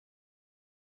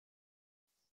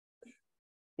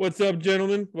What's up,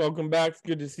 gentlemen? Welcome back. It's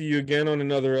good to see you again on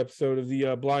another episode of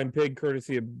the Blind Pig,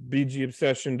 courtesy of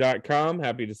BGObsession.com.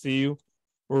 Happy to see you.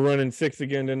 We're running 6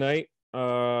 again tonight.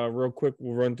 Real quick,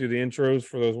 we'll run through the intros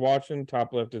for those watching.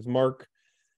 Top left is Mark.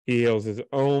 He hails his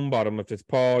own. Bottom left is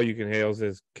Paul. You can hail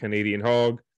his Canadian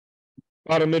hog.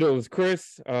 Bottom middle is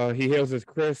Chris. He hails as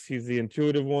Chris. He's the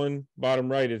intuitive one.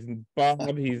 Bottom right is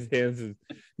Bob. He's his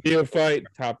neophyte.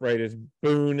 Top right is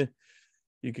Boone.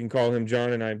 You can call him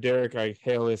John, and I'm Derek. I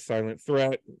hail his silent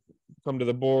threat. Come to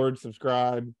the board,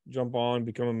 subscribe, jump on,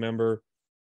 become a member,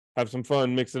 have some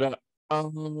fun, mix it up.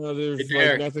 There's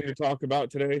nothing to talk about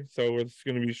today, so it's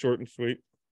going to be short and sweet.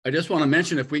 I just want to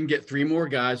mention, if we can get 3 more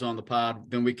guys on the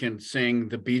pod, then we can sing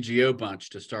the BGO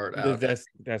bunch to start out.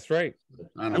 That's right.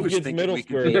 I was thinking we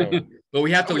could be, but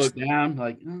we have to look down.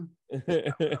 Like,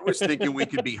 I was thinking we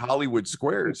could be Hollywood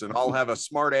Squares and all have a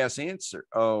smart ass answer.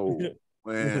 Oh.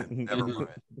 Well, never mind.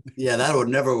 Yeah, that would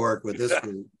never work with this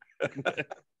group.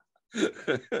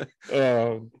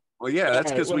 Well, yeah,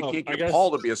 that's because we can't get Paul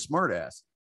to be a smart ass.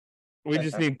 We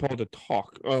just need Paul to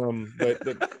talk.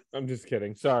 But I'm just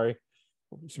kidding. Sorry,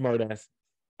 smart ass.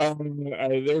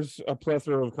 There's a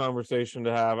plethora of conversation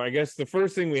to have. I guess the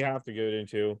first thing we have to get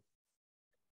into,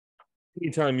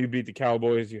 anytime you beat the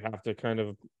Cowboys, you have to kind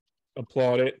of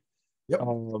applaud it. Yep.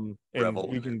 And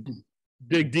you can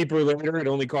dig deeper later. It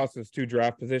only cost us 2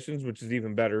 draft positions, which is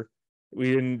even better. We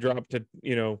didn't drop to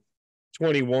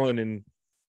 21 and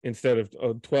instead of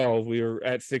 12. We were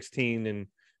at 16, and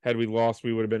had we lost,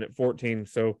 we would have been at 14.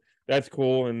 So that's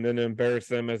cool. And then embarrass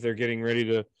them as they're getting ready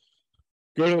to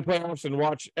go to the playoffs, and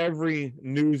watch every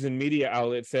news and media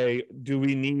outlet say, do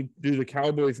the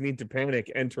Cowboys need to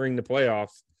panic entering the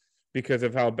playoffs because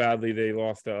of how badly they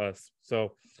lost to us?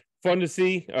 So fun to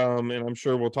see. And I'm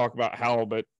sure we'll talk about Howell,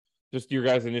 but just your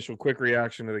guys' initial quick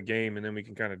reaction to the game, and then we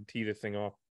can kind of tee this thing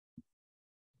off.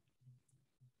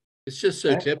 it's just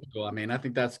so typical. I mean, I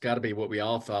think that's got to be what we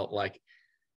all felt like.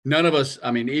 None of us,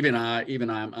 I mean, even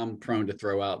I'm prone to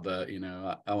throw out the,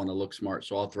 I want to look smart,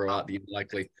 so I'll throw out the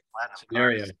unlikely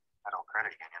scenario.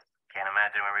 Can't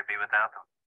imagine where we'd be without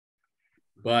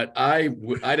But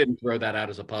them. I didn't throw that out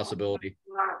as a possibility.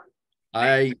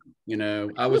 I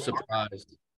was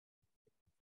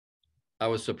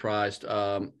surprised.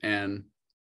 And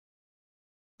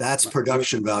that's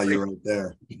production value right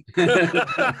there.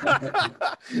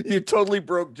 You totally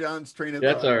broke John's train of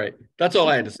thought. That's all right. That's all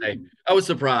I had to say. I was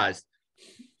surprised.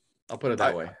 I'll put it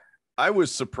that way. I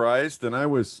was surprised, and I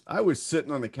was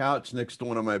sitting on the couch next to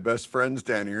one of my best friends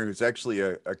down here, who's actually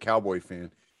a Cowboy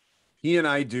fan. He and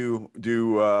I do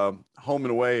home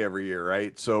and away every year,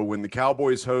 right? So when the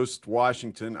Cowboys host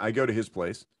Washington, I go to his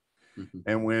place. Mm-hmm.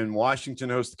 And when Washington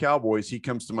hosts the Cowboys, he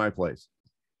comes to my place.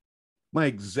 My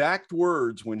exact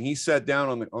words when he sat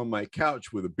down on my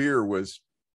couch with a beer was,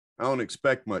 I don't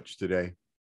expect much today.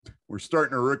 We're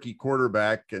starting a rookie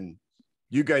quarterback, and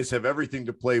you guys have everything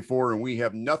to play for, and we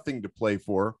have nothing to play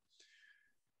for.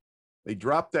 They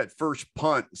dropped that first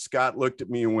punt. Scott looked at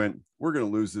me and went, we're going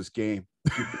to lose this game.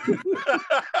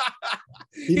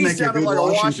 He sounded like a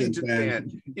Washington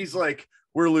fan. He's like,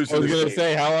 we're losing. I was going to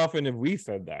say, how often have we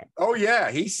said that? Oh yeah.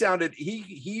 He sounded,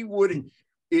 he would,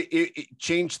 it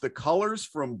changed the colors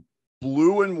from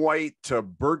blue and white to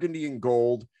burgundy and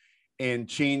gold, and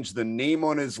changed the name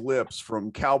on his lips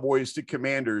from Cowboys to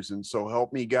Commanders. And so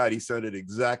help me God, he sounded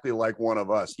exactly like one of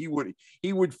us. He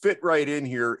would fit right in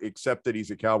here, except that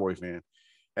he's a Cowboy fan.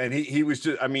 And he was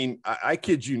just, I mean, I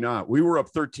kid you not. We were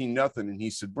up 13-0, and he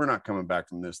said, we're not coming back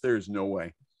from this. There's no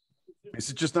way.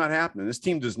 It's just not happening. This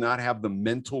team does not have the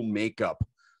mental makeup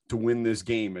to win this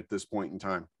game at this point in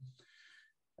time.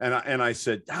 And I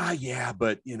said, yeah,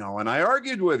 but, and I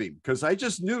argued with him because I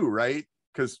just knew, right?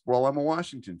 Because, I'm a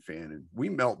Washington fan, and we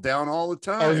melt down all the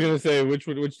time. I was going to say, which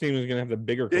team is going to have the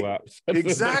bigger collapse?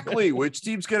 Exactly. Which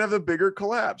team's going to have the bigger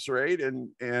collapse, right? And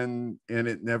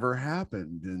it never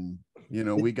happened. And,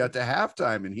 we got to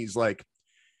halftime, and he's like,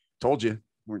 told you,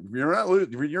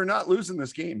 you're not losing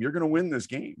this game. You're going to win this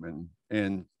game.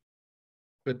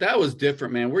 But that was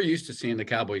different, man. We're used to seeing the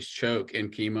Cowboys choke in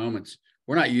key moments.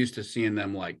 We're not used to seeing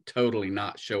them like totally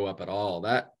not show up at all.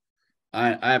 That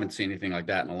I haven't seen anything like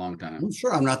that in a long time. I'm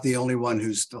sure I'm not the only one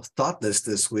who's thought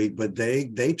this week, but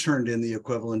they turned in the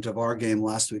equivalent of our game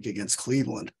last week against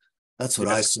Cleveland. That's what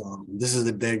I saw. This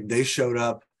is they showed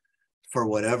up for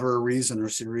whatever reason or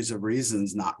series of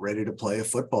reasons, not ready to play a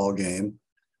football game.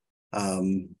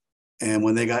 And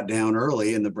when they got down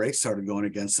early and the brakes started going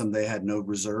against them, they had no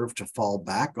reserve to fall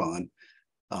back on.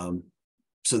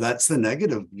 So that's the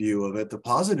negative view of it. The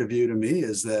positive view to me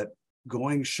is that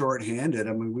going shorthanded,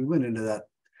 I mean, we went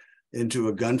into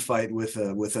a gunfight with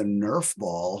a Nerf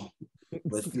ball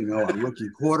with, a rookie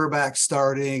quarterback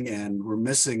starting, and we're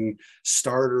missing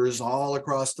starters all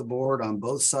across the board on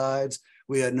both sides.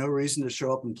 We had no reason to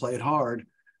show up and play it hard,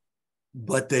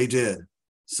 but they did.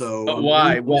 So but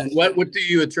why? What do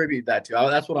you attribute that to?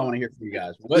 That's what I want to hear from you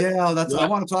guys. I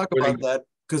want to talk about that,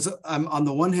 because I'm on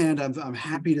the one hand, I'm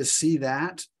happy to see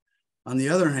that. On the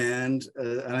other hand,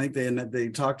 and I think they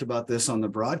talked about this on the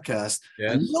broadcast.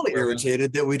 Yes, I'm really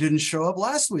irritated that we didn't show up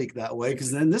last week that way, because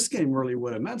then this game really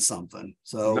would have meant something.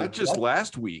 So not just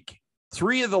last week,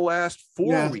 3 of the last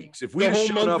 4 weeks. If we had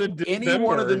shown up any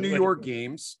one of the New York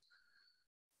games,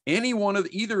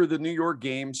 either of the New York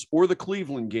games or the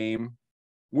Cleveland game,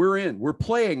 we're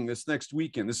playing this next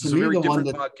weekend. This is a very different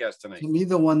podcast tonight. To me,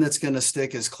 the one that's going to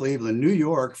stick is Cleveland. New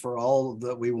York, for all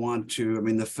that we want to,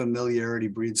 the familiarity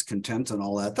breeds contempt and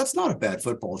all that. That's not a bad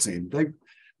football team.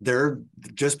 They're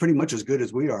just pretty much as good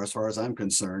as we are, as far as I'm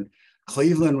concerned.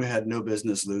 Cleveland, we had no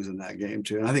business losing that game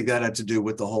too. And I think that had to do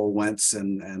with the whole Wentz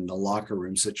and the locker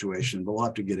room situation, but we'll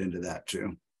have to get into that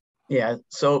too. Yeah.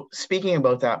 So speaking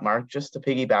about that, Mark, just to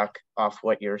piggyback off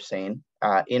what you're saying,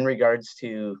 in regards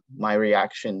to my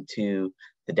reaction to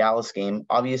the Dallas game,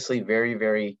 obviously very,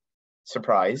 very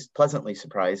surprised, pleasantly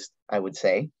surprised, I would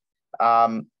say.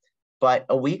 But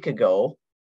a week ago,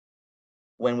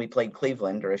 when we played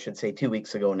Cleveland, or I should say 2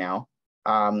 weeks ago now,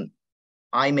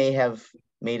 I may have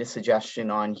made a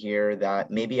suggestion on here that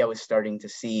maybe I was starting to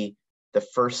see the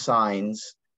first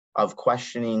signs of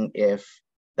questioning if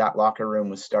that locker room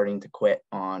was starting to quit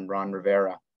on Ron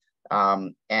Rivera.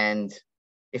 And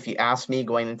if you asked me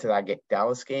going into that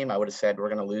Dallas game, I would have said we're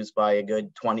going to lose by a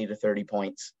good 20 to 30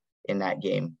 points in that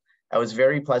game. I was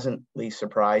very pleasantly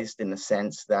surprised in the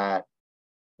sense that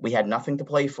we had nothing to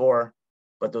play for,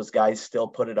 but those guys still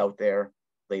put it out there.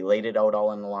 They laid it out all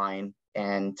on the line.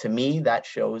 And to me, that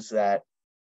shows that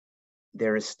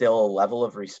there is still a level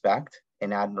of respect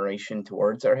and admiration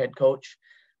towards our head coach.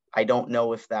 I don't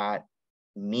know if that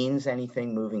means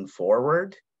anything moving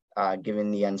forward,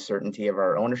 given the uncertainty of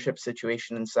our ownership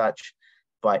situation and such.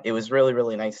 But it was really,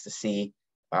 really nice to see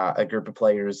a group of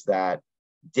players that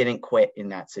didn't quit in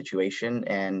that situation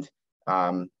and,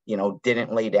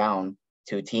 didn't lay down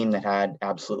to a team that had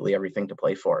absolutely everything to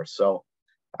play for. So,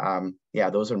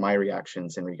 those are my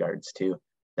reactions in regards to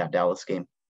that Dallas game.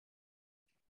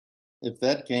 If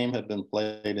that game had been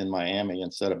played in Miami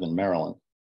instead of in Maryland,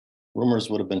 rumors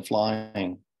would have been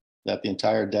flying that the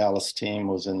entire Dallas team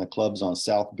was in the clubs on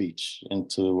South Beach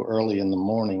into early in the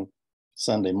morning,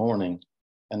 Sunday morning,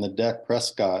 and the Dak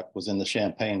Prescott was in the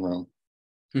champagne room.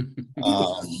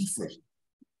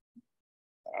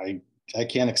 I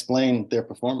can't explain their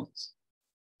performance.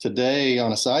 Today,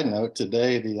 on a side note, the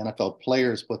NFL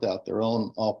players put out their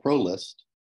own all-pro list,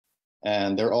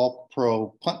 and their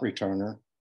all-pro punt returner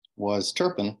was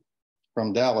Turpin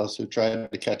from Dallas, who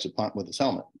tried to catch a punt with his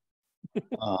helmet.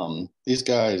 These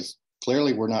guys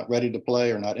clearly were not ready to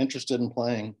play or not interested in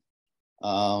playing.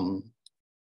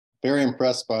 Very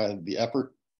impressed by the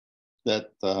effort that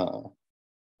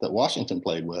Washington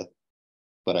played with,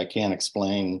 but I can't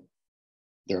explain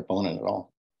their opponent at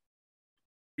all.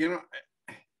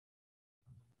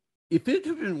 If it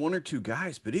had been 1 or 2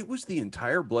 guys, but it was the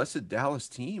entire blessed Dallas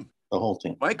team. The whole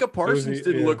team. Micah Parsons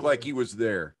didn't look like he was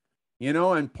there,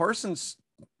 and Parsons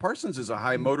is a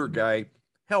high motor guy.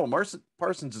 Hell,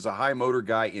 Parsons is a high motor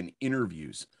guy in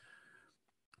interviews,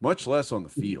 much less on the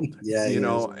field.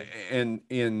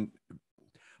 And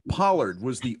Pollard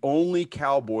was the only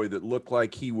Cowboy that looked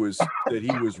like he was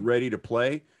ready to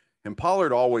play. And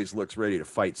Pollard always looks ready to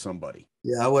fight somebody.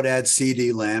 Yeah, I would add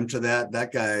CD Lamb to that.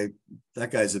 That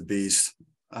guy's a beast.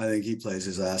 I think he plays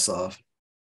his ass off.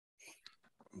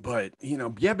 But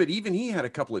but even he had a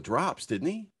couple of drops, didn't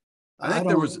he? I think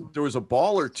there was a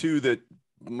ball or two that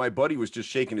my buddy was just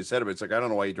shaking his head about. It's like, I don't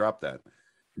know why you dropped that.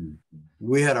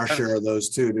 We had our share of those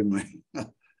too, didn't we?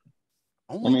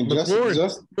 Just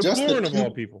of all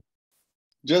people.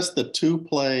 Just the 2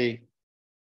 plays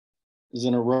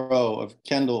in a row of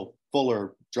Kendall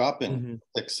Fuller dropping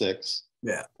 6-6.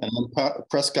 Yeah. And then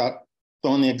Prescott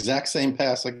throwing the exact same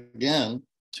pass again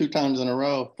 2 times in a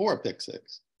row for a pick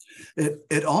 6.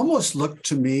 It almost looked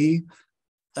to me,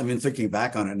 thinking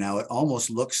back on it now, it almost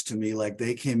looks to me like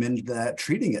they came into that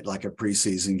treating it like a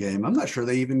preseason game. I'm not sure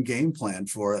they even game planned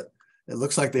for it. It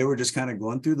looks like they were just kind of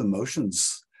going through the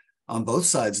motions on both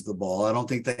sides of the ball. I don't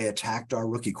think they attacked our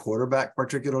rookie quarterback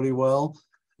particularly well.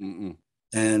 Mm-mm.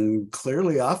 And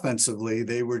clearly offensively,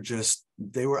 they were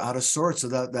out of sorts. So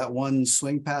that one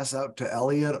swing pass out to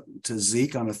Elliott, to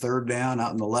Zeke on a 3rd down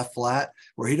out in the left flat,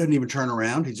 where he doesn't even turn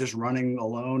around. He's just running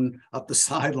alone up the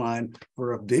sideline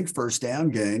for a big first down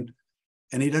gain.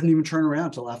 and he doesn't even turn around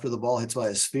until after the ball hits by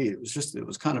his feet. It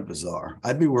was kind of bizarre.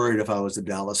 I'd be worried if I was a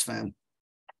Dallas fan.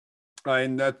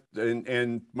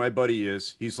 And my buddy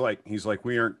he's like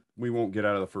we won't get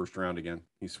out of the first round again.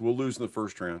 We'll lose in the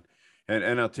first round.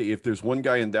 And I'll tell you, if there's one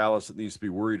guy in Dallas that needs to be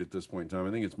worried at this point in time,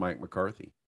 I think it's Mike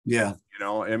McCarthy. Yeah.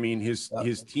 I mean, his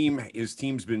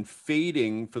team's been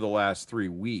fading for the last 3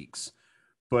 weeks,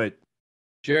 but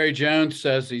Jerry Jones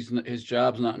says his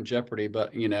job's not in jeopardy,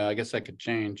 but I guess that could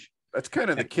change. that's kind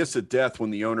of the kiss of death when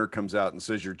the owner comes out and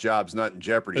says your job's not in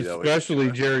jeopardy.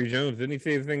 Especially Jerry Jones. Didn't he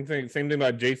say the same thing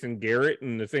about Jason Garrett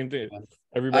and the same thing?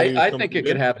 Everybody. I think it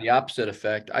could have the opposite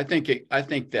effect. I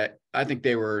think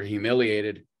they were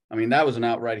humiliated. I mean, that was an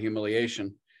outright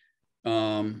humiliation.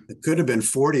 It could have been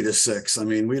 40-6. I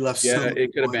mean, we left. Yeah,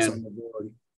 it could have been.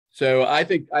 So I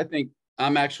think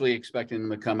I'm actually expecting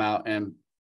them to come out, and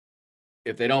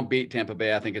if they don't beat Tampa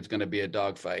Bay, I think it's going to be a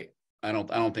dogfight. I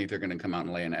don't think they're going to come out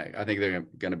and lay an egg. I think they're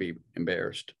going to be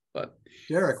embarrassed. But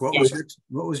Derek, what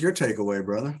was your takeaway,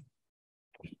 brother?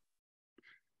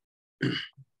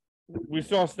 We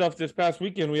saw stuff this past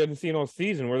weekend we hadn't seen all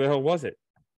season. Where the hell was it?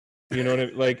 You know what I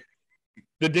mean? Like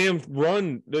the damn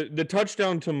run, the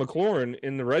touchdown to McLaurin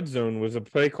in the red zone was a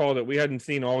play call that we hadn't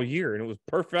seen all year, and it was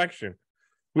perfection.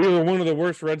 We were one of the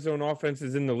worst red zone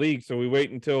offenses in the league, so we wait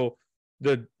until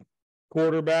the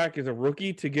quarterback is a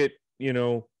rookie to get,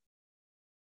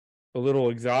 a little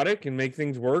exotic and make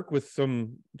things work with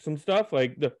some stuff.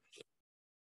 Like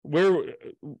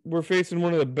we're facing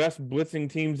one of the best blitzing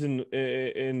teams in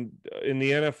the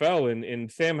NFL,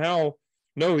 and Sam Howell.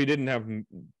 No, he didn't have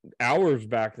hours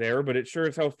back there, but it sure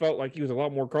as hell felt like he was a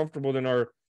lot more comfortable than our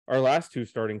last two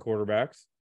starting quarterbacks.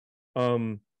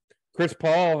 Chris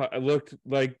Paul looked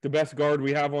like the best guard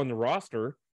we have on the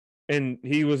roster, and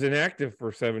he was inactive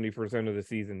for 70% of the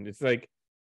season. It's like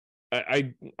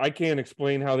I can't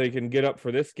explain how they can get up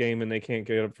for this game and they can't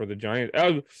get up for the Giants.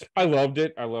 I loved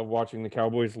it. I love watching the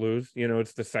Cowboys lose.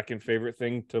 It's the second favorite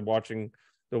thing to watching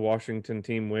the Washington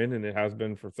team win, and it has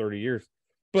been for 30 years.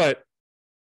 But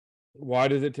why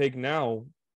does it take now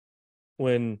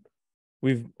when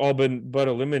we've all been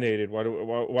eliminated? Why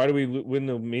do we win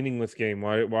the meaningless game?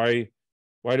 Why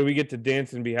do we get to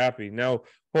dance and be happy? Now,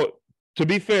 to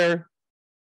be fair,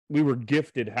 we were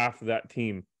gifted half of that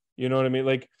team. You know what I mean?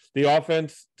 Like the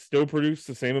offense still produced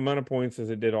the same amount of points as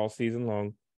it did all season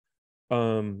long.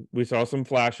 We saw some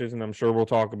flashes, and I'm sure we'll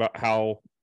talk about Howell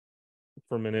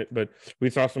for a minute, but we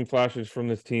saw some flashes from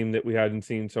this team that we hadn't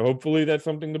seen. So hopefully that's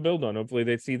something to build on. Hopefully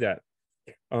they see that.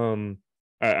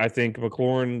 I think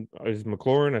McLaurin is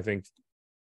McLaurin. I think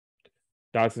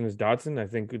Dotson is Dotson. I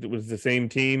think it was the same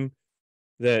team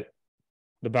that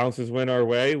the bounces went our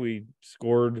way. We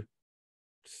scored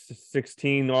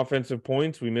 16 offensive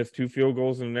points. We missed 2 field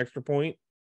goals and an extra point.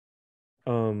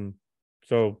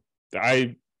 So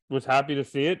I was happy to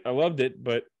see it. I loved it,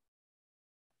 but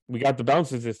we got the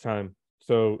bounces this time.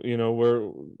 So,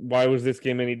 why was this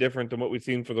game any different than what we've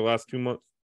seen for the last 2 months?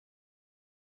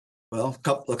 Well,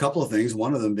 a couple of things.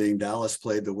 One of them being Dallas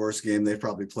played the worst game they've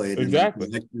probably played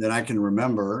that I can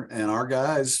remember. And our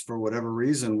guys, for whatever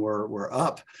reason, were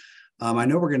up. I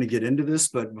know we're going to get into this,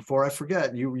 but before I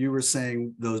forget, you were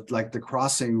saying the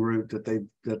crossing route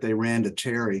that they ran to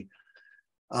Terry.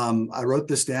 I wrote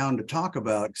this down to talk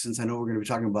about, since I know we're going to be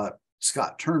talking about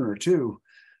Scott Turner too.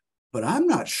 But I'm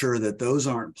not sure that those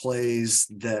aren't plays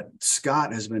that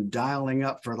Scott has been dialing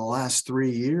up for the last 3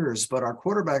 years. But our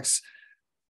quarterbacks,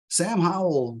 Sam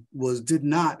Howell did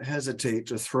not hesitate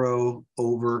to throw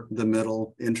over the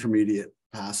middle intermediate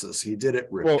passes. He did it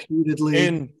repeatedly.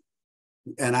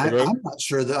 And I'm not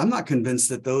sure I'm not convinced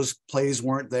that those plays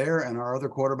weren't there and our other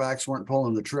quarterbacks weren't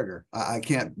pulling the trigger. I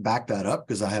can't back that up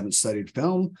because I haven't studied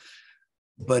film.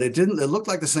 But it looked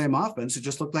like the same offense. It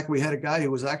just looked like we had a guy who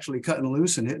was actually cutting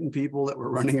loose and hitting people that were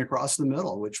running across the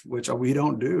middle, which we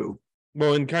don't do.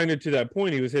 Well, and kind of to that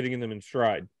point, he was hitting them in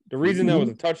stride. The reason that was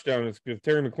a touchdown is because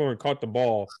Terry McLaurin caught the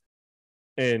ball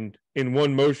and in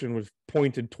one motion was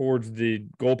pointed towards the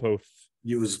goalposts.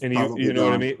 He was, and you know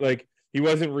what I mean? Like he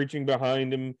wasn't reaching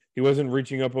behind him. He wasn't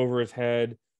reaching up over his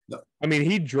head. No. I mean,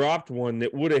 he dropped one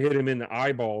that would have hit him in the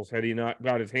eyeballs had he not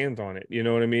got his hands on it. You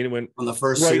know what I mean? It went on the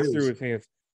first right through his hands.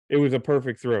 It was a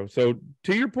perfect throw. So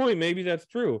to your point, maybe that's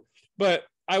true. But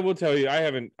I will tell you, I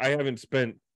haven't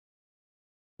spent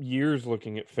years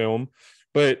looking at film,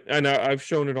 and I've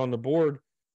shown it on the board.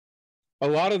 A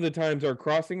lot of the times our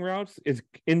crossing routes is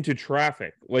into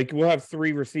traffic. Like we'll have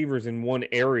 3 receivers in one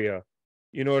area.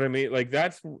 You know what I mean? Like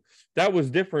that was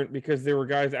different because there were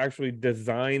guys actually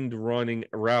designed running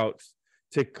routes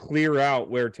to clear out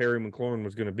where Terry McLaurin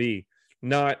was going to be,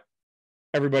 not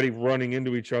everybody running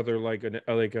into each other like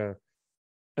a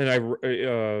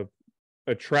and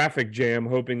a traffic jam,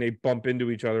 hoping they bump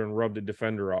into each other and rub the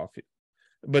defender off.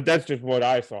 But that's just what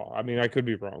I saw. I mean, I could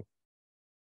be wrong.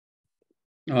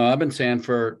 I've been saying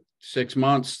for 6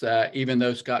 months that even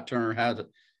though Scott Turner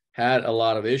had a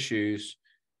lot of issues,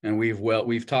 and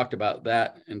we've talked about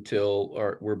that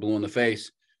until we're blue in the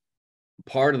face.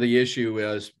 Part of the issue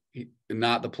is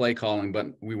not the play calling, but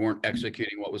we weren't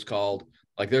executing what was called.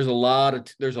 Like there's a lot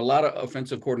of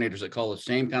offensive coordinators that call the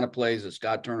same kind of plays that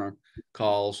Scott Turner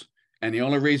calls, and the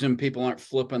only reason people aren't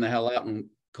flipping the hell out and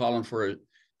calling for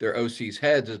their OC's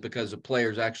heads is because the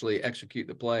players actually execute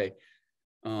the play.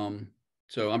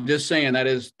 So I'm just saying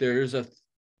there is a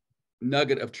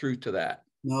nugget of truth to that.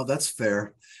 No, that's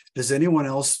fair. Does anyone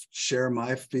else share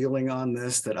my feeling on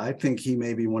this, that I think he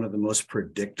may be one of the most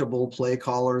predictable play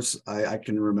callers I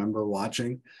can remember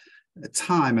watching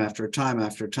time after time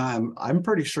after time? I'm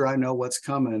pretty sure I know what's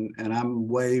coming, and I'm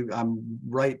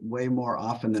right way more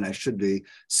often than I should be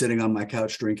sitting on my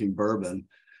couch drinking bourbon.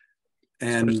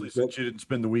 And especially since you didn't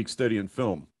spend the week studying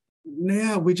film.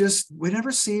 Yeah, we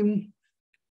never seem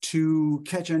to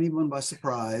catch anyone by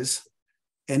surprise.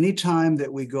 Anytime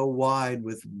that we go wide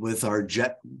with our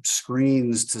jet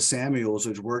screens to Samuels,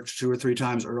 which worked 2 or 3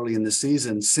 times early in the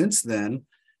season, since then,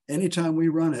 anytime we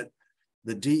run it,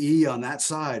 the DE on that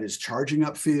side is charging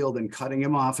upfield and cutting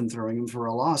him off and throwing him for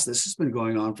a loss. This has been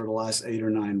going on for the last 8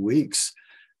 or 9 weeks,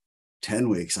 10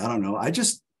 weeks. I don't know. I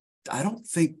don't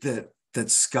think that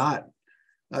Scott,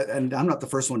 and I'm not the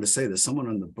first one to say this, someone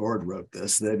on the board wrote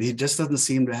this, that he just doesn't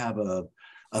seem to have a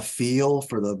feel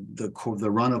for the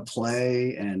run of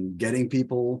play and getting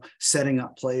people setting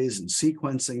up plays and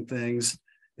sequencing things.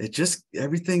 It just,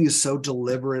 everything is so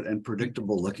deliberate and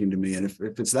predictable looking to me. And if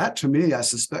it's that, to me, I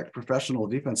suspect professional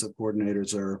defensive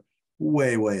coordinators are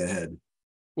way, way ahead.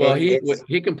 Well,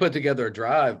 he can put together a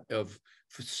drive of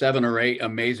 7 or 8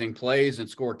 amazing plays and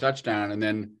score a touchdown, and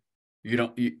then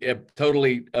you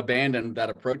totally abandon that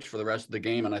approach for the rest of the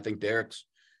game. And I think Derek's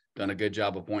done a good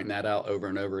job of pointing that out over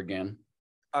and over again.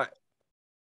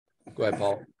 Go ahead,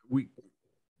 Paul.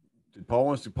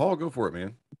 Paul go for it,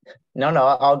 man. No,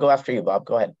 I'll go after you, Bob.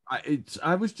 Go ahead.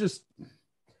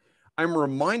 I'm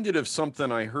reminded of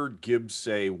something I heard Gibbs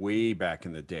say way back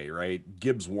in the day, right?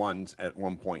 Gibbs won at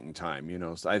one point in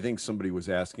time, so I think somebody was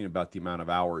asking about the amount of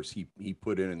hours he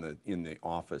put in the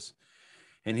office.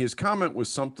 And his comment was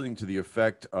something to the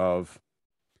effect of,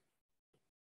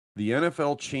 the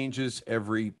NFL changes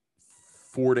every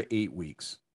 4 to 8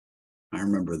 weeks. I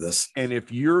remember this. And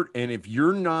if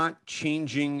you're not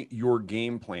changing your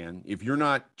game plan, if you're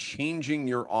not changing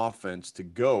your offense to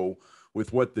go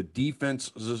with what the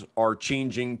defenses are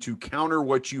changing to counter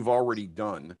what you've already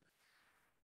done,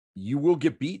 you will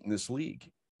get beat in this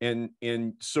league. And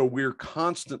so we're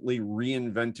constantly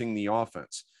reinventing the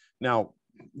offense. Now,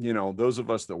 those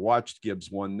of us that watched Gibbs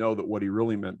one know that what he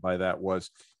really meant by that was,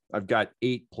 I've got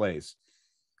 8 plays,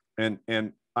 and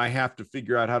I have to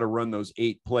figure out how to run those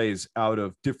 8 plays out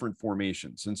of different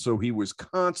formations. And so he was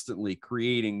constantly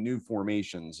creating new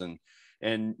formations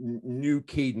and new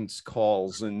cadence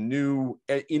calls and new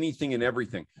anything and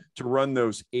everything to run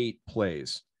those 8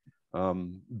 plays.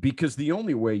 Because the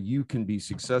only way you can be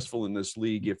successful in this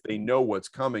league, if they know what's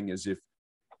coming, is if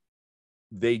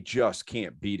they just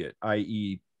can't beat it,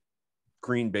 i.e.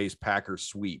 Green Bay's Packers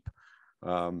sweep, the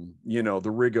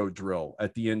Rigo drill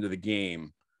at the end of the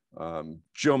game,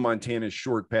 Joe Montana's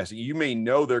short passing. You may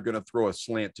know they're going to throw a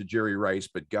slant to Jerry Rice,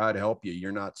 but God help you,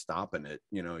 you're not stopping it.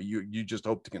 You just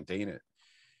hope to contain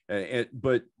it.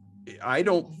 But I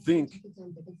don't think,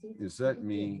 is that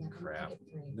me? Crap.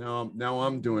 Now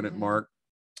I'm doing it, Mark.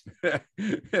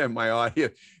 My audio,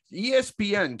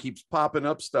 ESPN keeps popping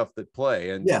up stuff that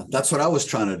play, and yeah, that's what I was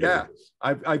trying to do. Yeah,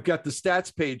 I've got the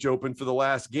stats page open for the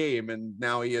last game, and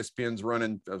now ESPN's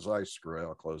running. As I screw it,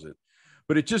 I'll close it.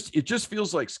 But it just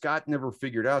feels like Scott never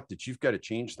figured out that you've got to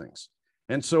change things.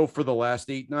 And so for the last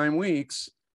 8-9 weeks,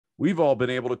 we've all been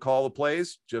able to call the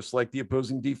plays just like the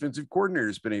opposing defensive coordinator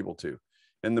has been able to.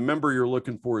 And the member you're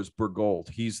looking for is Bergold.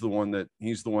 He's the one that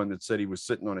said he was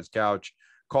sitting on his couch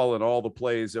calling all the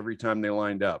plays every time they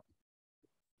lined up.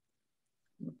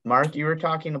 Mark, you were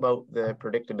talking about the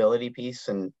predictability piece,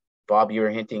 and Bob, you were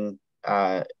hinting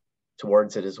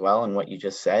towards it as well, and what you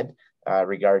just said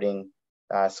regarding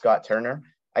Scott Turner.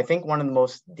 I think one of the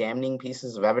most damning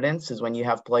pieces of evidence is when you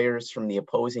have players from the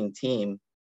opposing team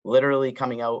literally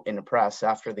coming out in the press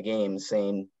after the game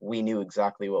saying, we knew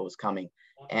exactly what was coming.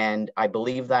 And I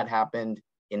believe that happened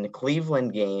in the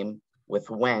Cleveland game with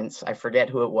Wentz. I forget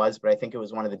who it was, but I think it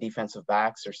was one of the defensive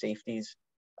backs or safeties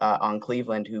on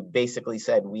Cleveland who basically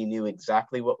said, we knew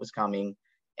exactly what was coming.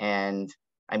 And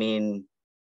I mean,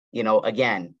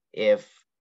 again, if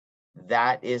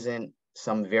that isn't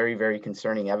some very, very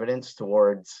concerning evidence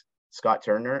towards Scott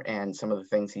Turner and some of the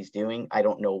things he's doing, I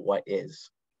don't know what is.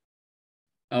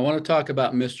 I want to talk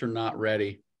about Mr. Not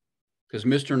Ready, because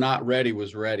Mr. Not Ready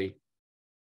was ready.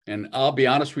 And I'll be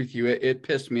honest with you, it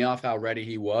pissed me off how ready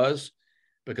he was,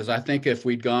 because I think if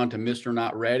we'd gone to Mr.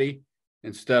 Not Ready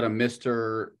instead of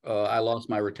Mr. I lost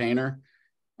my retainer,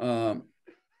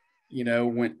 you know,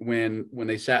 when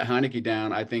they sat Heineke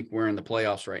down, I think we're in the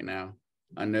playoffs right now.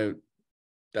 I know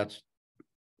that's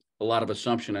a lot of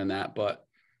assumption in that, but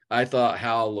I thought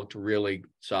Howell looked really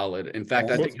solid. In fact,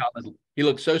 I think he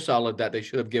looked so solid that they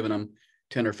should have given him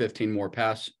 10 or 15 more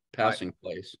passing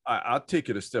plays. I'll take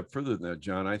it a step further than that,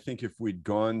 John. I think if we'd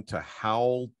gone to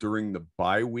Howell during the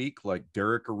bye week, like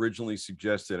Derek originally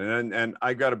suggested, and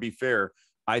I got to be fair,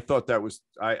 I thought that was,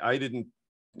 I didn't,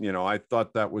 you know, I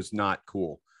thought that was not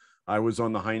cool. I was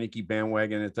on the Heineke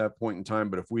bandwagon at that point in time,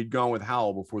 but if we'd gone with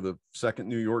Howell before the second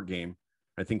New York game,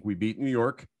 I think we beat New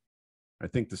York. I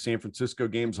think the San Francisco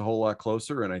game's a whole lot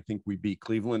closer, and I think we beat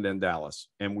Cleveland and Dallas,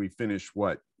 and we finished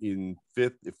in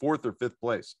fourth or fifth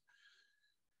place.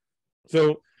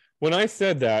 So when I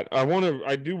said that, I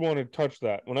do want to touch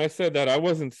that. When I said that, I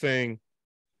wasn't saying,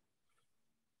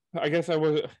 I guess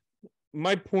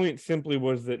my point simply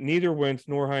was that neither Wentz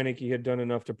nor Heineke had done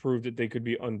enough to prove that they could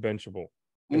be unbenchable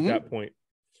at that point.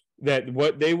 That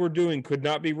what they were doing could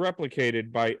not be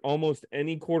replicated by almost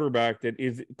any quarterback that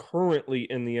is currently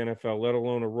in the NFL, let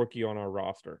alone a rookie on our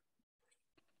roster.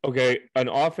 Okay, an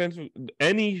offense,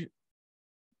 we're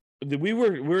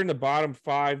in the bottom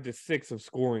 5 to 6 of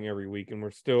scoring every week,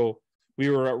 and we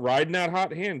were riding that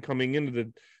hot hand coming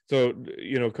into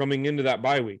that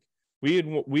bye week. We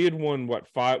had won what,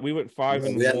 5? We went 5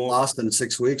 and 1. We hadn't lost in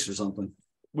 6 weeks or something.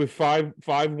 With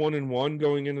 5-1-1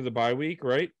 going into the bye week,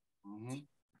 right? Mm-hmm.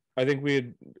 I think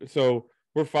we're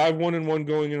 5-1-1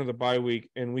 going into the bye week,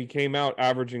 and we came out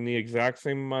averaging the exact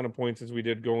same amount of points as we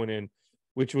did going in,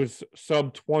 which was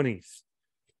sub 20s.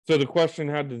 So the question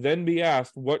had to then be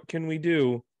asked, what can we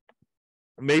do?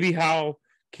 Maybe Howell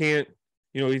can't,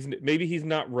 maybe he's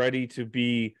not ready to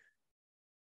be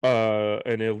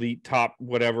an elite top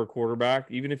whatever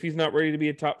quarterback. Even if he's not ready to be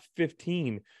a top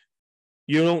 15,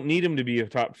 you don't need him to be a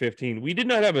top 15. We did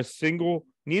not have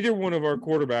neither one of our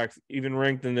quarterbacks even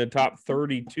ranked in the top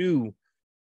 32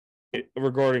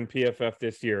 regarding PFF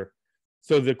this year.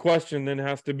 So the question then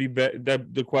has to be,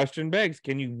 the question begs,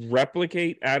 can you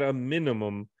replicate at a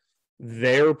minimum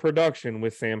their production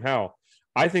with Sam Howell?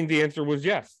 I think the answer was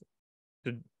yes.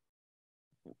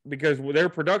 Because their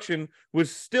production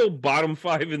was still bottom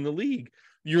 5 in the league.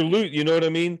 You know what I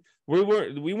mean? We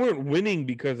weren't winning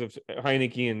because of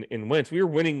Heineke and Wentz. We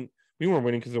weren't winning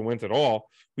because of Wentz at all.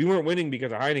 We weren't winning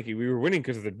because of Heineke. We were winning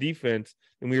because of the defense,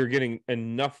 and we were getting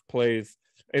enough plays,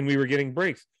 and we were getting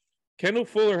breaks. Kendall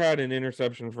Fuller had an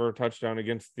interception for a touchdown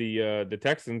against the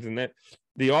Texans, and that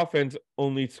the offense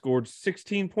only scored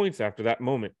 16 points after that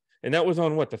moment. And that was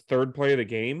on the third play of the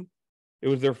game? It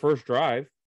was their first drive,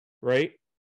 right?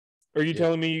 Are you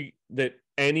telling me that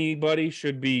anybody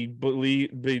should be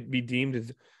deemed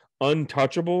as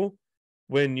untouchable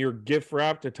when you're gift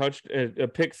wrapped a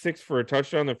pick 6 for a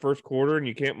touchdown in the first quarter, and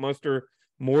you can't muster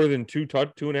more than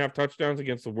 2.5 touchdowns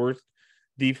against the worst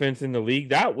defense in the league?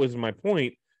 That was my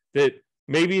point. That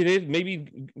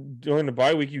maybe during the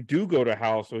bye week you do go to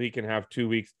Howell so he can have 2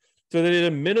 weeks, so that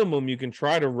at a minimum you can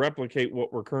try to replicate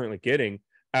what we're currently getting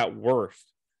at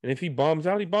worst. And if he bombs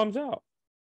out, he bombs out.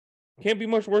 Can't be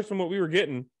much worse than what we were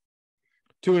getting.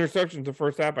 2 interceptions the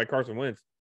first half by Carson Wentz.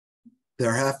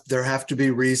 There have to be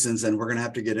reasons, and we're going to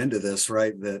have to get into this,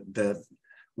 right? That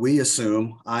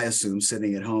I assume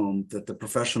sitting at home, that the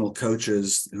professional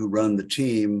coaches who run the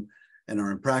team and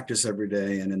are in practice every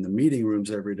day and in the meeting rooms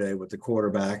every day with the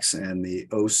quarterbacks and the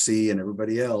OC and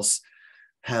everybody else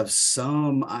have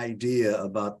some idea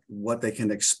about what they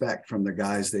can expect from the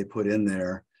guys they put in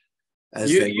there as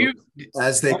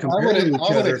they compare to each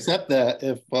other. I would accept that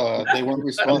if they weren't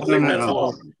responsible.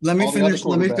 No. Let me finish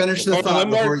the thought.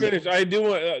 Let Mark finish. I do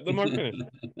want let Mark finish.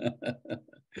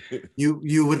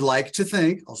 You would like to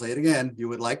think, I'll say it again, you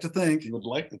would like to think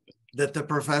that the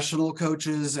professional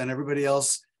coaches and everybody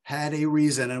else had a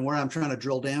reason, and where I'm trying to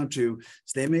drill down to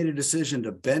is they made a decision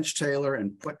to bench Taylor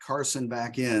and put Carson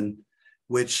back in,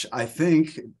 which I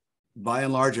think by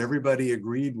and large everybody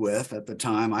agreed with at the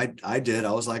time. I did.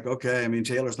 I was like, okay, I mean,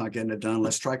 Taylor's not getting it done.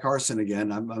 Let's try Carson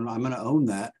again. I'm going to own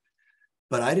that.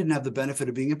 But I didn't have the benefit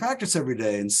of being in practice every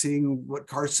day and seeing what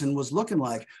Carson was looking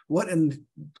like. What in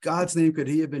God's name could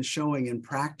he have been showing in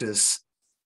practice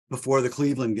before the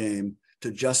Cleveland game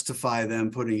to justify them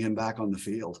putting him back on the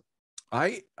field?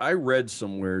 I read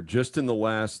somewhere just in the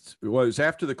last, well, it was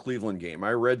after the Cleveland game.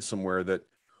 I read somewhere that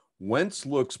Wentz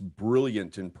looks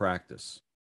brilliant in practice.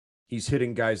 He's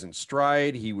hitting guys in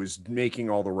stride. He was making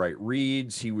all the right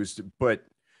reads. He was, but,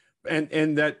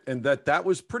 and that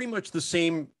was pretty much the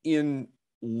same in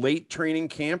late training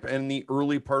camp and the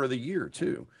early part of the year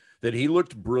too, that he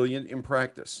looked brilliant in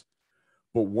practice.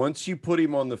 But once you put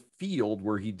him on the field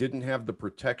where he didn't have the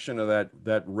protection of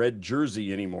that red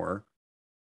jersey anymore,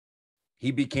 he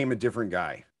became a different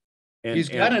guy. And he's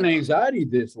got an anxiety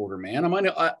disorder, man.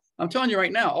 I'm telling you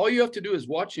right now, all you have to do is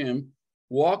watch him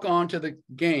walk onto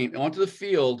the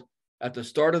field at the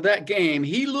start of that game.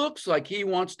 He looks like he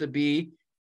wants to be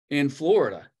in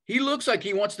Florida. He looks like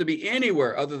he wants to be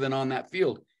anywhere other than on that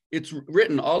field. It's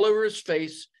written all over his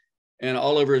face and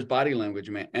all over his body language,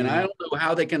 man. And I don't know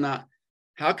how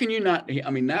can you not, I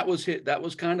mean, that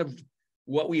was kind of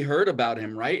what we heard about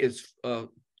him, right?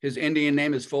 His Indian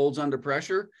name is Folds Under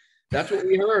Pressure. That's what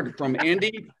we heard from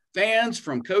Indy fans,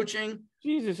 from coaching.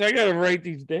 Jesus, I got to write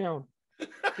these down.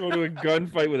 Go to a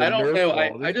gunfight with a I don't know.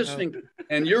 ball. I just think,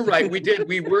 and you're right.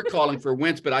 We were calling for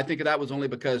Wentz, but I think that was only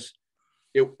because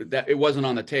it wasn't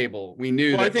on the table. We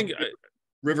knew that. I think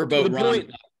Riverboat Ron is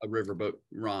not a Riverboat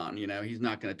Ron. You know, he's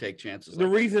not going to take chances. The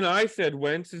reason I said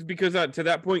Wentz is because to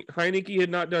that point, Heineke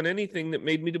had not done anything that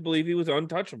made me to believe he was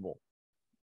untouchable.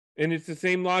 And it's the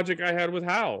same logic I had with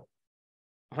Howell.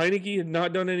 Heineke had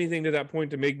not done anything to that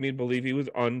point to make me believe he was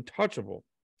untouchable.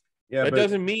 Yeah, that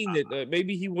doesn't mean that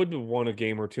maybe he would have won a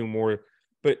game or two more,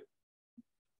 but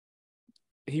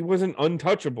he wasn't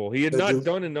untouchable. He had not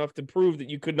done enough to prove that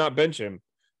you could not bench him.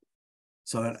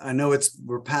 So I know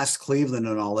we're past Cleveland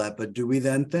and all that, but do we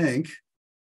then think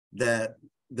that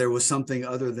there was something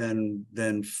other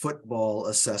than football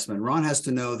assessment? Ron has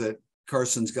to know that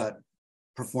Carson's got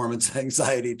performance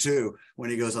anxiety too when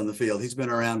he goes on the field. He's been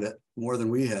around it more than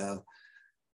we have.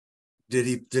 Did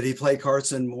he play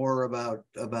Carson more about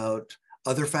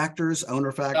other factors,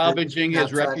 owner factors, salvaging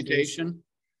his reputation,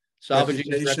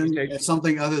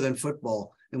 something other than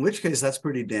football? In which case, that's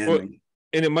pretty damning. Well,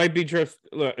 and it might be just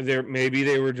maybe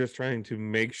they were just trying to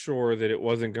make sure that it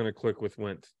wasn't going to click with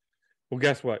Wentz. Well,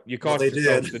 guess what? You cost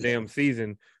yourself the damn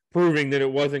season, proving that it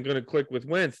wasn't going to click with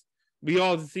Wentz. We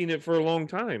all have seen it for a long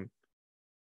time.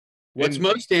 What's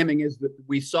most damning is that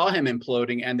we saw him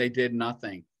imploding and they did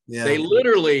nothing. Yeah. They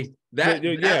literally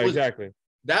exactly.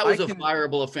 That was a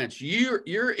fireable offense.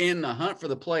 You're in the hunt for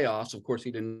the playoffs. Of course,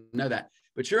 he didn't know that,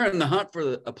 but you're in the hunt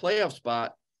for a playoff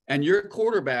spot, and your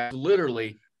quarterback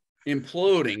literally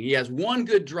imploding. He has one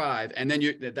good drive, and then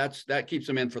that keeps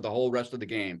him in for the whole rest of the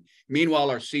game. Meanwhile,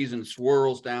 our season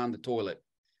swirls down the toilet.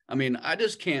 I mean, I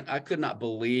could not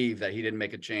believe that he didn't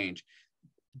make a change.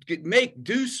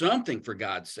 Do something, for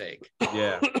God's sake.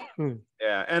 Yeah.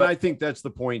 Yeah. And I think that's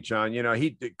the point, John. You know,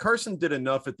 Carson did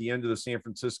enough at the end of the San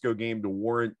Francisco game to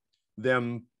warrant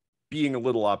them being a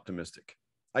little optimistic.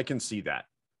 I can see that.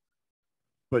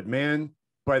 But man,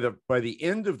 by the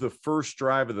end of the first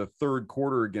drive of the third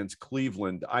quarter against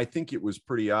Cleveland, I think it was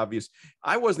pretty obvious.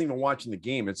 I wasn't even watching the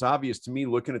game. It's obvious to me,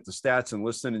 looking at the stats and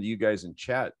listening to you guys in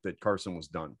chat, that Carson was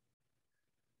done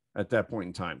at that point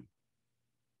in time.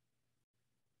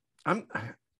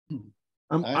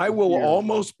 I will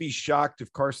almost be shocked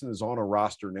if Carson is on a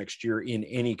roster next year in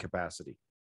any capacity.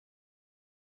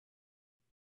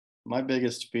 My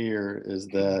biggest fear is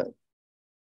that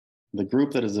the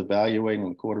group that is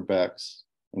evaluating quarterbacks,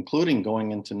 including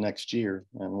going into next year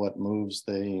and what moves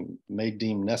they may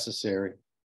deem necessary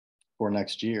for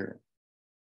next year,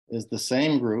 is the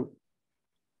same group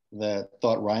that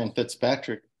thought Ryan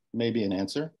Fitzpatrick may be an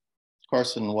answer.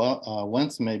 Carson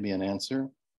Wentz may be an answer.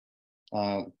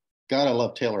 God, I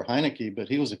love Taylor Heineke, but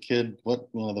he was a kid,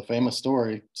 the famous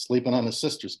story, sleeping on his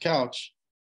sister's couch,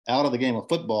 out of the game of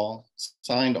football,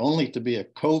 signed only to be a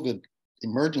COVID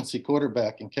emergency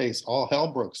quarterback in case all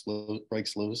hell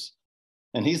breaks loose.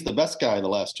 And he's the best guy the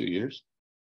last 2 years,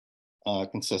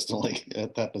 consistently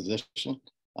at that position,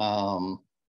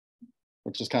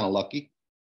 which is kind of lucky.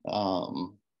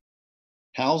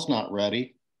 Howell's not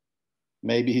ready.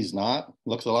 Maybe he's not.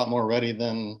 Looks a lot more ready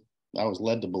than I was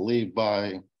led to believe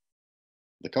by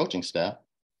the coaching staff.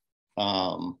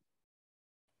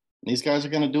 These guys are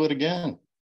going to do it again.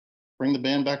 Bring the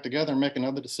band back together and make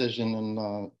another decision in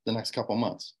the next couple of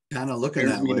months. Kind of looking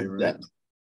that way, right?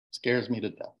 Scares me to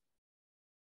death.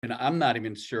 And I'm not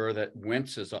even sure that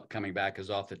Wentz is coming back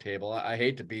is off the table. I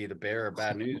hate to be the bearer of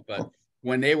bad news, but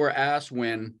when they were asked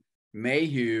when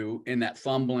Mayhew in that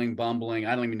bumbling,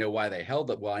 I don't even know why they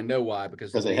held it. Well, I know why,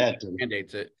 because they had to.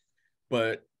 Mandates it.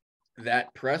 But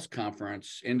that press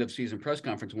conference, end of season press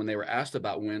conference, when they were asked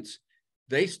about Wentz,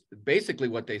 they basically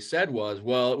what they said was,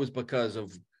 well, it was because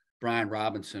of Brian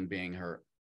Robinson being hurt.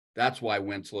 That's why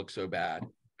Wentz looked so bad,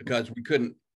 because we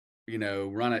couldn't,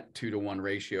 run it 2-to-1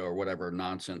 ratio or whatever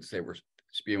nonsense they were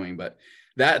spewing. But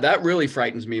that really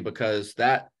frightens me, because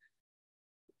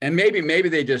and maybe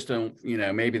they just don't,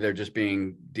 maybe they're just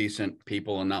being decent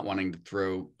people and not wanting to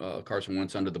throw Carson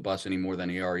Wentz under the bus any more than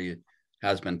he already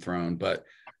has been thrown. But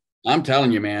I'm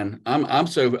telling you, man, I'm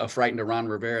so frightened of Ron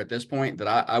Rivera at this point that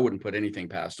I wouldn't put anything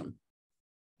past him.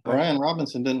 Brian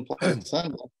Robinson didn't play on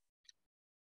Sunday.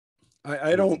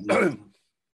 I don't.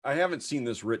 I haven't seen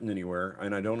this written anywhere,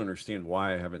 and I don't understand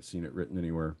why I haven't seen it written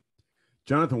anywhere.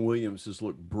 Jonathan Williams has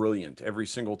looked brilliant every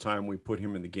single time we put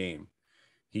him in the game.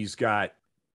 He's got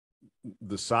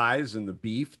the size and the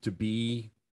beef to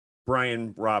be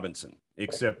Brian Robinson,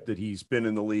 except that he's been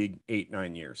in the league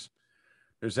 8-9 years.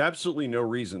 There's absolutely no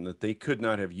reason that they could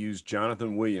not have used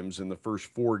Jonathan Williams in the first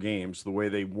 4 games the way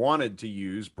they wanted to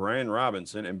use Brian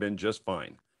Robinson and been just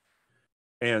fine.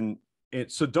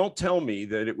 So don't tell me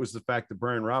that it was the fact that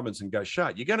Brian Robinson got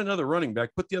shot. You got another running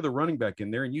back, put the other running back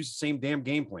in there and use the same damn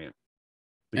game plan.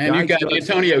 And you got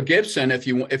Antonio Gibson. If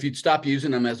you'd stop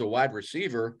using him as a wide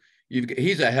receiver,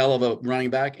 he's a hell of a running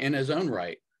back in his own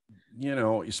right.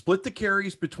 You split the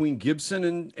carries between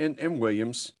Gibson and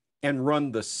Williams and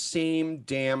run the same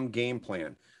damn game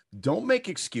plan. Don't make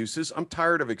excuses. I'm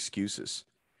tired of excuses.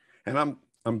 And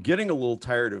I'm getting a little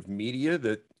tired of media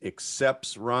that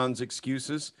accepts Ron's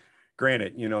excuses.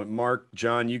 Granted, Mark,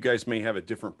 John, you guys may have a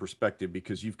different perspective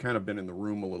because you've kind of been in the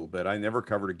room a little bit. I never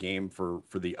covered a game for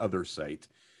the other site.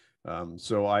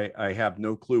 So I have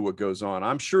no clue what goes on.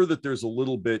 I'm sure that there's a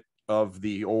little bit of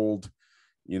the old,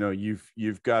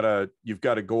 you've got to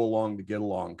go along to get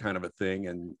along kind of a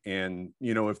thing. And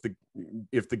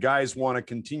if the guys want to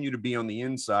continue to be on the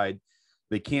inside,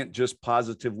 they can't just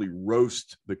positively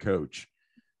roast the coach.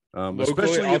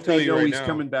 Especially if they know he's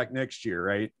coming back next year,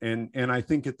 right? And I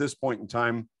think at this point in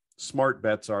time, smart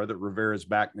bets are that Rivera's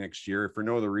back next year, for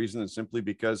no other reason than simply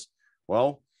because,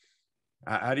 well,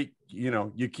 how do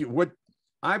you keep what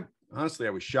I honestly,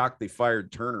 I was shocked they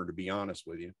fired Turner, to be honest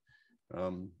with you,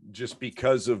 just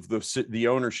because of the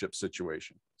ownership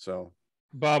situation. So,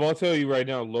 Bob, I'll tell you right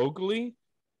now, locally,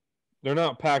 they're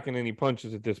not packing any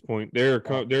punches at this point. There's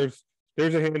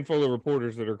a handful of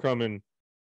reporters that are coming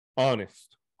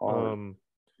honest.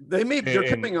 They're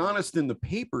coming honest in the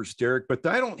papers, Derek, but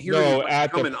I don't hear anyone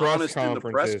coming honest in the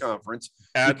press conference,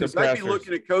 because I'd be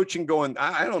looking at Coach and going,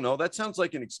 I don't know, that sounds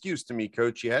like an excuse to me,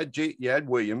 Coach. You had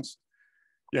Williams,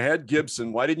 you had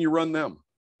Gibson. Why didn't you run them?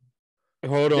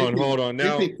 Hold on.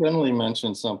 Now, J.P. Finley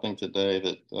mentioned something today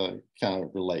that kind of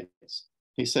relates.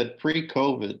 He said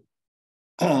pre-COVID,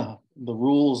 the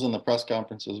rules in the press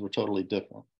conferences were totally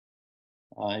different.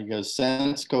 He goes,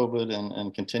 since COVID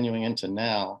and continuing into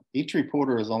now, each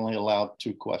reporter is only allowed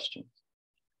 2 questions.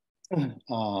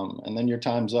 And then your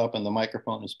time's up and the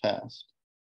microphone is passed.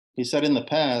 He said in the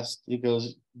past, he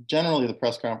goes, generally the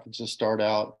press conferences start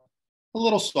out a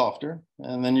little softer,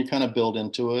 and then you kind of build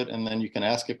into it, and then you can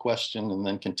ask a question and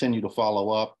then continue to follow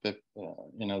up, if,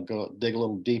 go dig a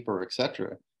little deeper,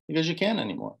 etc. He goes, you can't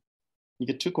anymore. You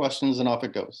get 2 questions and off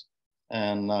it goes.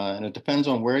 And it depends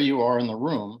on where you are in the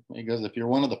room. Because if you're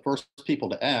one of the first people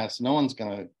to ask, no one's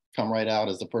going to come right out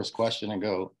as the first question and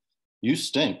go, you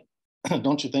stink.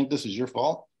 Don't you think this is your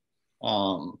fault?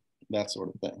 That sort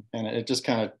of thing. And it just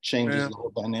kind of changes the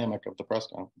whole dynamic of the press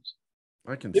conference.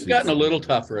 They've gotten a little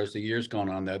tougher as the years gone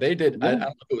on, though. They did.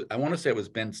 Yeah. I want to say it was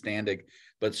Ben Standig,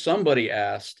 but somebody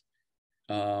asked,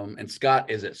 and Scott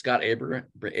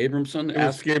Abramson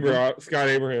asked Scott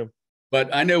Abraham. But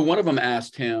I know one of them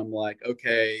asked him, like,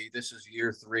 okay, this is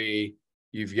year 3.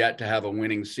 You've yet to have a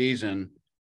winning season.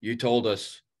 You told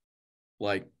us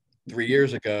like 3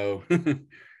 years ago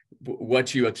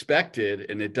what you expected.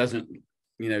 And it doesn't,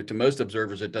 to most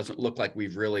observers, it doesn't look like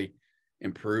we've really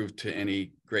improved to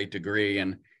any great degree.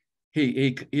 And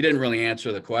he didn't really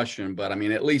answer the question, but I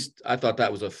mean, at least I thought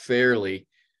that was a fairly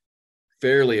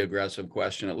aggressive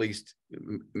question. At least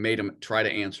made him try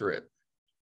to answer it.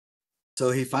 So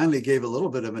he finally gave a little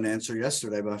bit of an answer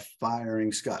yesterday by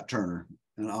firing Scott Turner,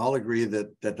 and I'll agree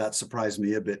that surprised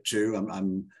me a bit too.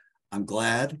 I'm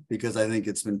glad, because I think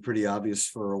it's been pretty obvious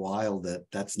for a while that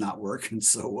that's not working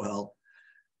so well.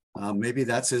 Maybe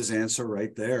that's his answer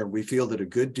right there. We fielded a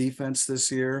good defense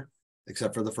this year,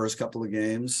 except for the first couple of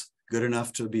games, good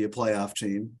enough to be a playoff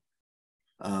team.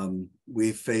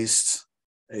 We faced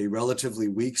a relatively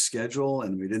weak schedule,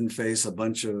 and we didn't face a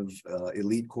bunch of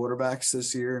elite quarterbacks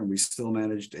this year, and we still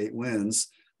managed 8 wins,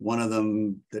 one of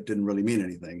them that didn't really mean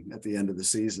anything at the end of the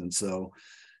season. So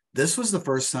this was the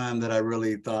first time that I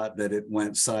really thought that it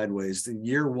went sideways. The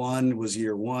year one was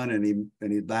year one, and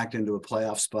he backed into a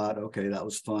playoff spot. Okay, that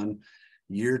was fun.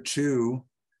 Year two,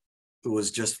 it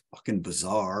was just fucking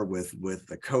bizarre with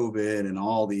the COVID and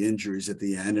all the injuries at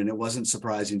the end. And it wasn't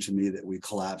surprising to me that we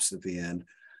collapsed at the end.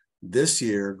 This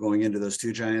year, going into those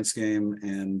two Giants game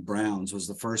and Browns was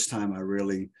the first time I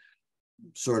really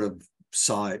sort of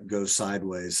saw it go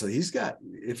sideways. So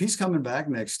if he's coming back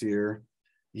next year,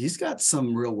 he's got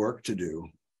some real work to do.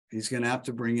 He's going to have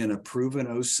to bring in a proven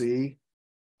OC,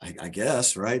 I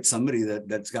guess, right? Somebody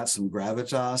that's got some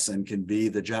gravitas and can be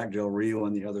the Jack Del Rio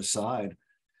on the other side.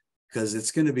 Because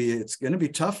it's going to be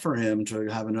tough for him to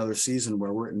have another season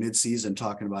where we're at mid-season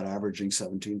talking about averaging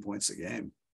 17 points a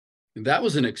game. That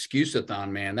was an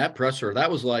excuse-a-thon, man. That presser,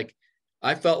 that was like,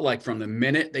 I felt like from the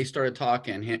minute they started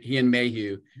talking, he and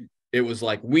Mayhew, it was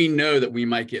like, we know that we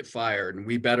might get fired and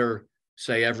we better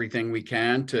say everything we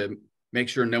can to make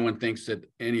sure no one thinks that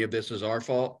any of this is our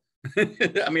fault.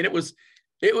 I mean, it was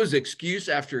excuse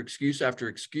after excuse after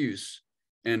excuse.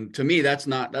 And to me, that's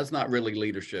not really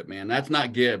leadership, man. That's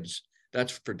not Gibbs.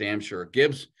 That's for damn sure.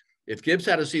 If Gibbs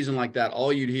had a season like that,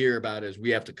 all you'd hear about is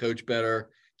we have to coach better,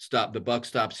 the buck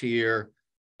stops here.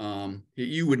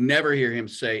 You would never hear him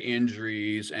say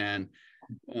injuries and,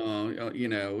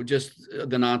 just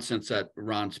the nonsense that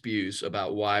Ron spews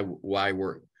about why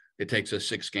it takes us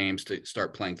 6 games to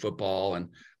start playing football and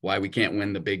why we can't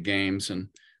win the big games and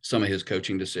some of his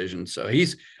coaching decisions. So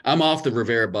I'm off the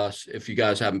Rivera bus. If you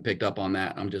guys haven't picked up on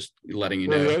that, I'm just letting you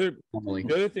know. The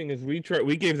other thing is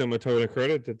we gave them a ton of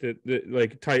credit that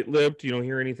like tight-lipped. You don't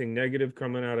hear anything negative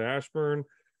coming out of Ashburn.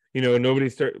 In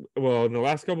the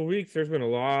last couple of weeks, there's been a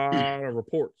lot of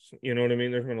reports. You know what I mean?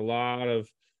 There's been a lot of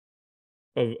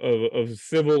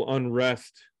civil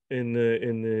unrest in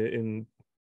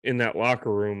that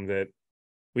locker room that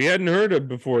we hadn't heard of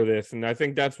before this. And I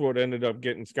think that's what ended up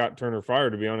getting Scott Turner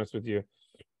fired, to be honest with you.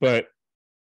 But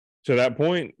to that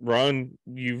point, Ron,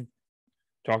 you've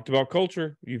talked about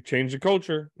culture. You've changed the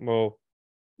culture. Well,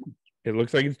 it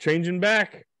looks like it's changing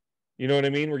back. You know what I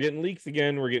mean? We're getting leaks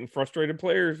again. We're getting frustrated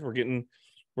players. We're getting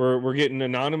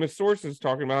anonymous sources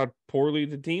talking about how poorly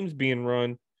the team's being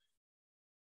run.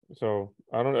 So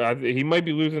I don't know. He might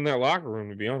be losing that locker room,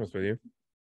 to be honest with you.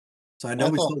 So I know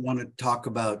we still want to talk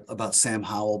about Sam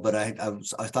Howell, but I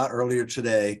thought earlier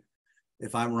today,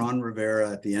 if I'm Ron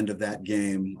Rivera at the end of that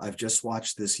game, I've just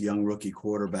watched this young rookie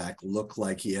quarterback look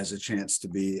like he has a chance to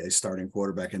be a starting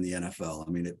quarterback in the NFL.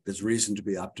 I mean, there's reason to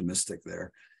be optimistic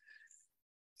there.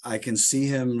 I can see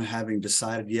him having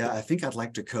decided, I think I'd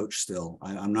like to coach still.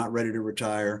 I'm not ready to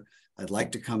retire. I'd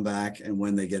like to come back. And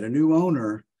when they get a new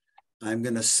owner, I'm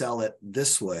going to sell it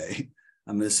this way.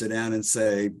 I'm going to sit down and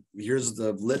say, here's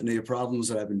the litany of problems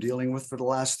that I've been dealing with for the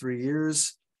last 3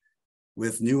 years.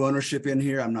 With new ownership in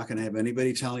here, I'm not going to have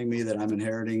anybody telling me that I'm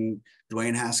inheriting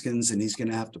Dwayne Haskins and he's going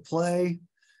to have to play.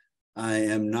 I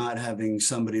am not having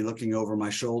somebody looking over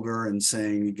my shoulder and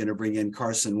saying, you're going to bring in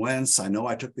Carson Wentz. I know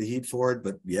I took the heat for it,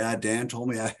 but Dan told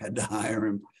me I had to hire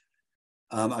him.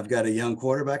 I've got a young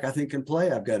quarterback I think can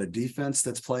play. I've got a defense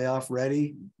that's playoff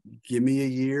ready. Give me a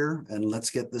year and let's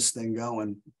get this thing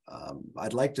going.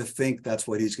 I'd like to think that's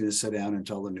what he's going to sit down and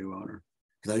tell the new owner,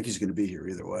 because I think he's going to be here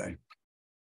either way.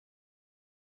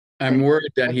 I'm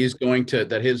worried that his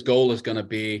goal is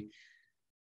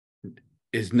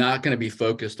not going to be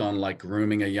focused on like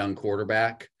grooming a young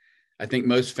quarterback. I think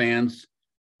most fans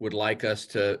would like us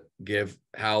to give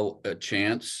Howell a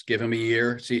chance, give him a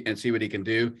year, see what he can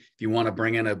do. If you want to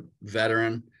bring in a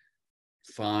veteran,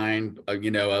 fine, a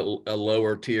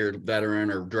lower tiered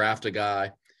veteran or draft a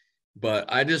guy. But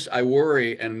I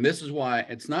worry, and this is why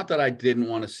it's not that I didn't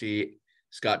want to see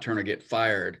Scott Turner get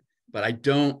fired, but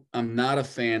I'm not a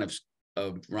fan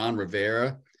of Ron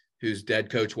Rivera, who's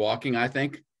dead coach walking, I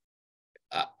think.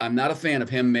 I'm not a fan of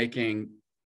him making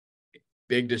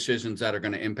big decisions that are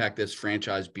going to impact this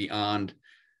franchise beyond,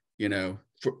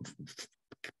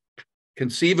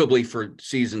 conceivably for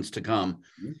seasons to come.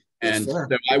 And so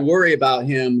I worry about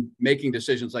him making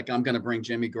decisions like I'm going to bring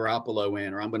Jimmy Garoppolo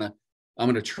in, or I'm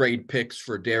going to trade picks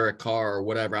for Derek Carr or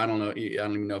whatever. I don't know. I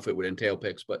don't even know if it would entail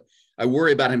picks, but I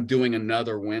worry about him doing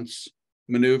another Wentz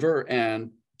maneuver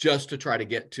and just to try to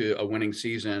get to a winning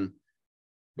season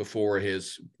before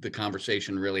the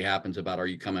conversation really happens about, are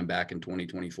you coming back in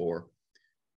 2024?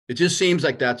 It just seems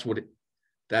like that's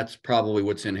probably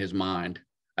what's in his mind.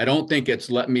 I don't think it's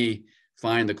let me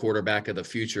find the quarterback of the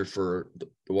future for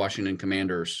the Washington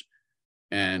Commanders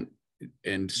and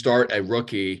start a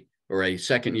rookie or a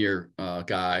second year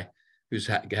guy who's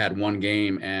had one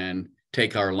game and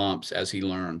take our lumps as he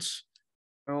learns.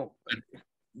 Well,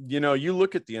 you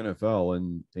look at the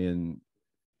NFL and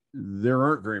there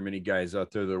aren't very many guys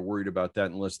out there that are worried about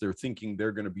that unless they're thinking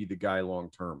they're going to be the guy long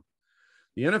term.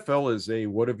 The NFL is a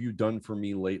what have you done for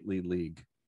me lately league,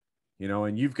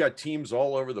 and you've got teams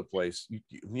all over the place.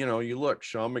 You look,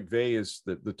 Sean McVay is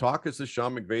the talk is that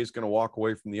Sean McVay is going to walk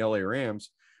away from the LA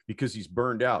Rams because he's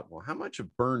burned out. Well, how much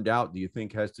of burned out do you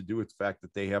think has to do with the fact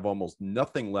that they have almost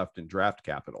nothing left in draft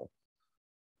capital?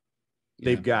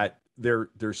 They've got their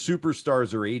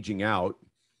superstars are aging out.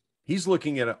 He's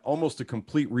looking at almost a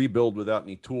complete rebuild without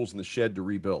any tools in the shed to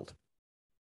rebuild.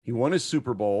 He won his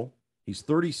Super Bowl. He's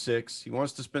 36. He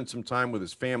wants to spend some time with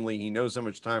his family. He knows how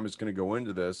much time is going to go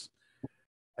into this.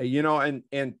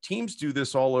 And teams do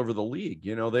this all over the league.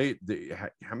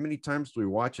 How many times do we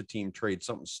watch a team trade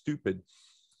something stupid?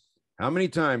 How many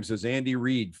times has Andy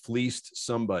Reid fleeced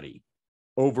somebody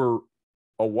over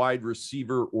a wide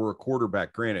receiver or a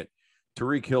quarterback? Granted,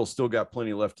 Tyreek Hill still got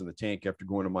plenty left in the tank after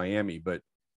going to Miami, but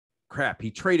crap, he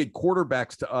traded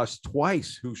quarterbacks to us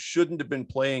twice who shouldn't have been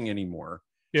playing anymore.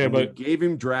 Yeah, but we gave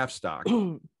him draft stock.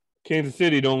 Kansas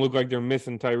City don't look like they're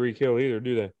missing Tyreek Hill either,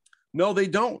 do they? No, they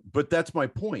don't. But that's my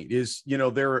point is,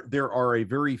 there are a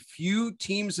very few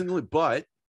teams in the, but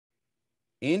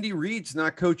Andy Reid's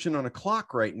not coaching on a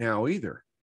clock right now either.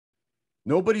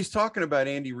 Nobody's talking about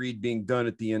Andy Reid being done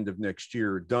at the end of next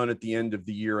year, done at the end of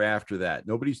the year after that.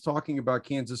 Nobody's talking about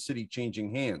Kansas City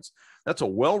changing hands. That's a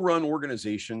well-run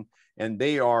organization, and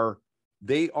they are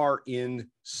in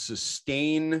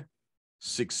sustain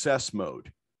success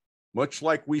mode, much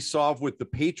like we saw with the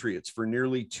Patriots for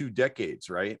nearly 2 decades,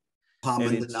 right?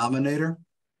 Common denominator?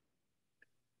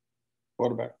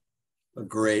 Quarterback. A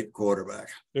great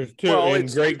quarterback. There's two,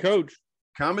 and great coach.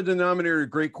 Common denominator,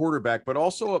 great quarterback, but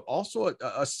also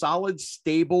a solid,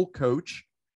 stable coach.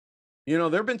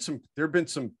 There've been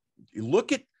some.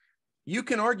 You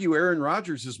can argue Aaron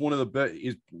Rodgers is one of the best.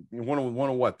 Is one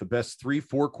of what the best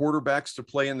 3-4 quarterbacks to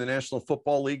play in the National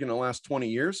Football League in the last 20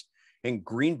 years. And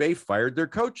Green Bay fired their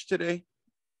coach today.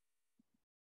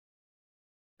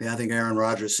 Yeah, I think Aaron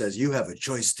Rodgers says you have a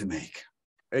choice to make.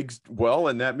 Well,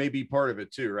 and that may be part of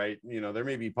it too, right? There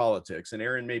may be politics, and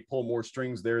Aaron may pull more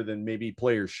strings there than maybe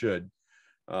players should.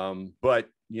 But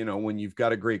when you've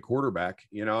got a great quarterback,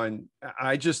 and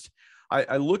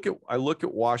I look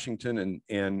at Washington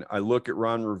and I look at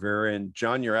Ron Rivera, and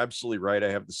John, you're absolutely right.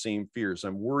 I have the same fears.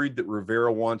 I'm worried that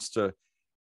Rivera wants to,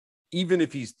 even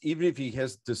if he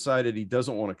has decided he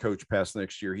doesn't want to coach past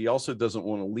next year, he also doesn't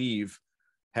want to leave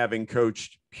having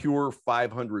coached pure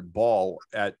 500 ball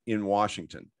in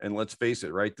Washington. And let's face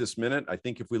it, right this minute, I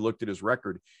think if we looked at his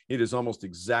record, it is almost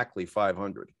exactly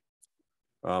 500.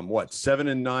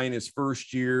 7-9 his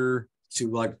first year.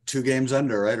 Two games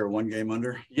under, right? Or 1 game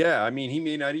under. Yeah. I mean, he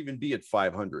may not even be at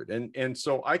 500. And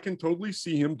so I can totally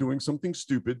see him doing something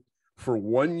stupid for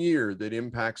 1 year that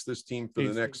impacts this team for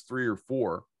the next 3 or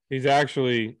 4. He's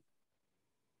actually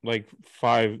like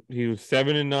 5. He was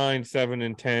 7-9,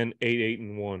 7-10,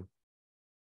 8-1. All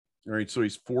right, so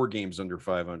he's 4 games under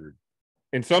 500,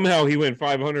 and somehow he went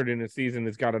 500 in a season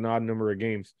that's got an odd number of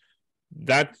games.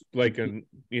 That's like an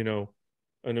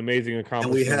amazing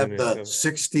accomplishment. And we have the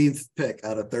 16th pick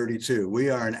out of 32. We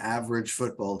are an average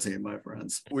football team, my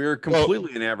friends. We're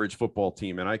completely an average football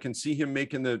team, and I can see him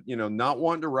making not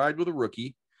wanting to ride with a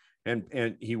rookie.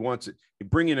 And he wants it.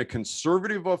 Bring in a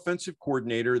conservative offensive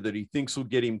coordinator that he thinks will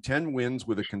get him 10 wins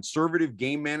with a conservative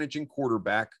game managing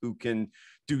quarterback who can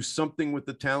do something with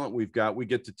the talent we've got. We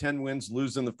get to 10 wins,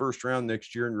 lose in the first round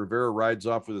next year, and Rivera rides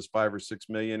off with his $5 or $6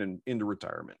 million and into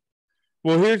retirement.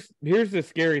 Well, here's the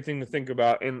scary thing to think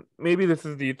about, and maybe this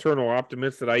is the eternal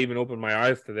optimist that I even opened my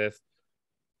eyes to this.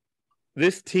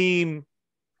 This team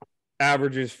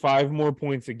averages 5 more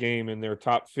points a game in their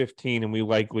top 15, and we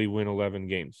likely win 11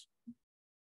 games.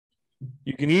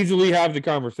 You can easily have the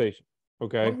conversation,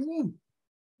 okay? Yeah.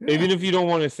 Even if you don't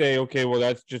want to say, okay, well,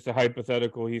 that's just a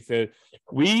hypothetical. He said,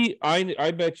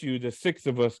 I bet you the 6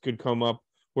 of us could come up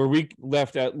where we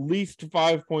left at least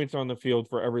 5 points on the field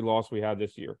for every loss we had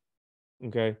this year,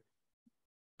 okay?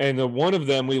 And the one of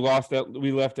them we left at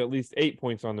least 8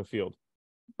 points on the field.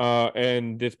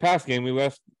 And this past game, we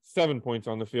left 7 points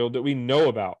on the field that we know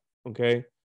about, okay?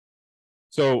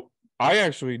 So I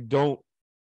actually don't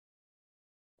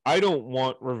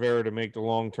want Rivera to make the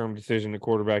long-term decision to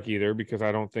quarterback either, because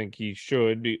I don't think he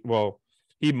should be. Well,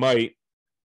 he might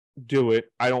do it.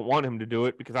 I don't want him to do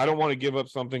it because I don't want to give up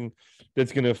something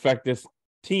that's going to affect this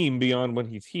team beyond when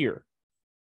he's here.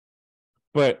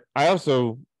 But I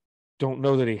also don't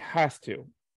know that he has to.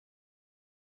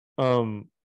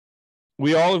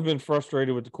 We all have been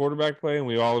frustrated with the quarterback play, and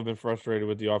we all have been frustrated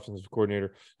with the offensive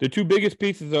coordinator. The 2 biggest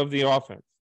pieces of the offense,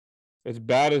 as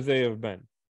bad as they have been.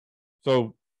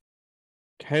 So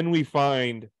can we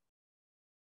find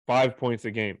 5 points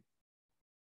a game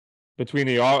between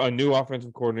a new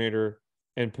offensive coordinator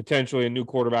and potentially a new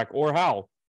quarterback or Howell.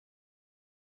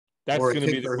 That's Or a going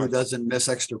to be the kicker who question. doesn't miss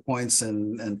extra points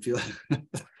and feel.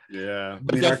 Yeah.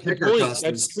 I mean, our that's the kicker point. cost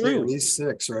That's us true. at least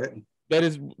 6, right?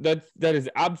 That is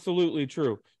absolutely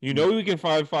true. You know, we can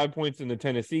find 5 points in the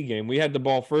Tennessee game. We had the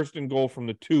ball first and goal from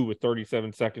the 2 with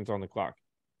 37 seconds on the clock.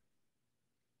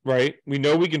 Right? We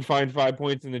know we can find 5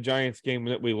 points in the Giants game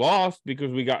that we lost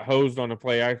because we got hosed on a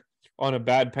play on a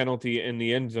bad penalty in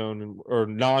the end zone or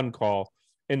non-call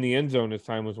in the end zone as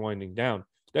time was winding down.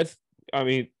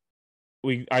 We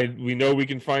know we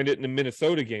can find it in the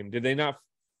Minnesota game. Did they not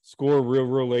score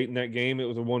real late in that game? It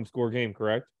was a 1-score game,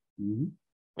 correct? Mm-hmm.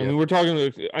 I mean, we're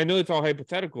talking. I know it's all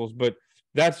hypotheticals, but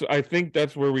I think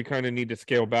that's where we kind of need to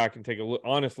scale back and take a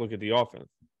honest look at the offense.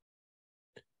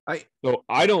 So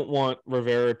I don't want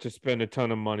Rivera to spend a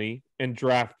ton of money and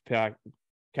draft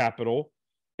capital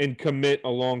and commit a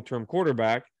long-term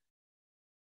quarterback,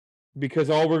 because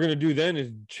all we're going to do then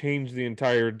is change the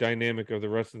entire dynamic of the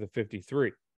rest of the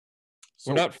 53.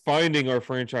 We're not finding our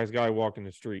franchise guy walking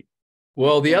the street.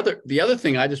 Well, the other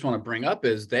thing I just want to bring up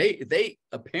is they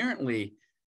apparently,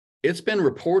 it's been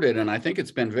reported, and I think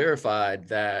it's been verified,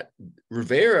 that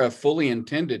Rivera fully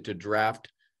intended to draft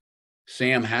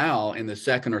Sam Howell in the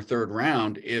 2nd or 3rd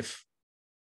round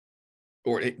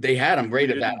they had him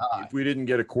rated that high. If we didn't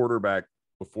get a quarterback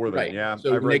before then, right. yeah.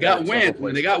 So when they got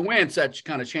Wentz, that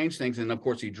kind of changed things, and of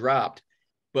course he dropped.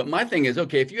 But my thing is,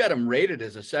 okay, if you had him rated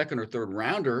as a 2nd or 3rd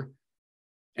rounder,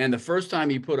 and the first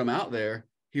time you put him out there,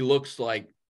 he looks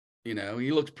like, he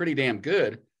looks pretty damn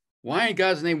good. Why in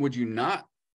God's name would you not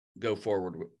go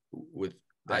forward with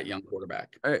that young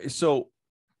quarterback? He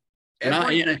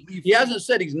hasn't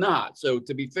said he's not. So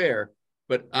to be fair,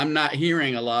 but I'm not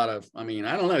hearing a lot of, I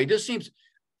don't know. He just seems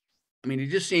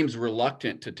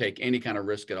reluctant to take any kind of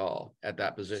risk at all at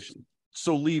that position.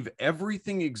 So leave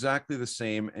everything exactly the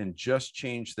same and just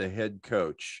change the head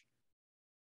coach.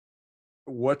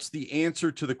 What's the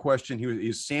answer to the question?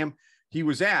 He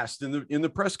was asked in the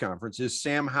press conference, is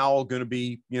Sam Howell going to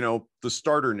be, the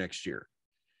starter next year?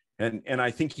 And I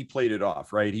think he played it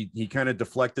off, right? He kind of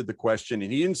deflected the question,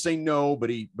 and he didn't say no, but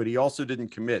he also didn't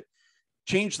commit.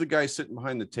 Change the guy sitting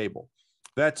behind the table.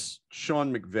 That's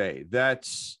Sean McVay.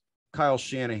 That's Kyle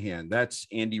Shanahan. That's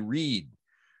Andy Reid.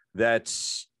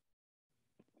 That's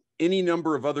any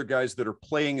number of other guys that are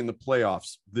playing in the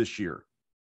playoffs this year.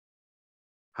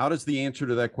 How does the answer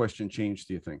to that question change,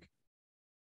 do you think?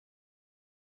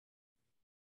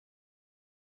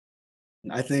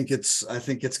 I think it's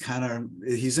kind of,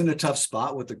 he's in a tough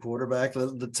spot with the quarterback.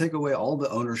 To take away all the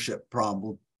ownership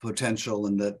problem potential,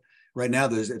 and that right now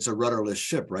it's a rudderless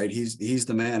ship, right? He's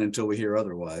the man until we hear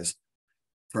otherwise,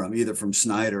 from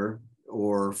Snyder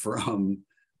or from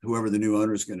whoever the new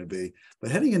owner is going to be.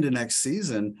 But heading into next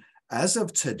season, as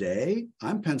of today,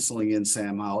 I'm penciling in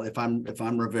Sam Howell. If I'm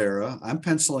Rivera, I'm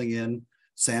penciling in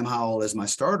Sam Howell as my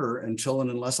starter until and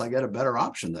unless I get a better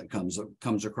option that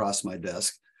comes across my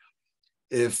desk.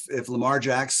 If Lamar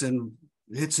Jackson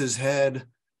hits his head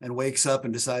and wakes up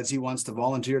and decides he wants to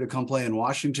volunteer to come play in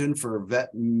Washington for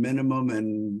vet minimum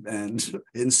and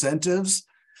incentives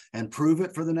and prove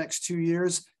it for the next 2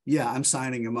 years, yeah, I'm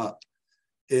signing him up.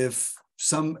 What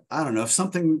I'm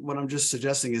just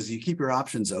suggesting is you keep your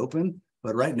options open,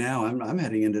 but right now I'm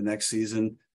heading into next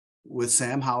season with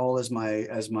Sam Howell as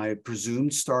my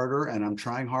presumed starter, and I'm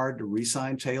trying hard to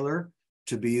re-sign Taylor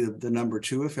to be the number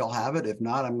 2 if he'll have it. If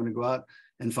not, I'm going to go out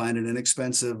and find an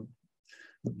inexpensive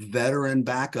veteran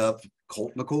backup.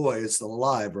 Colt McCoy is still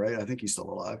alive, right? I think he's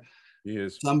still alive. He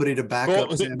is. Somebody to back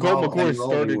up Sam Colt Howell McCoy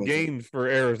started games for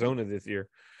Arizona this year.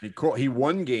 He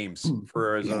won games for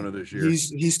Arizona this year.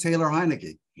 He's Taylor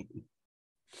Heineke.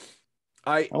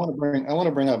 I want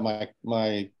to bring up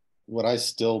my what I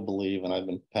still believe, and I've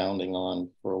been pounding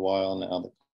on for a while now,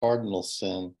 the Cardinals'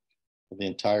 sin for the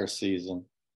entire season.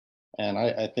 And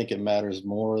I think it matters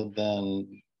more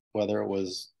than whether it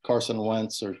was Carson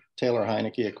Wentz or Taylor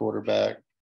Heineke at quarterback.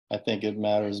 I think it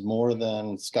matters more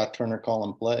than Scott Turner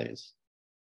calling plays.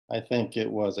 I think it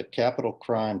was a capital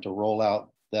crime to roll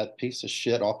out that piece of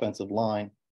shit offensive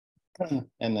line and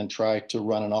then try to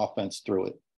run an offense through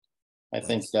it. I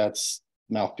think that's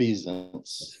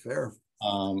malfeasance. That's fair.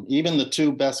 Even the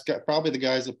 2 best guys, probably the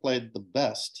guys that played the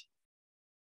best,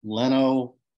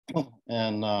 Leno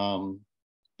and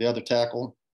the other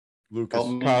tackle, Lucas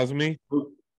Cosme.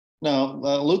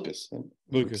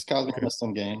 Lucas Cosme Okay. missed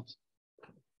some games.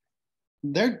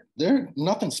 They're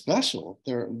nothing special.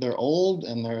 They're old,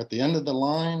 and they're at the end of the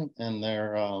line, and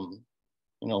they're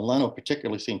Leno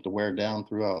particularly seemed to wear down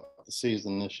throughout the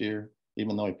season this year,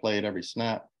 even though he played every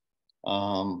snap.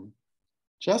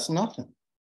 Just nothing.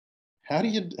 How do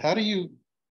you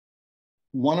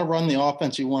want to run the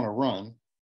offense you want to run,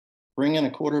 bring in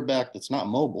a quarterback that's not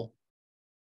mobile,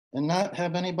 and not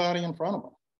have anybody in front of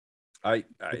him?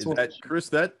 Chris,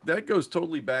 that goes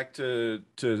totally back to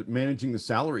managing the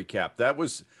salary cap. That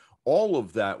was all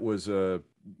of that was a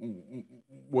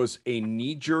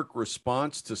knee-jerk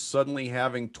response to suddenly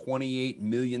having $28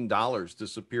 million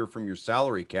disappear from your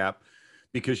salary cap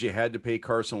because you had to pay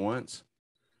Carson Wentz.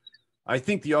 I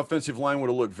think the offensive line would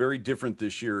have looked very different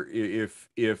this year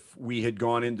if we had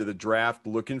gone into the draft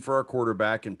looking for our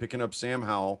quarterback and picking up Sam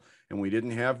Howell and we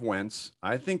didn't have Wentz.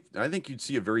 I think you'd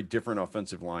see a very different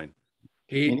offensive line.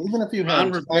 Even if you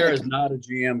Ron Rivera is not a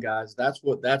GM, guys. That's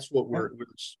what we're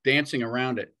dancing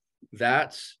around it.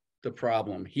 That's the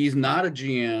problem. He's not a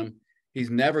GM. He's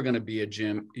never going to be a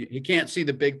GM. He can't see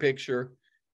the big picture.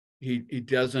 He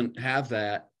doesn't have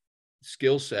that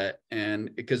skill set.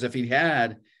 And because if he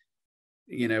had,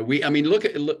 look,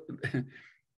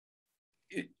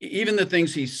 even the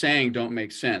things he's saying don't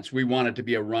make sense. We want it to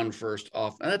be a run first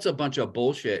off. That's a bunch of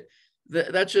bullshit.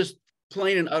 That's just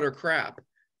plain and utter crap.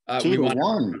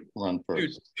 2-1 run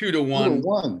first.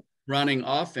 2-1 running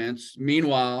offense.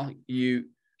 Meanwhile, you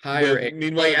hire a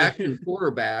play action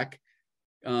quarterback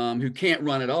who can't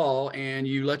run at all, and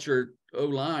you let your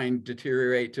O-line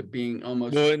deteriorate to being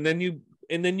almost. Well, and then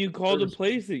you call the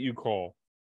plays that you call.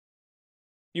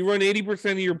 You run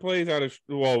 80% of your plays out of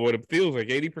what it feels like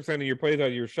 80% of your plays out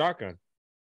of your shotgun.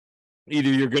 Either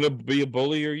you're going to be a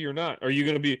bully or you're not. Or you're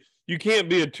going to be. You can't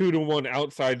be a 2-1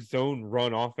 outside zone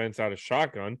run offense out of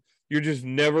shotgun. You're just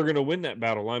never going to win that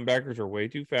battle. Linebackers are way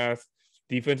too fast.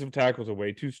 Defensive tackles are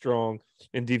way too strong,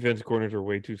 and defensive corners are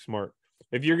way too smart.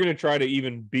 If you're going to try to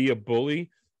even be a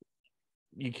bully,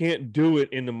 you can't do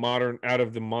it out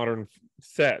of the modern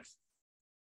sets,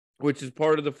 which is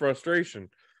part of the frustration.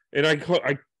 And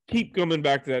I keep coming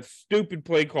back to that stupid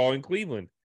play call in Cleveland.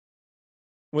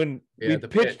 When we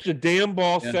pitched the damn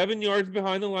ball 7 yards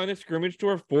behind the line of scrimmage to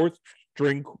our fourth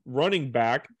string running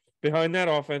back behind that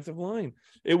offensive line.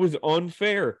 It was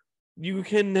unfair. You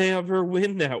can never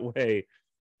win that way.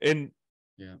 And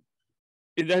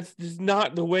that's just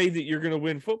not the way that you're going to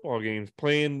win football games.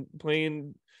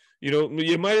 Playing,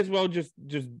 you might as well just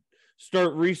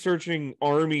start researching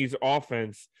Army's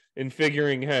offense and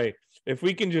figuring, hey, if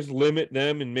we can just limit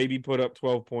them and maybe put up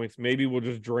 12 points, maybe we'll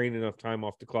just drain enough time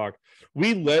off the clock.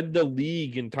 We led the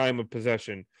league in time of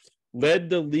possession. We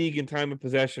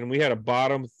had a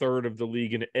bottom third of the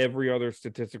league in every other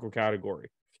statistical category.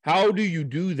 How do you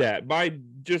do that? By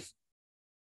just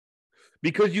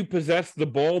because you possess the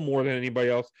ball more than anybody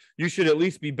else, you should at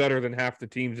least be better than half the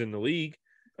teams in the league.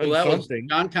 Well,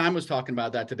 John Kime was talking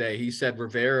about that today. He said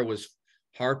Rivera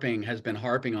has been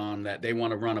harping on that they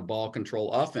want to run a ball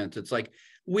control offense. It's like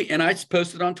and I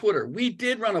posted on Twitter, we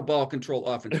did run a ball control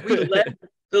offense. We led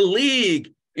the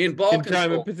league in ball control,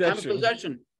 time of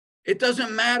possession. It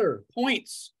doesn't matter.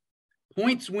 Points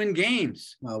win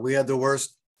games. We had the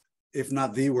worst, if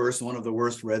not the worst, one of the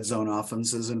worst red zone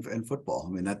offenses in football.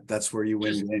 I mean, that's where you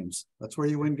win games. That's where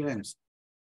you win games.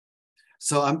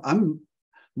 So I'm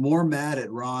more mad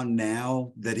at Ron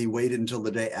now that he waited until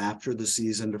the day after the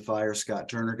season to fire Scott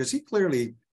Turner, because he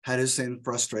clearly had his same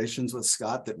frustrations with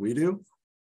Scott that we do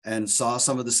and saw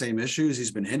some of the same issues.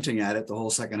 He's been hinting at it the whole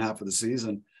second half of the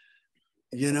season.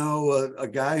 A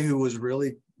guy who was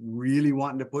really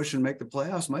wanting to push and make the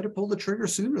playoffs might have pulled the trigger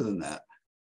sooner than that,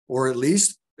 or at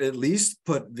least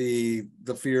put the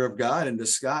fear of God into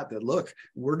Scott that, look,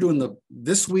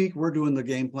 this week we're doing the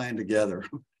game plan together.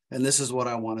 And this is what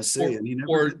I want to see. And he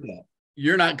never did that.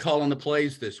 You're not calling the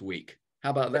plays this week.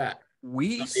 How about that?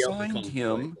 We signed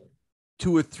him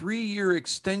to a 3-year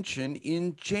extension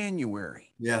in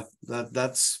January. Yeah,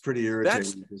 that's pretty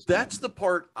irritating. That's the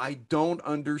part I don't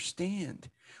understand.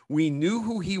 We knew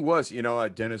who he was,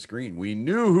 Dennis Green. We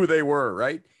knew who they were,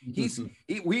 right?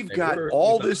 We've got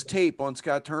all this tape on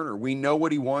Scott Turner. We know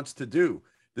what he wants to do.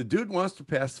 The dude wants to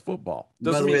pass the football.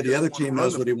 By the way, the other team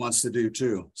knows what he wants to do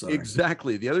too. Sorry.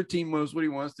 Exactly. The other team knows what he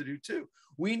wants to do too.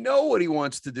 We know what he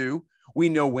wants to do. We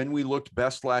know when we looked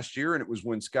best last year, and it was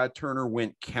when Scott Turner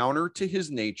went counter to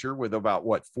his nature with about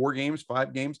 5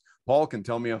 games? Paul can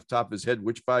tell me off the top of his head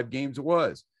which 5 games it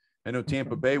was. I know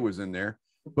Tampa Bay was in there,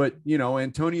 but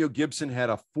Antonio Gibson had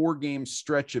a 4-game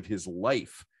stretch of his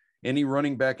life. Any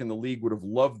running back in the league would have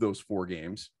loved those 4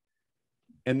 games.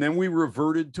 And then we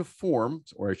reverted to form,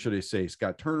 or should I say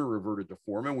Scott Turner reverted to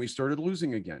form, and we started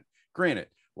losing again. Granted,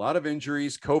 a lot of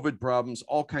injuries, COVID problems,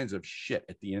 all kinds of shit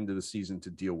at the end of the season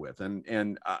to deal with.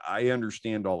 And I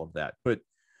understand all of that. But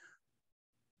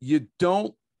you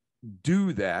don't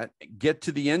do that, get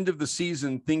to the end of the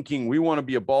season thinking we want to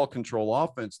be a ball control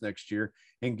offense next year,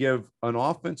 and give an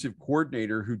offensive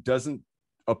coordinator who doesn't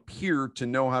appear to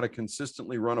know how to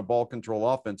consistently run a ball control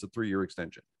offense a 3-year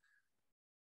extension.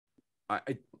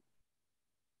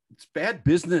 It's bad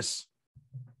business.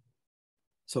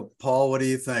 So Paul, what do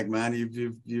you think, man?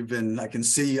 You've been, I can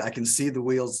see the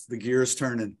wheels, the gears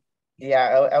turning.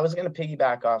 Yeah, I was going to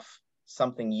piggyback off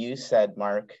something you said,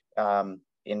 Mark,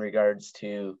 in regards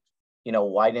to,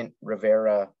 why didn't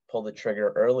Rivera pull the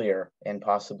trigger earlier and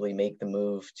possibly make the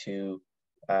move to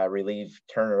relieve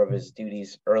Turner of his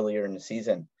duties earlier in the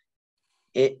season?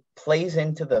 It plays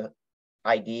into the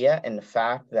idea and the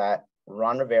fact that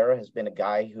Ron Rivera has been a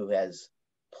guy who has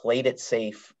played it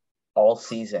safe all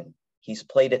season. He's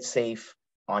played it safe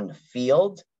on the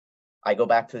field. I go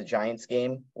back to the Giants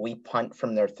game. We punt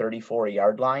from their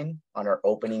 34-yard line on our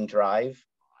opening drive.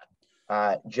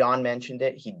 John mentioned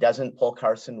it. He doesn't pull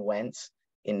Carson Wentz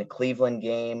in the Cleveland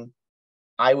game.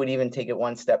 I would even take it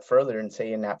one step further and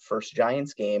say in that first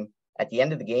Giants game, at the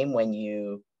end of the game, when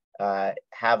you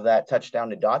have that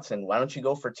touchdown to Dotson, why don't you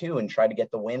go for 2 and try to get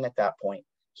the win at that point?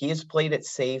 He has played it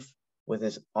safe with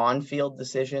his on-field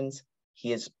decisions.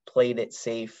 He has played it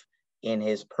safe in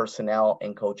his personnel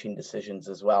and coaching decisions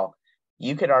as well.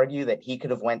 You could argue that he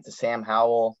could have went to Sam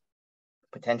Howell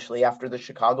potentially after the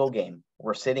Chicago game.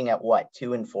 We're sitting at what,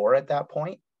 2-4 at that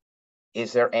point?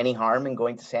 Is there any harm in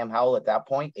going to Sam Howell at that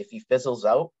point? If he fizzles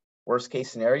out, worst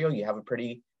case scenario, you have a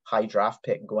pretty high draft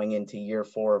pick going into year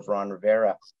 4 of Ron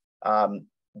Rivera.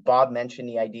 Bob mentioned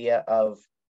the idea of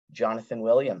Jonathan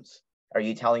Williams. Are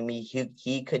you telling me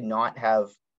he could not have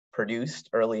produced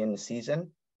early in the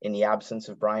season in the absence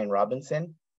of Brian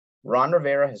Robinson? Ron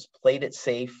Rivera has played it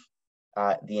safe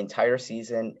the entire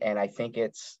season, and I think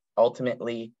it's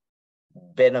ultimately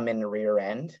bit him in the rear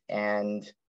end, and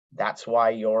that's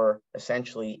why you're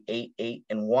essentially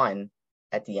 8-1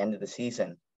 at the end of the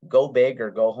season. Go big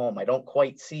or go home. I don't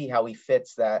quite see how he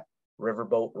fits that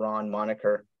Riverboat Ron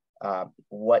moniker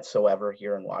whatsoever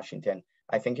here in Washington.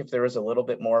 I think if there is a little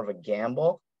bit more of a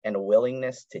gamble and a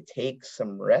willingness to take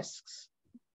some risks,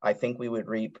 I think we would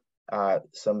reap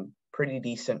some pretty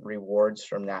decent rewards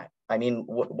from that. I mean,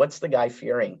 what's the guy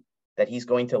fearing? That he's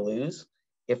going to lose?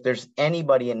 If there's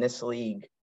anybody in this league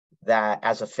that,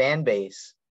 as a fan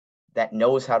base, that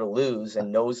knows how to lose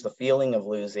and knows the feeling of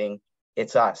losing,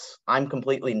 it's us. I'm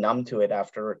completely numb to it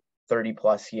after 30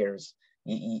 plus years.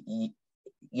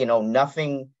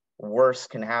 Nothing worse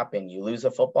can happen. You lose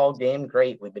a football game,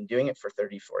 great. We've been doing it for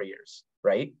 34 years,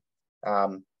 right?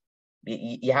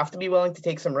 You have to be willing to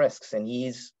take some risks, and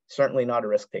he's certainly not a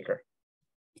risk taker.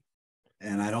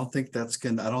 And I don't think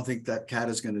that cat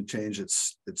is going to change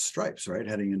its stripes, right?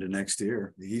 Heading into next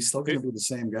year, he's still going to be the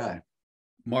same guy.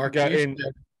 Mark,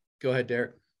 go ahead,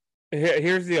 Derek.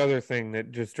 Here's the other thing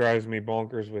that just drives me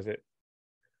bonkers with it.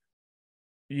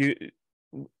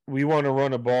 We want to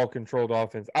run a ball-controlled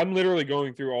offense. I'm literally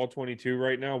going through all 22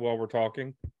 right now while we're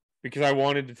talking because I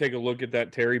wanted to take a look at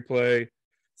that Terry play,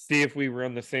 see if we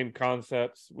run the same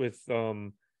concepts with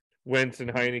Wentz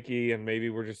and Heineke, and maybe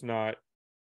we're just not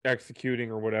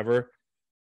executing or whatever.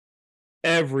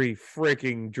 Every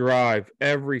freaking drive,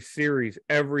 every series,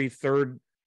 every third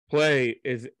play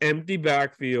is empty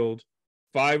backfield,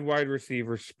 5 wide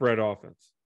receivers, spread offense.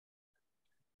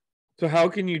 So how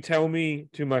can you tell me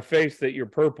to my face that you're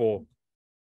purple,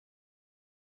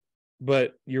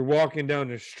 but you're walking down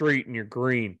the street and you're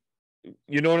green?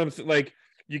 You know what I'm saying? Like,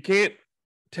 you can't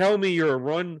tell me you're a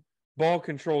run ball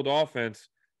controlled offense.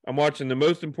 I'm watching the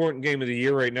most important game of the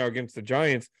year right now against the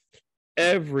Giants.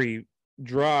 Every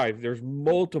drive, there's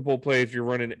multiple plays. You're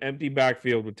running empty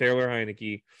backfield with Taylor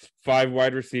Heineke, 5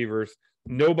 wide receivers,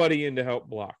 nobody in to help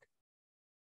block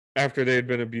after they had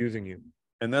been abusing you.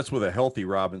 And that's with a healthy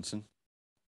Robinson.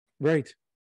 Right.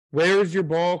 Where's your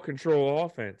ball control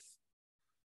offense?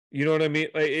 You know what I mean?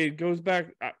 Like, it goes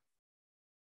back.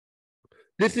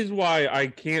 This is why I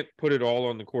can't put it all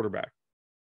on the quarterback.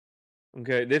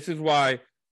 Okay. This is why,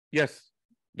 yes,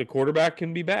 the quarterback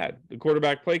can be bad. The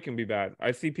quarterback play can be bad.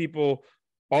 I see people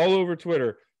all over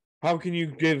Twitter. How can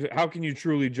you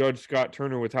truly judge Scott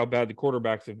Turner with how bad the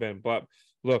quarterbacks have been? But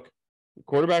look, the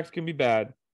quarterbacks can be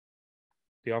bad.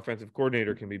 The offensive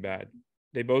coordinator can be bad.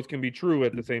 They both can be true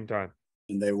at the same time.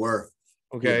 And they were.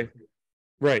 Okay. Yeah.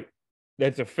 Right.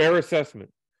 That's a fair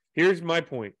assessment. Here's my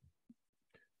point.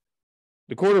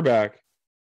 The quarterback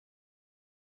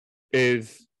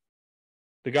is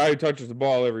the guy who touches the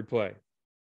ball every play.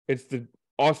 It's the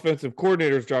offensive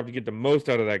coordinator's job to get the most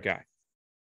out of that guy.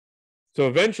 So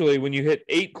eventually, when you hit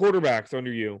 8 quarterbacks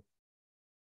under you,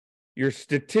 you're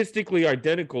statistically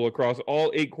identical across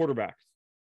all 8 quarterbacks.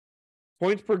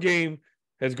 Points per game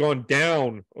has gone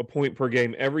down a point per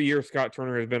game every year Scott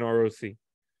Turner has been our OC. If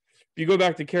you go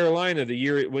back to Carolina, the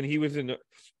year when he was in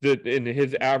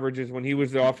his averages, when he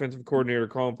was the offensive coordinator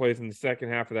calling plays in the second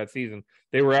half of that season,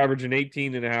 they were averaging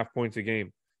 18.5 points a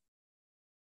game.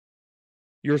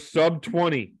 You're sub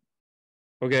 20.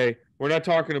 Okay. We're not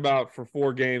talking about for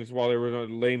 4 games while they were a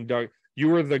lame duck. You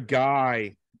were the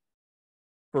guy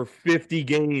for 50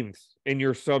 games and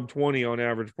you're sub 20 on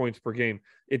average points per game.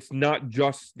 It's not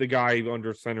just the guy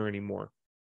under center anymore.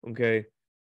 Okay.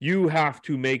 You have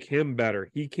to make him better.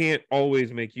 He can't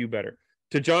always make you better.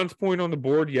 To John's point on the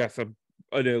board, yes, an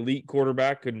elite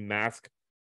quarterback could mask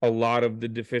a lot of the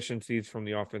deficiencies from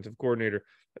the offensive coordinator.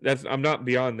 I'm not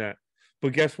beyond that.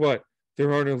 But guess what?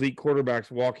 There aren't elite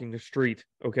quarterbacks walking the street,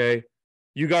 okay?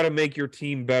 You got to make your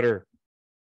team better.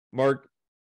 Mark,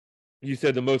 you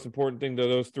said the most important thing to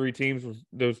those 3 teams was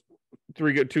those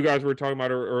 2 guys we were talking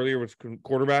about earlier was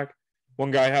quarterback.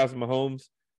 One guy has Mahomes.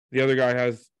 The other guy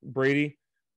has Brady.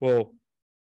 Well,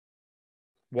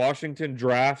 Washington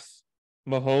drafts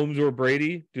Mahomes or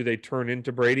Brady. Do they turn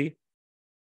into Brady?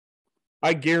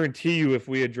 I guarantee you if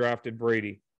we had drafted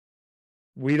Brady,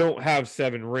 we don't have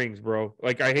 7 rings, bro.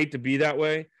 Like, I hate to be that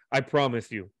way. I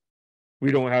promise you,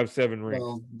 we don't have 7 rings.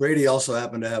 Well, Brady also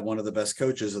happened to have one of the best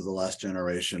coaches of the last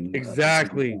generation.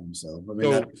 Exactly. So, I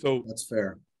mean, that's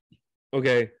fair.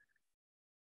 Okay.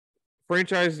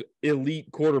 Franchise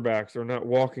elite quarterbacks are not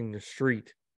walking the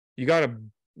street.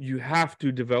 You have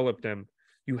to develop them.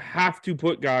 You have to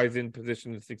put guys in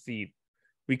position to succeed.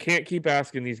 We can't keep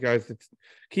asking these guys to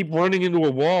keep running into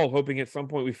a wall, hoping at some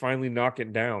point we finally knock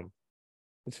it down.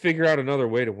 Let's figure out another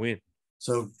way to win.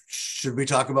 So should we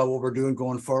talk about what we're doing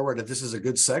going forward? If this is a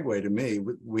good segue to me,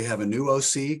 we have a new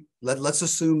OC. Let's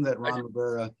assume that Ron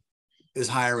Rivera is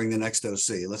hiring the next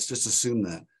OC. Let's just assume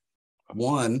that.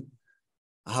 1,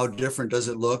 how different does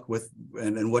it look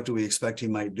and what do we expect he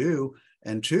might do?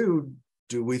 And 2,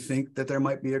 do we think that there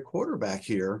might be a quarterback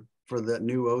here for that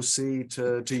new OC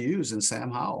to use in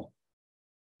Sam Howell?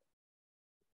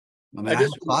 I mean, I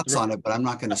have thoughts on it, but I'm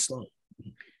not going to start.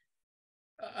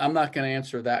 I'm not going to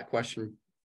answer that question.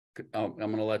 I'm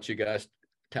going to let you guys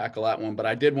tackle that one, but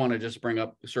I did want to just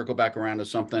circle back around to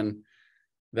something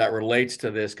that relates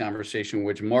to this conversation,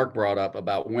 which Mark brought up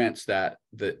about Wentz, that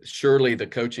surely the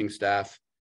coaching staff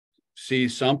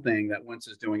sees something that Wentz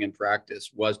was doing in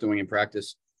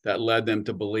practice, that led them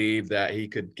to believe that he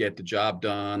could get the job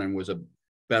done and was a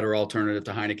better alternative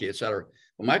to Heineke, et cetera.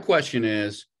 But my question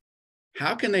is,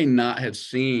 how can they not have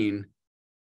seen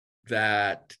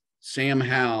that Sam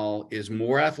Howell is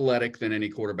more athletic than any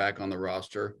quarterback on the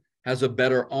roster, has a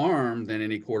better arm than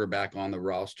any quarterback on the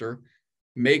roster,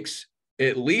 makes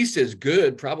at least as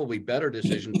good, probably better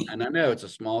decisions? And I know it's a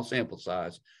small sample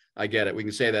size. I get it. We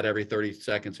can say that every 30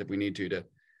 seconds if we need to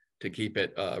keep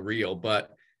it real.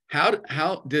 But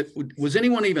was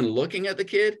anyone even looking at the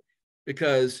kid?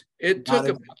 Because it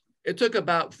took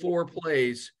about 4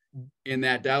 plays in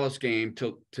that Dallas game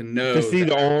to know to see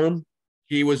the arm.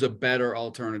 He was a better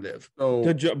alternative.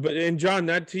 But John,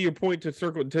 that to your point,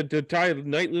 to tie a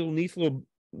nice little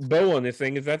bow on this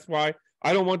thing is that's why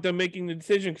I don't want them making the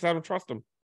decision, because I don't trust them.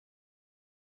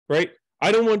 Right?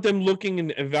 I don't want them looking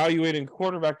and evaluating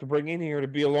quarterback to bring in here to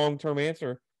be a long-term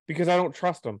answer, because I don't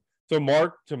trust them. So,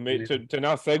 Mark, to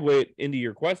now segue it into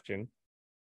your question,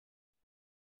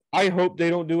 I hope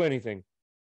they don't do anything.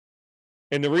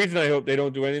 And the reason I hope they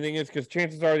don't do anything is because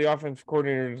chances are the offensive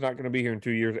coordinator is not going to be here in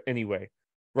 2 years anyway.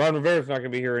 Ron Rivera's not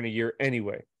going to be here in a year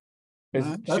anyway.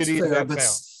 That's fair, but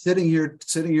sitting here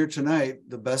tonight,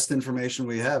 the best information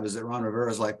we have is that Ron Rivera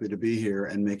is likely to be here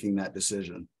and making that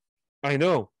decision. I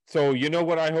know. So you know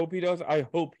what I hope he does? I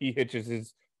hope he hitches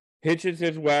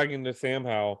his wagon to Sam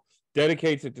Howell,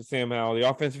 dedicates it to Sam Howell. The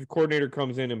offensive coordinator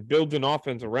comes in and builds an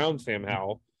offense around Sam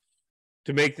Howell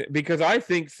because I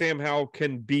think Sam Howell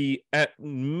can be at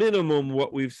minimum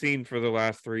what we've seen for the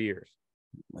last 3 years.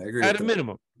 I agree. At a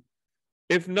minimum.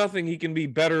 If nothing, he can be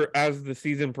better as the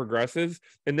season progresses.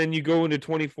 And then you go into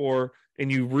 24 and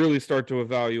you really start to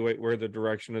evaluate where the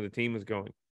direction of the team is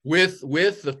going. With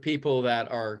the people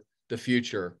that are the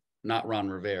future, not Ron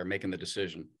Rivera, making the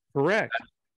decision. Correct.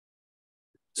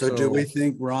 So do we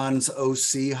think Ron's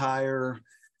OC hire,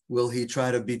 will he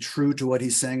try to be true to what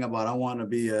he's saying about, I want to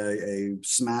be a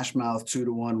smash mouth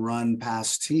 2-to-1 run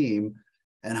pass team,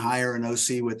 and hire an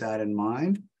OC with that in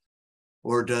mind?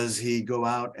 Or does he go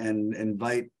out and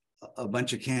invite a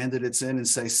bunch of candidates in and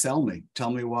say, sell me,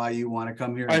 tell me why you want to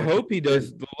come here? I hope he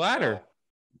does the latter.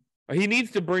 He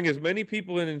needs to bring as many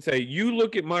people in and say, you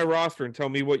look at my roster and tell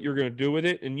me what you're going to do with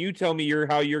it. And you tell me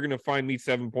how you're going to find me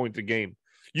 7 points a game.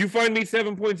 You find me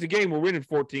 7 points a game, we're winning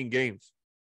 14 games.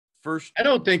 First, I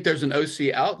don't think there's an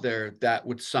OC out there that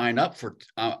would sign up for.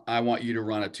 I want you to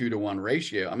run a 2-to-1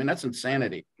 ratio. I mean, that's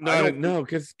insanity. No,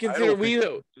 because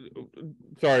consider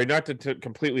sorry, not to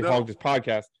completely hog this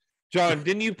podcast. John,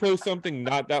 didn't you post something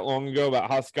not that long ago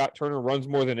about how Scott Turner runs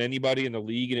more than anybody in the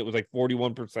league, and it was like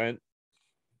 41%?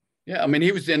 Yeah, I mean,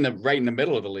 he was right in the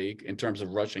middle of the league in terms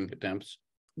of rushing attempts.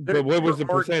 But what was the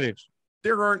percentage?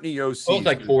 There aren't any OCs. It was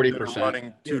like 40%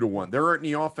 running 2-to-1. There aren't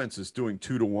any offenses doing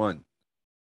 2-to-1.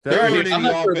 There aren't any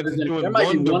sure offenses doing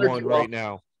 1-to-1 right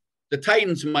now. The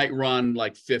Titans might run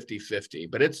like 50-50,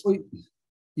 but it's.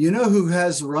 You know who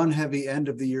has run heavy end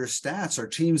of the year stats are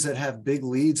teams that have big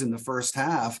leads in the first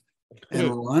half and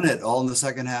run it all in the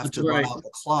second half to run out the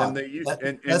clock.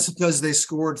 And that's because they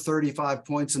scored 35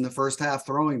 points in the first half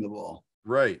throwing the ball.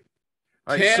 Right.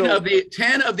 10 of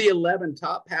the 11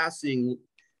 top passing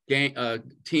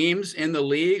teams in the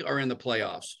league are in the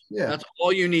playoffs. Yeah. That's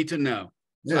all you need to know.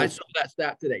 So Yeah. I saw that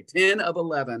stat today. 10 of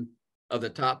 11 of the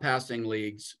top passing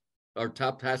leagues or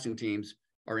top passing teams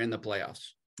are in the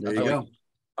playoffs. There you go.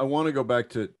 I want to go back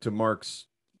to Mark's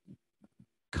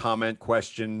comment,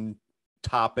 question,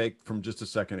 topic from just a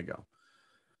second ago.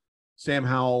 Sam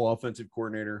Howell, offensive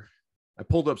coordinator. I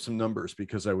pulled up some numbers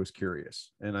because I was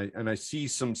curious, and I see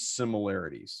some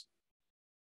similarities.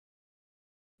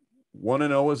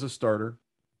 1-0 as a starter,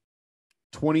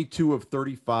 22 of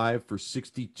 35 for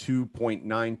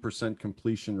 62.9%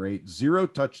 completion rate, 0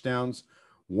 touchdowns,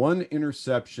 1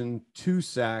 interception, 2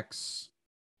 sacks.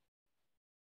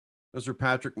 Those are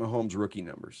Patrick Mahomes' rookie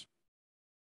numbers.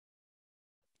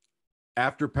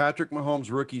 After Patrick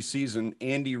Mahomes' rookie season,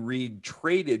 Andy Reid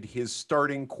traded his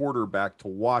starting quarterback to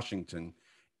Washington.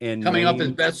 And coming off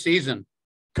his best season.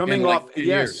 Coming off, like yes.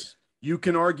 Years. You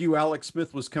can argue Alex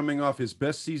Smith was coming off his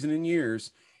best season in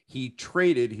years. He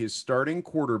traded his starting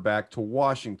quarterback to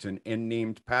Washington and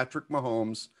named Patrick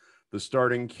Mahomes the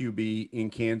starting QB in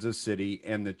Kansas City,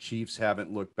 and the Chiefs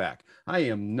haven't looked back. I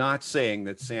am not saying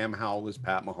that Sam Howell is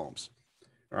Pat Mahomes,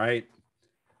 all right?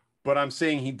 But I'm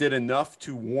saying he did enough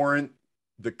to warrant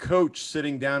the coach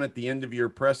sitting down at the end of your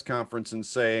press conference and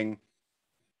saying,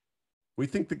 we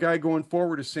think the guy going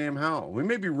forward is Sam Howell. We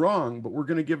may be wrong, but we're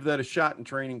going to give that a shot in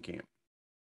training camp.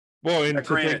 Well, and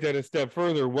to take that a step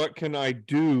further, what can I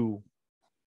do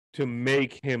to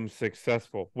make him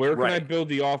successful? Where can I build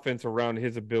the offense around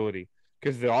his ability?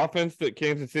 Because the offense that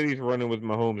Kansas City's running with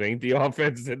Mahomes ain't the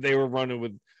offense that they were running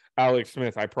with Alex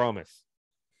Smith, I promise.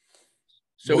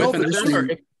 So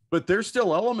but there's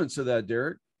still elements of that,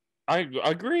 Derek. I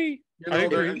agree. I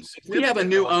agree. If we have a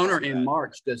new owner in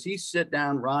March, does he sit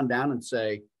down, Ron down, and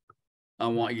say, I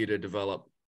want you to develop,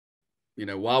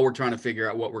 while we're trying to figure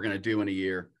out what we're going to do in a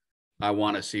year, I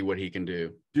want to see what he can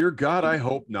do. Dear God, I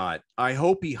hope not. I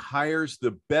hope he hires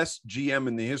the best GM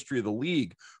in the history of the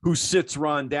league who sits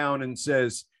Ron down and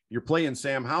says, you're playing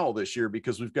Sam Howell this year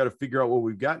because we've got to figure out what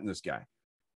we've got in this guy.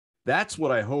 That's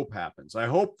what I hope happens. I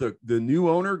hope the new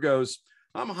owner goes,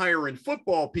 I'm hiring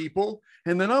football people,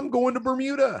 and then I'm going to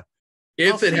Bermuda.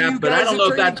 If it happens, but I don't know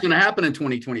if that's going to happen in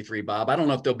 2023, Bob. I don't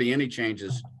know if there'll be any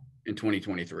changes in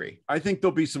 2023. I think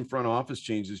there'll be some front office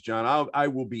changes, John. I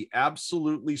will be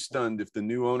absolutely stunned if the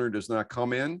new owner does not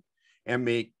come in and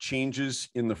make changes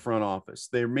in the front office.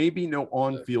 There may be no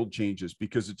on-field changes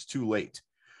because it's too late.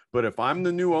 But if I'm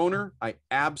the new owner, I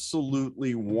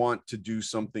absolutely want to do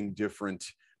something different.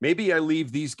 Maybe I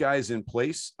leave these guys in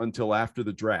place until after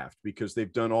the draft because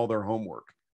they've done all their homework.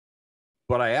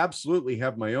 But I absolutely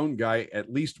have my own guy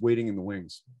at least waiting in the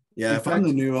wings. Yeah, if I'm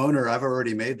the new owner, I've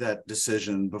already made that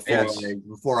decision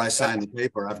before I sign the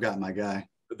paper. I've got my guy.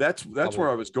 That's where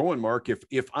I was going, Mark.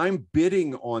 If I'm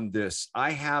bidding on this,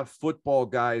 I have football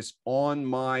guys on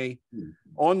my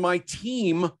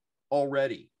team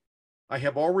already. I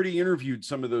have already interviewed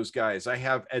some of those guys. I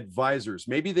have advisors.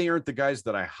 Maybe they aren't the guys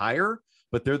that I hire,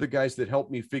 but they're the guys that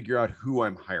help me figure out who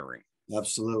I'm hiring.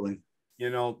 Absolutely.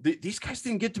 These guys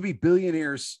didn't get to be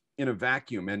billionaires in a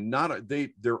vacuum, and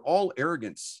they're all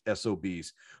arrogant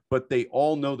SOBs, but they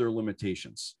all know their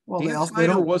limitations. Well, Dan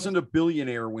Snyder wasn't a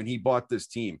billionaire when he bought this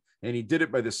team, and he did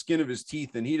it by the skin of his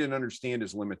teeth, and he didn't understand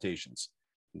his limitations.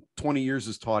 20 years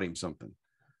has taught him something.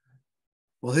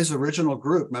 Well, his original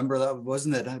group, remember that,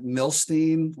 wasn't it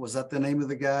Milstein? Was that the name of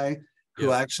the guy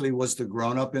who actually was the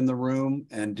grown-up in the room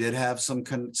and did have some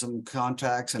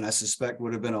contacts, and I suspect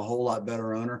would have been a whole lot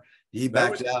better owner? He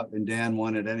backed out, and Dan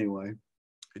won it anyway.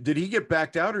 Did he get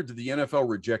backed out, or did the NFL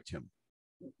reject him?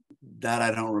 That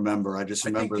I don't remember. I just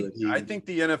remember I think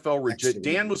the NFL rejected.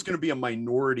 Dan was going to be a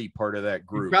minority part of that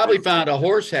group. He probably found a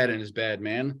horse head in his bed,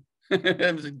 man.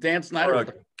 It was Dan Snyder. Or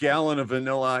a gallon of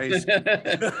vanilla ice.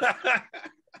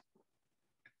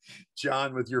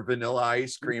 John, with your vanilla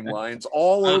ice cream lines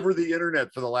all over the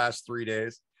internet for the last 3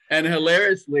 days. And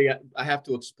hilariously, I have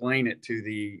to explain it to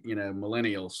the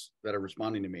millennials that are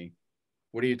responding to me.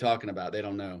 What are you talking about? They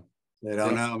don't know. They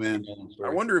don't know, man. I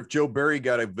wonder if Joe Barry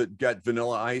got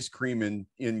vanilla ice cream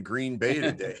in Green Bay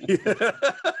today.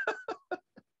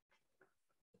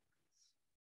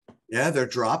 Yeah, they're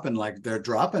dropping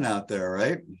out there,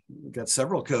 right? We've got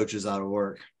several coaches out of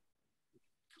work.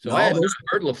 So I had not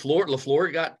heard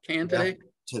LaFleur got canned today.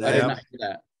 I did not hear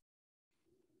that.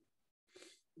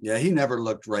 Yeah, he never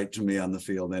looked right to me on the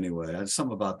field anyway.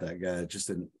 Something about that guy just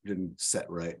didn't set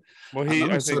right. Well, I'm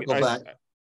gonna circle back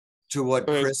to what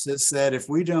Chris has said. If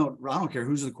we don't, I don't care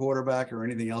who's the quarterback or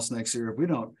anything else next year, if we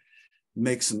don't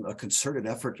make a concerted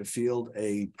effort to field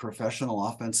a professional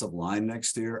offensive line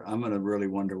next year, I'm going to really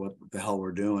wonder what the hell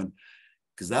we're doing,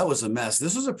 because that was a mess.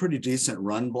 This was a pretty decent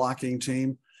run blocking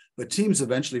team, but teams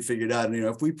eventually figured out,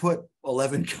 if we put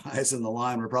 11 guys in the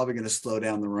line, we're probably going to slow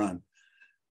down the run.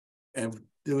 And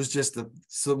it was just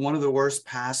one of the worst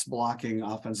pass blocking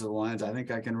offensive lines I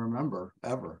think I can remember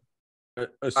ever.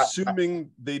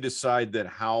 Assuming they decide that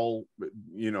Howell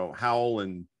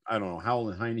and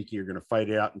Heineke are going to fight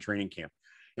it out in training camp.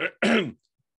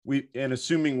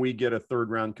 Assuming we get a 3rd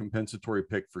round compensatory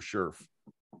pick for sure.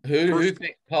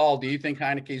 Paul, do you think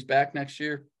Heineke's back next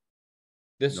year?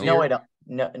 No, I don't.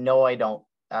 No, I don't.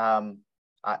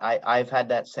 I've had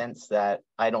that sense that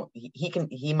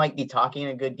he might be talking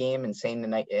a good game and saying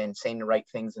the right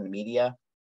things in the media,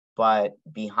 but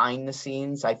behind the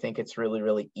scenes, I think it's really,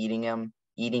 really eating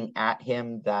at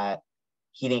him that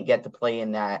he didn't get to play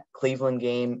in that Cleveland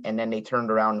game. And then they turned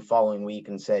around the following week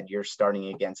and said, you're starting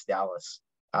against Dallas.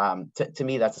 To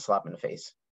me, that's a slap in the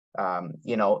face.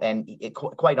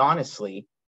 Quite honestly,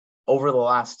 over the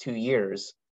last 2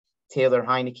 years, Taylor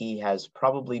Heineke has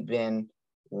probably been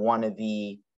one of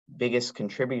the biggest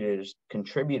contributors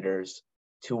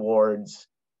towards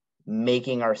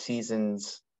making our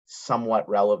seasons somewhat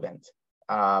relevant.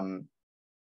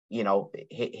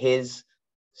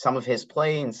 Some of his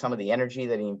play and some of the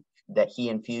energy that he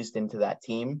infused into that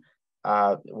team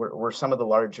were some of the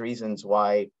large reasons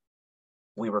why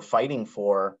we were fighting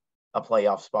for a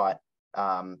playoff spot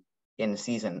in the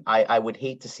season. I would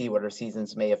hate to see what our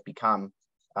seasons may have become,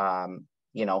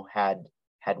 had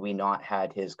we not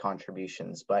had his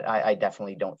contributions. But I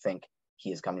definitely don't think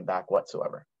he is coming back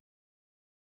whatsoever.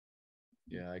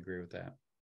 Yeah, I agree with that.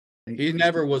 He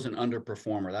never was an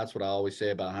underperformer. That's what I always say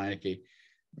about Heineke.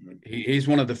 He's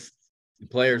one of the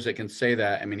players that can say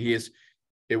that. I mean,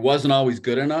 it wasn't always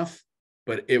good enough,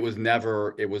 but it was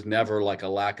never like a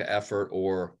lack of effort,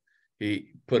 or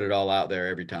he put it all out there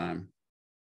every time.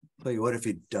 Tell you what, if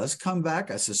he does come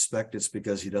back, I suspect it's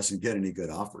because he doesn't get any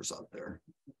good offers out there,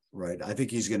 right? I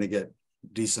think he's going to get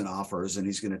decent offers and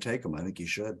he's going to take them. I think he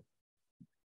should.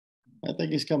 I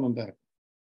think he's coming back.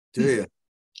 Do you?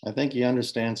 I think he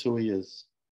understands who he is.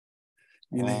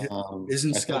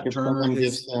 Isn't Scott Turner?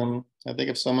 I think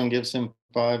if someone gives him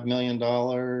 $5 million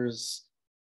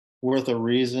worth of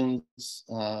reasons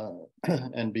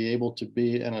and be able to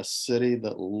be in a city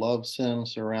that loves him,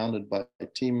 surrounded by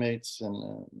teammates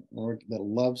and that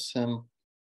loves him,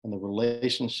 and the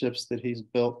relationships that he's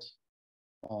built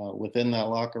within that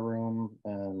locker room,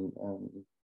 and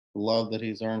love that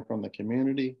he's earned from the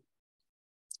community,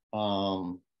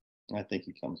 I think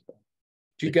he comes back.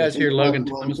 Did you guys hear Logan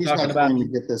Thomas talking about?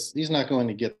 He's not going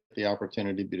to get the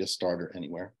opportunity to be a starter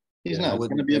anywhere. He's not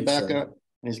going to be a backup. So.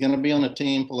 He's going to be on a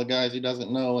team full of guys he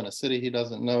doesn't know, in a city he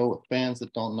doesn't know, with fans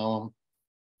that don't know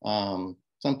him.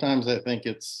 Sometimes I think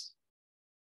there's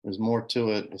more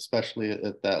to it, especially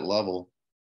at that level.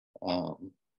 I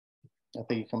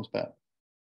think he comes back.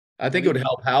 I think it would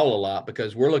help Howell a lot,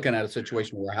 because we're looking at a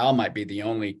situation where Howell might be the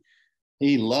only.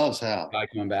 He loves Howell. Guy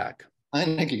coming back. I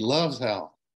think he loves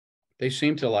Howell. They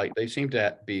seem to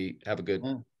have a good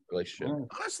relationship.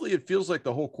 Honestly, it feels like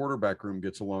the whole quarterback room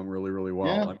gets along really, really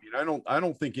well. Yeah. I mean, I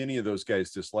don't think any of those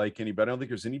guys dislike anybody. I don't think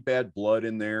there's any bad blood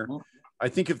in there. I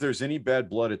think if there's any bad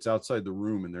blood, it's outside the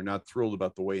room, and they're not thrilled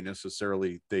about the way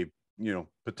necessarily they've,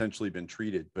 potentially been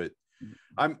treated. But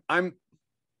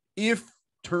if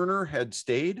Turner had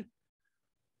stayed,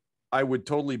 I would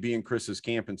totally be in Chris's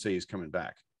camp and say he's coming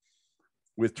back.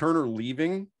 With Turner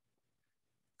leaving,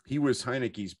 he was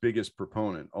Heineke's biggest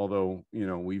proponent, although,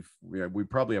 we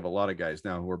probably have a lot of guys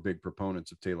now who are big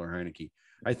proponents of Taylor Heineke.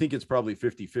 I think it's probably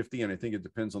 50-50, and I think it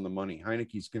depends on the money.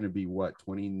 Heineke's going to be,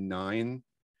 29?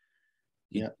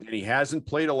 Yeah. And he hasn't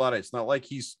played a lot. It's not like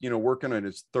he's, working on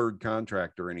his 3rd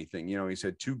contract or anything. He's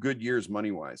had 2 good years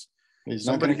money-wise. He's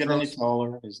not going to get any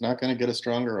taller. He's not going to get a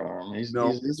stronger arm. He's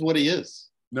what he is.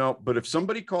 No, but if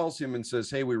somebody calls him and says,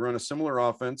 hey, we run a similar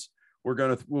offense,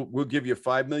 we'll give you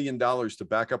 $5 million to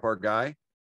back up our guy.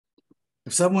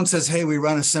 If someone says, "Hey, we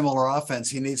run a similar offense,"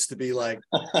 he needs to be like,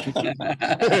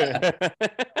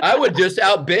 I would just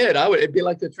outbid. It'd be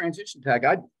like the transition tag.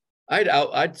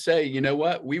 I'd say, you know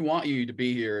what? We want you to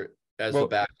be here as the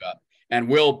backup, and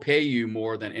we'll pay you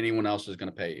more than anyone else is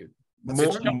going to pay you.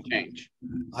 More change.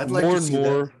 I'd like more to and see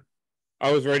more. that.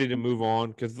 I was ready to move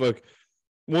on because look,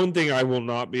 one thing I will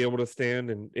not be able to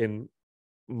stand, and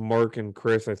Mark and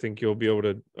Chris, I think you'll be able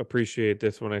to appreciate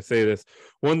this when I say this.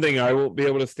 One thing I won't be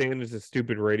able to stand is the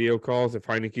stupid radio calls if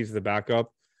Heineke's the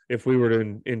backup. If we were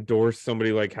to endorse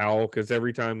somebody like Howell, because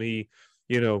every time he,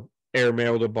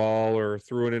 airmailed a ball or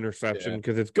threw an interception,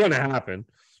 because it's going to happen,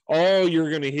 all you're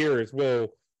going to hear is, well,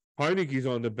 Heineke's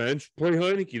on the bench. Play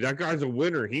Heineke. That guy's a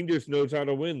winner. He just knows how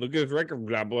to win. Look at his record.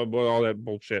 Blah blah blah. All that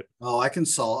bullshit. Oh, I can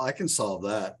solve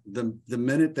that. The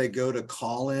minute they go to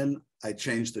call in, I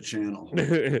change the channel.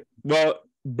 Well,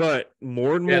 but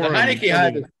more and more, the Heineke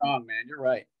hype is strong, man. You're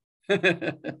right.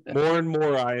 More and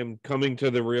more, I am coming to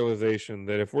the realization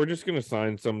that if we're just going to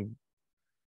sign some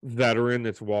veteran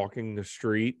that's walking the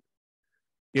street,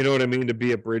 you know what I mean, to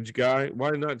be a bridge guy,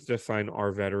 why not just sign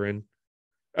our veteran?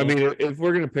 I mean, if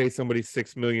we're going to pay somebody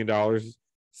 $6 million, $7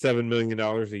 million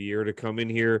a year to come in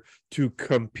here to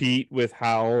compete with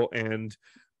Howell and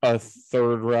a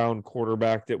third-round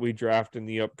quarterback that we draft in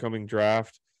the upcoming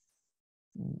draft,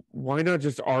 why not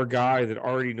just our guy that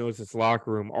already knows this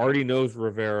locker room, already knows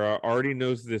Rivera, already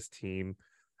knows this team?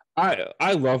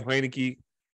 I love Heineke.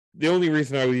 The only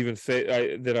reason I would even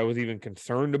say that I was even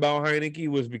concerned about Heineke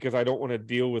was because I don't want to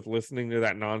deal with listening to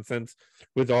that nonsense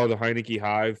with all the Heineke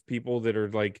Hive people that are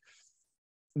like,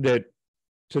 that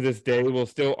to this day will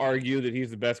still argue that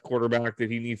he's the best quarterback,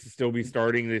 that he needs to still be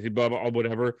starting, that he blah, blah,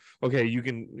 whatever. Okay, you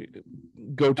can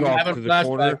go talk to the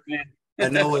corner. I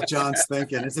know what John's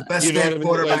thinking. It's the best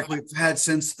quarterback we've had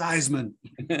since Theismann.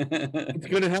 It's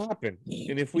going to happen.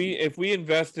 And if we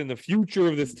invest in the future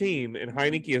of this team, and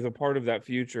Heineke is a part of that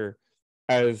future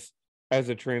as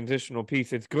a transitional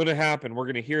piece, it's going to happen. We're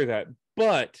going to hear that.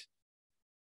 But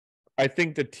I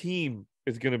think the team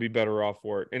is going to be better off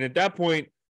for it. And at that point,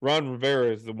 Ron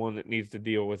Rivera is the one that needs to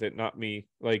deal with it, not me.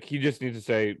 Like, he just needs to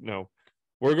say, no,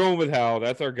 we're going with Hal.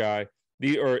 That's our guy.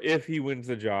 Or if he wins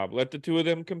the job, let the two of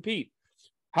them compete.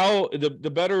 How the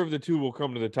better of the two will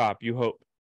come to the top, you hope,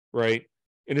 right?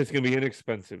 And it's going to be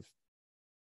inexpensive.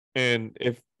 And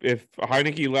if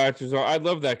Heineke latches on, I'd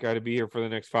love that guy to be here for the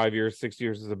next 5 years, 6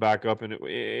 years as a backup,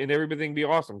 and everything be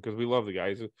awesome because we love the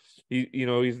guy.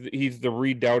 He's the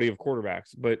Reed Dowdy of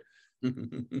quarterbacks. But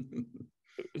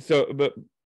but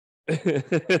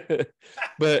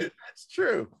that's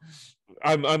true.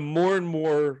 I'm more and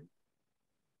more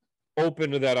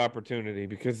open to that opportunity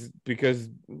because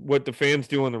what the fans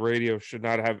do on the radio should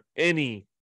not have any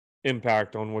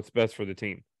impact on what's best for the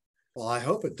team. Well, I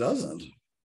hope it doesn't.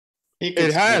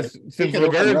 It has since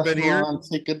Rivera's been here.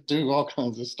 He could do all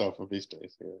kinds of stuff if he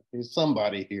stays here. He's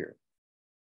somebody here.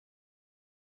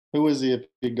 Who is he if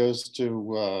he goes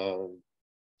to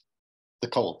the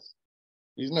Colts?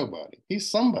 He's nobody. He's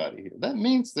somebody here. That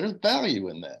means there's value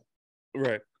in that.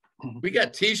 Right. We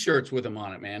got T-shirts with him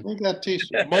on it, man. We got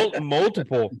T-shirts.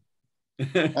 Multiple.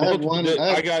 I have one.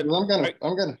 I'm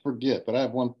gonna forget, but I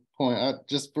have one point.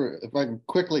 If I can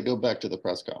quickly go back to the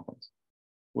press conference,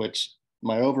 which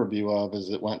my overview of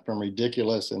is it went from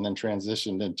ridiculous and then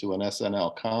transitioned into an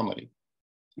SNL comedy.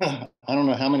 I don't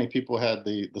know how many people had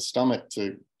the stomach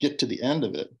to get to the end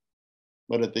of it,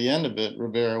 but at the end of it,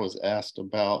 Rivera was asked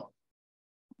about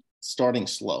starting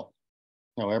slow.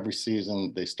 Every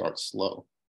season they start slow.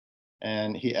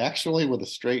 And he actually, with a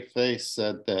straight face,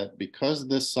 said that because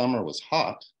this summer was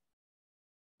hot,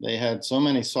 they had so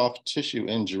many soft tissue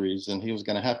injuries, and he was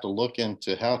going to have to look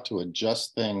into how to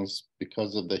adjust things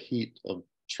because of the heat of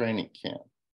training camp.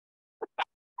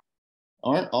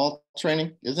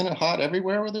 Isn't it hot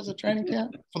everywhere where there's a training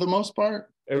camp for the most part?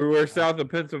 Everywhere south of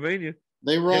Pennsylvania.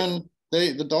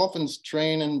 The Dolphins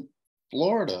train in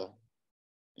Florida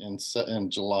in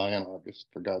July and August,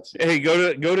 for God's sake. Hey,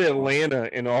 go to Atlanta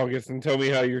in August and tell me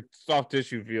how your soft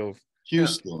tissue feels.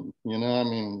 Houston,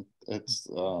 it's.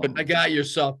 I got your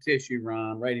soft tissue,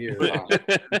 Ron, right here.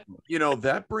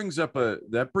 That brings up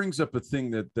a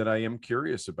thing that I am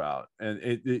curious about,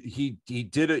 and he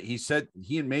did it. He said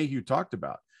he and Mayhew talked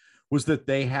about was that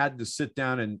they had to sit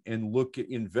down and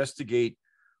investigate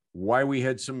why we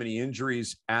had so many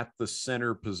injuries at the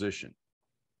center position.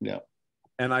 Yeah.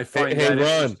 And I find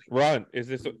Ron, is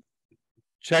this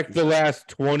check the last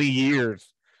 20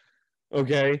 years?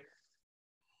 Okay.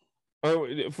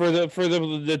 For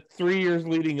the 3 years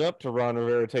leading up to Ron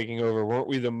Rivera taking over, weren't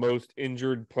we the most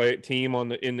injured team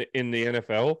in the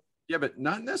NFL? Yeah, but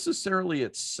not necessarily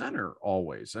at center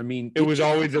always. I mean, It was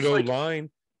always at like O-line.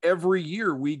 every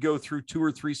year we go through 2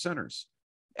 or 3 centers.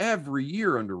 Every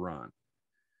year under Ron.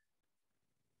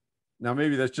 Now,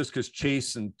 maybe that's just because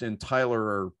Chase and Tyler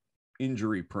are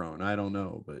injury prone. I don't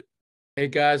know, but Hey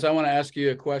guys, I want to ask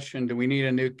you a question. Do we need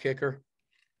a new kicker?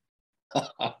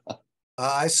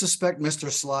 I suspect Mr.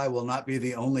 Sly will not be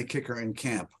the only kicker in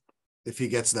camp if he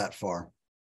gets that far.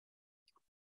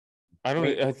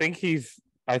 I think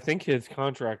his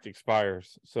contract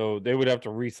expires, so they would have to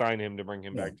re-sign him to bring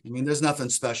him Yeah. back. I mean, there's nothing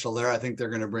special there. I think they're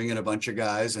going to bring in a bunch of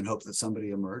guys and hope that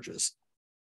somebody emerges.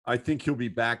 I think he'll be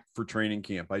back for training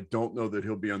camp. I don't know that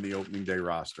he'll be on the opening day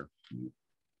roster.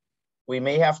 We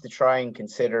may have to try and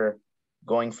consider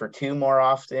going for 2 more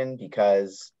often,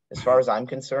 because as far as I'm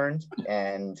concerned,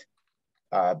 and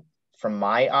from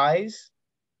my eyes,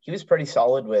 he was pretty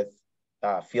solid with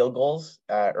field goals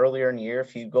earlier in the year.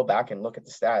 If you go back and look at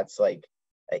the stats, like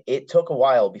it took a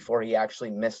while before he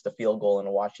actually missed a field goal in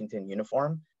a Washington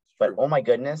uniform. But oh my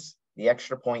goodness, the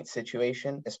extra point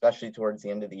situation, especially towards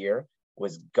the end of the year,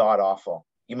 was god awful.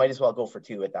 You might as well go for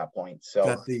 2 at that point.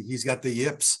 So He's got the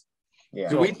yips. yeah.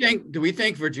 Do we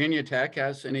think Virginia Tech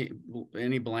has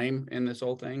any blame in this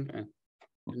whole thing?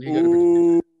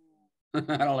 Ooh, I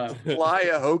don't know. fly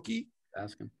a hokey.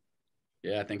 Ask him.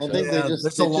 Yeah, I think I so. think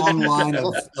There's a long line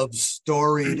of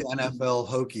storied NFL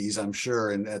Hokies, I'm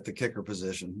sure, at the kicker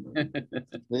position.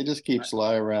 They just keep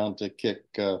Sly around to kick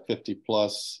 50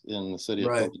 plus in the city of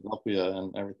Right. Philadelphia,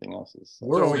 and everything else is.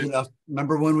 We're old enough.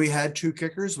 Remember when we had 2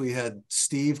 kickers? We had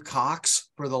Steve Cox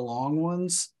for the long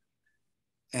ones.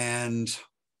 And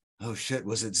oh shit,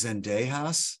 was it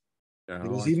Zendejas?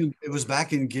 It was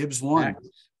back in Gibbs 1.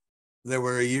 There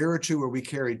were a year or 2 where we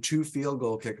carried 2 field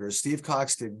goal kickers. Steve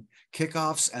Cox did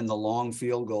kickoffs and the long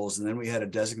field goals, and then we had a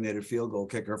designated field goal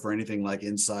kicker for anything like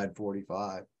inside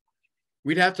 45.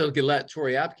 We'd have to let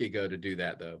Troy Apke go to do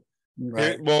that, though.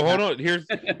 Right. Well, hold on. Here's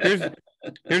the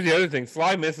other thing.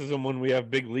 Sly misses them when we have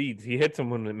big leads. He hits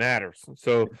them when it matters.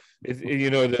 So it's,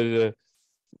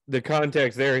 the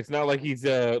context there. It's not like he's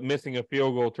missing a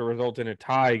field goal to result in a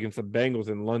tie against the Bengals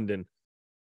in London.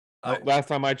 Last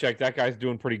time I checked, that guy's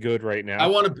doing pretty good right now. I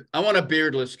want a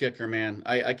beardless kicker, man.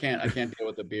 I can't deal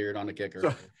with a beard on a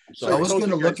kicker. So I was going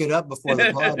to look it up before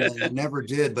the pod, and I never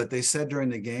did, but they said during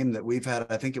the game that we've had,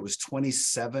 I think it was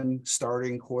 27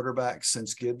 starting quarterbacks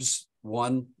since Gibbs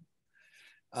won.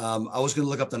 I was going to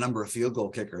look up the number of field goal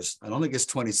kickers. I don't think it's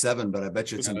 27, but I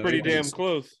bet you it's pretty damn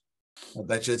close. I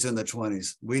bet you it's in the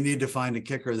 20s. We need to find a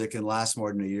kicker that can last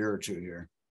more than a year or 2 here.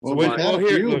 Well, we've had a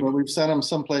few, but we've sent them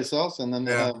someplace else, and then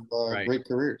they have great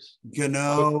careers.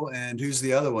 And who's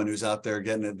the other one who's out there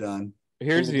getting it done?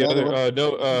 Here's the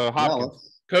other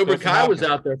Hopkins. Cobra Kai was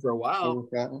out there for a while.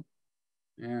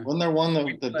 Yeah. Wasn't there one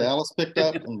that Dallas picked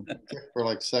up and kicked for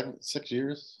like 6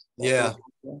 years? Yeah.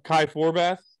 Kai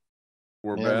Forbath.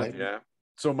 Yeah.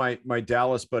 So my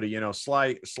Dallas buddy,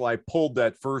 Sly pulled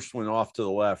that first one off to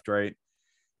the left, right?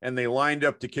 And they lined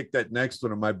up to kick that next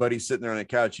one. And my buddy's sitting there on the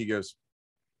couch. He goes,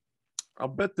 I'll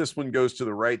bet this one goes to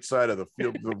the right side of the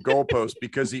field, the goalpost,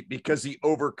 because he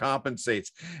overcompensates.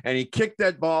 And he kicked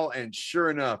that ball, and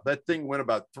sure enough, that thing went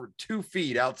about 2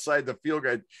 feet outside the field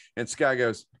guy. And Sky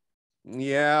goes,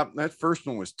 yeah, that first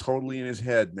one was totally in his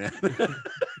head, man.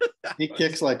 He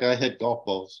kicks like I hit golf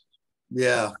balls.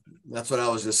 Yeah, that's what I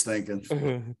was just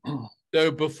thinking.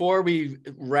 So before we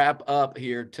wrap up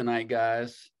here tonight,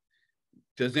 guys,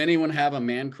 does anyone have a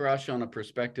man crush on a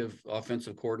prospective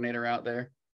offensive coordinator out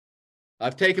there?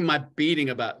 I've taken my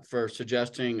beating for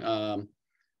suggesting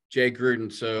Jay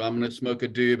Gruden, so I'm going to smoke a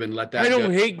doob and let that I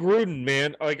don't hate Gruden,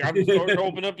 man. Like, I'm starting to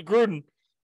open up to Gruden.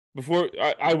 Before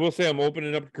I will say I'm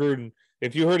opening up to Gruden.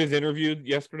 If you heard his interview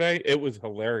yesterday, it was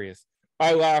hilarious.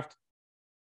 I laughed.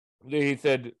 They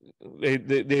said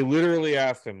they literally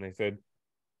asked him. They said,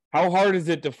 "How hard is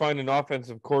it to find an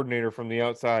offensive coordinator from the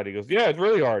outside?" He goes, "Yeah, it's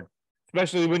really hard,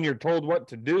 especially when you're told what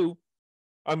to do."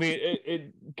 I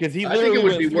mean, because he. I think it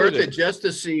would be worth it just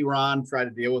to see Ron try to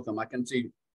deal with him. I can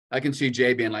see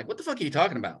Jay being like, "What the fuck are you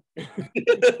talking about?"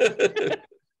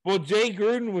 Well, Jay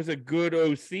Gruden was a good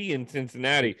OC in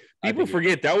Cincinnati. People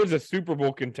forget that was a Super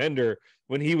Bowl contender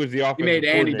when he was the offensive. He made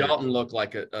Andy Dalton look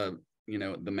like the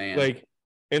man. Like,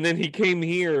 and then he came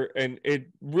here, and it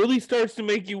really starts to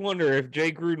make you wonder if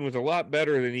Jay Gruden was a lot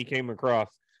better than he came across,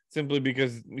 simply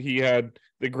because he had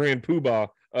the Grand Poobah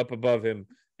up above him.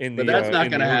 But that's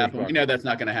not going to happen. That's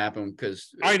not going to happen because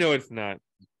I know it's not.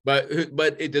 But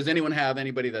does anyone have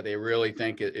anybody that they really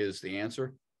think is the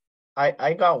answer?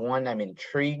 I got one I'm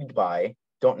intrigued by.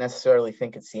 Don't necessarily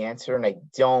think it's the answer, and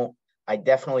I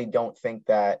definitely don't think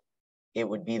that it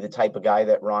would be the type of guy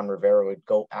that Ron Rivera would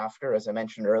go after. As I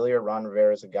mentioned earlier, Ron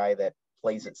Rivera is a guy that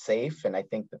plays it safe, and I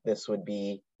think that this would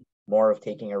be more of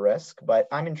taking a risk. But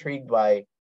I'm intrigued by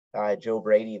Joe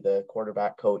Brady, the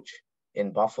quarterback coach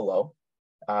in Buffalo.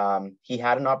 He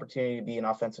had an opportunity to be an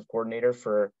offensive coordinator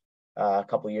for a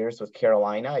couple of years with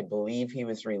Carolina. I believe he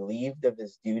was relieved of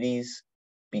his duties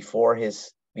before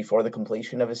the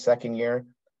completion of his second year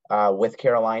with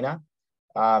Carolina.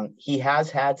 He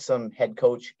has had some head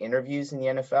coach interviews in the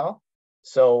NFL.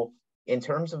 So in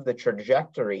terms of the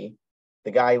trajectory,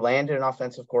 the guy landed an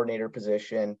offensive coordinator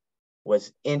position,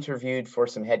 was interviewed for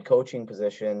some head coaching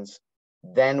positions,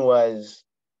 then was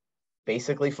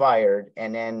basically fired.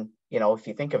 And then, if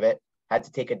you think of it, had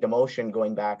to take a demotion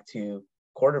going back to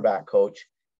quarterback coach.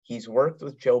 He's worked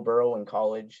with Joe Burrow in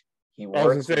college. I was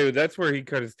going to say, that's where he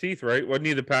cut his teeth, right? Wasn't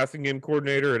he the passing game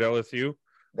coordinator at LSU?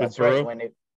 That's right,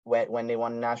 when they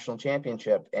won a national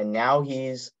championship. And now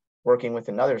he's working with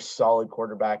another solid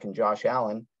quarterback in Josh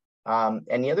Allen.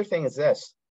 And the other thing is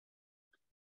this.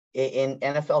 In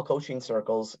NFL coaching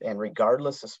circles, and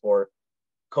regardless of sport,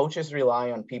 coaches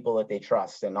rely on people that they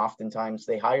trust. And oftentimes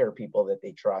they hire people that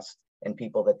they trust and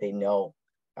people that they know.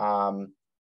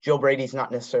 Joe Brady's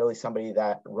not necessarily somebody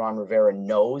that Ron Rivera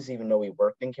knows, even though he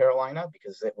worked in Carolina,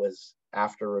 because it was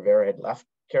after Rivera had left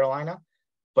Carolina.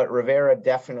 But Rivera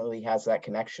definitely has that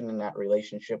connection and that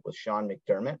relationship with Sean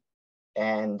McDermott.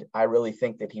 And I really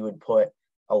think that he would put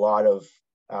a lot of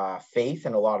faith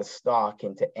and a lot of stock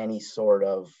into any sort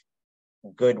of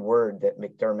good word that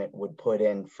McDermott would put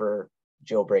in for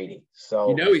Joe Brady.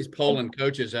 So he's polling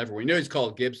coaches everywhere. We know he's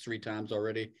called Gibbs 3 times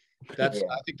already. I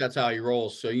think that's how he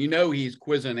rolls. So he's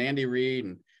quizzing Andy Reid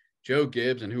and Joe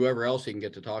Gibbs and whoever else he can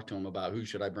get to talk to him about who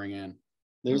should I bring in.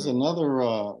 There's another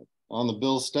on the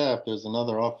Bills staff. There's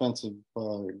another offensive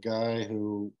guy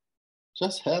who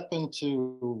just happened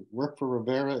to work for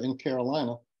Rivera in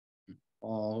Carolina.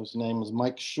 His name is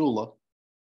Mike Shula.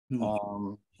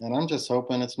 And I'm just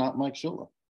hoping it's not Mike Shula.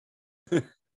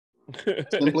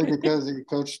 Simply because he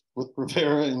coached with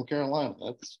Rivera in Carolina.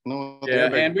 That's no.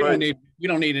 And we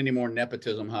don't need any more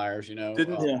nepotism hires.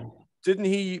 Didn't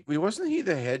he? Wasn't he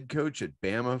the head coach at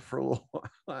Bama for a little while?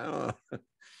 I don't know.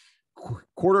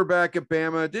 Quarterback at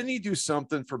Bama. Didn't he do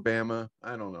something for Bama?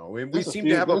 I don't know. We seem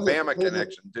to have a Bama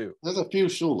connection too. There's a few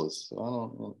Shulas.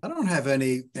 So I don't have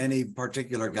any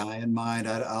particular guy in mind.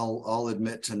 I'll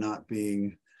admit to not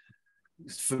being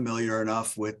familiar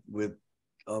enough with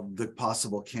the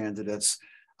possible candidates.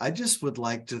 I just would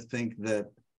like to think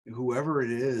that whoever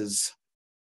it is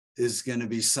going to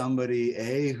be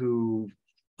somebody who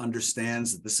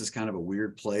understands that this is kind of a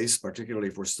weird place, particularly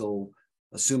if we're still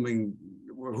assuming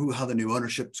how the new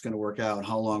ownership is going to work out,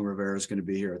 how long Rivera is going to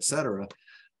be here, et cetera.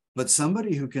 But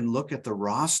somebody who can look at the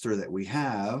roster that we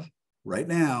have right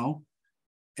now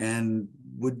and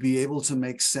would be able to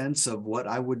make sense of what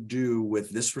I would do with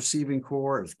this receiving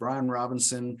core, with Brian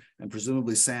Robinson and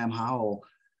presumably Sam Howell.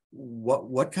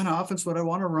 What kind of offense would I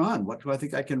want to run? What do I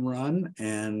think I can run?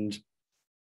 And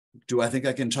do I think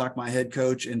I can talk my head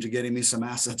coach into getting me some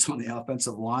assets on the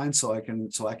offensive line so I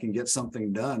can get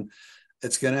something done?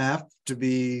 It's going to have to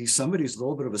be somebody who's a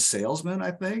little bit of a salesman,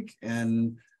 I think.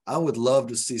 And I would love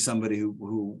to see somebody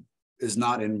who is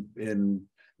not in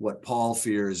what Paul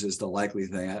fears is the likely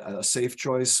thing. A safe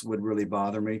choice would really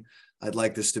bother me. I'd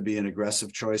like this to be an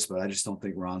aggressive choice, but I just don't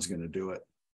think Ron's going to do it.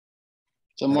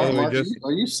 So, Mark,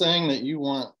 are you saying that you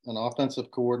want an offensive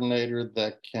coordinator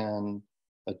that can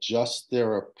adjust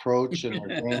their approach and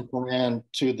their game plan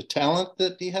to the talent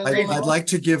that he has? I'd like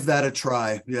to give that a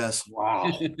try. Yes.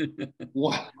 Wow.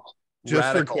 Wow. Just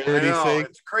Radical. for clarity's sake.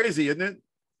 It's crazy, isn't it?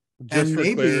 Just for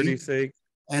clarity's sake.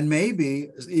 And maybe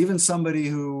even somebody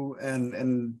who,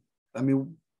 and I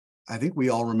mean, I think we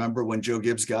all remember when Joe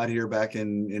Gibbs got here back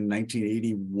in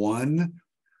 1981.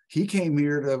 He came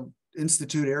here to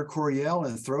institute Air Coryell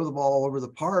and throw the ball all over the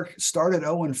park, started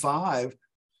 0-5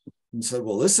 and said,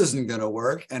 well, this isn't going to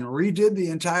work, and redid the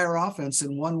entire offense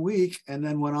in 1 week, and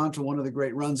then went on to one of the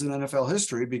great runs in NFL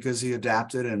history because he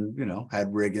adapted and,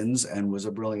 had Riggins and was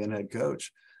a brilliant head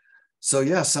coach. So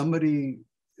yeah, somebody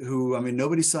who, I mean,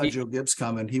 nobody saw Joe Gibbs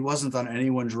coming. He wasn't on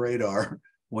anyone's radar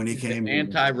when he came.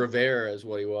 Anti-Rivera is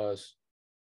what he was.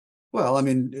 Well, I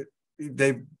mean,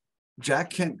 Jack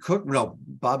Kent Cook,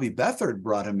 Bobby Beathard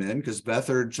brought him in because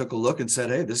Beathard took a look and said,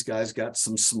 hey, this guy's got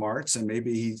some smarts, and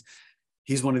maybe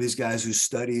he's one of these guys who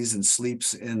studies and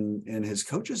sleeps in his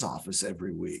coach's office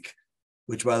every week,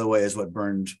 which, by the way, is what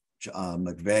burned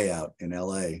McVay out in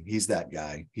LA. He's that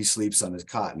guy. He sleeps on his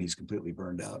cot and he's completely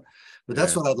burned out. But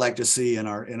that's what I'd like to see in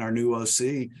our new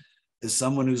OC is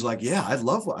someone who's like, yeah, I'd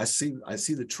love what I see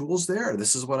the tools there.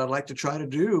 This is what I'd like to try to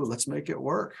do. Let's make it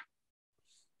work.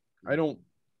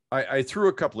 I threw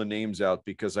a couple of names out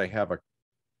because I have a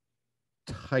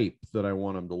type that I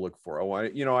want them to look for.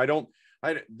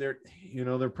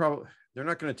 They're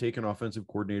not going to take an offensive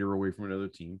coordinator away from another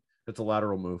team. That's a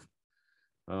lateral move.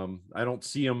 I don't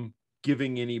see them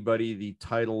giving anybody the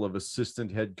title of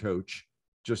assistant head coach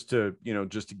just to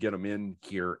get them in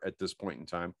here at this point in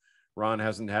time. Ron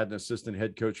hasn't had an assistant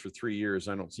head coach for 3 years.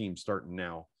 I don't see him starting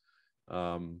now.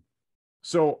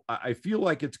 So I feel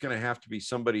like it's going to have to be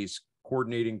somebody's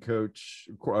coordinating coach,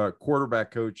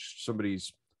 quarterback coach,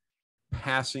 somebody's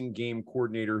passing game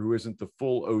coordinator who isn't the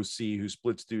full OC, who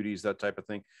splits duties, that type of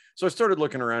thing. So I started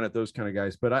looking around at those kind of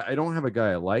guys, but I don't have a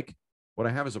guy I like. What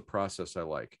I have is a process I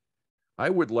like. I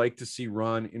would like to see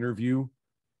Ron interview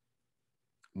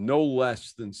no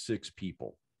less than 6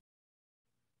 people.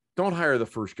 Don't hire the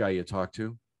first guy you talk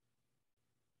to.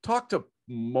 Talk to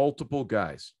multiple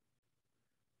guys.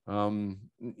 And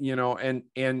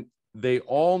they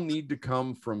all need to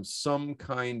come from some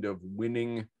kind of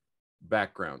winning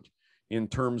background in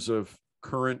terms of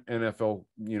current NFL,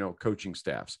 coaching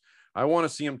staffs. I want to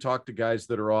see him talk to guys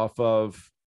that are off of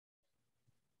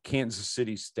Kansas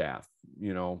City staff,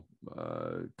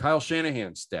 Kyle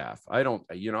Shanahan's staff. I don't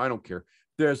care.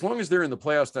 As long as they're in the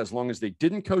playoffs, as long as they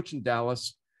didn't coach in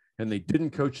Dallas and they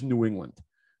didn't coach in New England,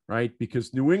 right?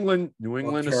 Because New England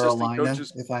assistant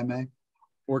coaches, if I may,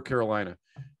 or Carolina.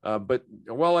 But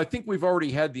I think we've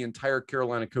already had the entire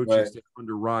Carolina coaching staff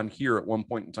under Ron here at one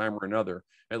point in time or another,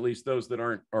 at least those that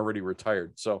aren't already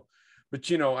retired. So, but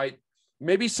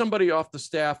maybe somebody off the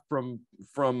staff from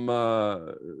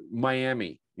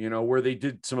Miami, where they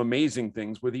did some amazing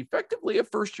things with effectively a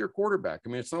first-year quarterback. I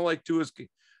mean, it's not like Tua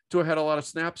had a lot of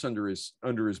snaps under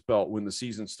his belt when the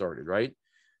season started, right?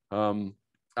 I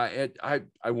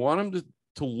want him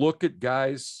to look at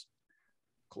guys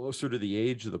closer to the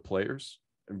age of the players.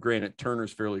 And granted,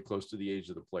 Turner's fairly close to the age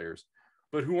of the players,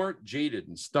 but who aren't jaded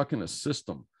and stuck in a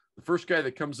system. The first guy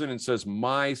that comes in and says,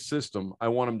 my system, I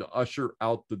want him to usher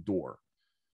out the door.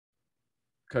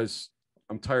 Because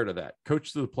I'm tired of that.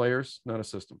 Coach to the players, not a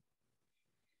system.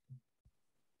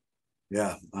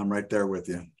 Yeah, I'm right there with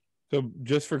you. So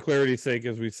just for clarity's sake,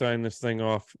 as we sign this thing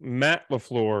off, Matt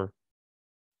LaFleur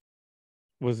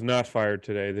was not fired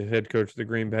today, the head coach of the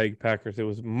Green Bay Packers. It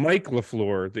was Mike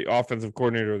LaFleur, the offensive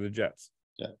coordinator of the Jets.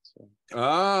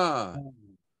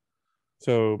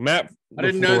 So Matt, I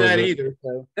didn't know that either.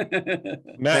 So.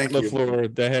 Matt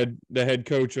LaFleur, the head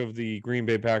coach of the Green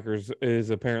Bay Packers,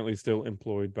 is apparently still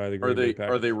employed by the Green Bay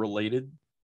Packers. Are they related?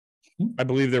 I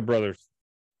believe they're brothers.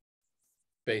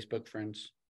 Facebook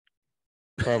friends.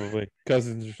 Probably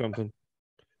cousins or something.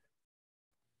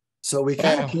 So we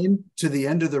kind of came to the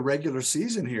end of the regular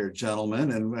season here, gentlemen,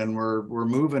 and we're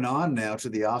moving on now to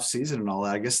the off season and all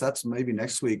that. I guess that's maybe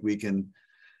next week we can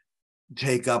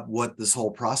take up what this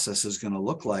whole process is going to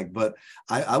look like. But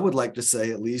I would like to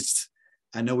say, at least,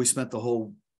 I know we spent the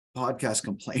whole podcast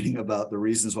complaining about the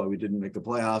reasons why we didn't make the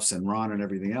playoffs and Ron and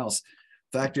everything else.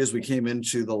 Fact is, we came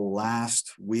into the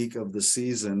last week of the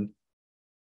season.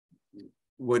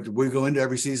 We go into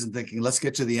every season thinking, let's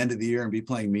get to the end of the year and be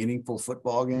playing meaningful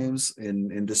football games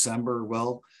in December.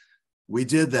 Well, we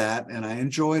did that, and I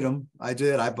enjoyed them. I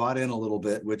did. I bought in a little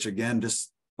bit, which again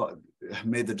just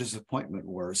made the disappointment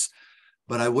worse.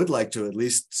 But I would like to at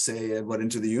least say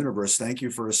into the universe, thank you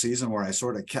for a season where I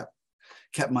sort of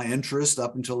kept my interest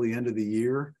up until the end of the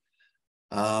year.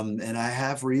 And I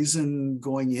have reason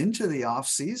going into the off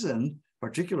season,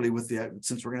 particularly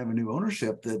since we're going to have a new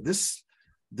ownership, that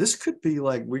this could be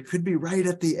like, we could be right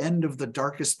at the end of the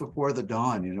darkest before the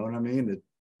dawn. You know what I mean?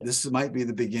 This might be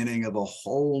the beginning of a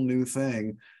whole new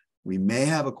thing. We may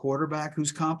have a quarterback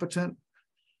who's competent.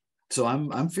 So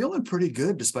I'm feeling pretty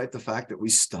good, despite the fact that we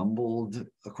stumbled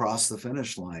across the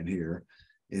finish line here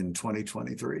in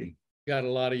 2023. Got a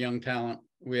lot of young talent.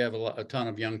 We have a ton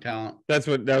of young talent. That's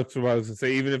what I was going to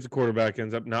say. Even if the quarterback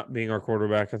ends up not being our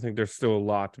quarterback, I think there's still a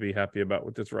lot to be happy about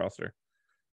with this roster.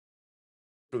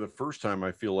 For the first time,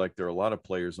 I feel like there are a lot of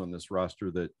players on this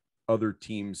roster that other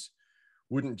teams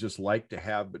wouldn't just like to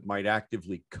have, but might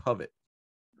actively covet,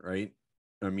 right?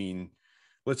 I mean,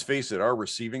 let's face it, our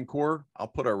receiving core, I'll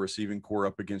put our receiving core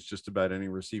up against just about any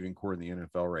receiving core in the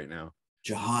NFL right now.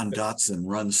 Jahan Dotson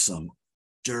runs some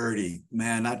dirty,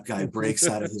 man, that guy breaks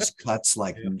out of his cuts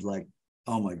like,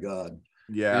 oh my God.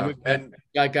 Yeah. And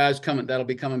got guys that'll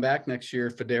be coming back next year.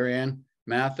 Fedarian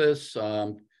Mathis,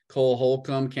 Cole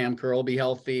Holcomb, Cam Curl will be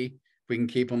healthy. If we can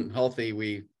keep them healthy,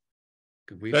 we've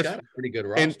got a pretty good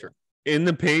roster. In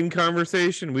the Payne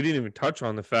conversation, we didn't even touch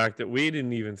on the fact that we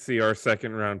didn't even see our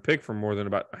second round pick for more than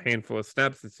about a handful of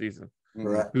snaps this season.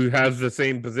 Correct. Who has the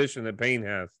same position that Payne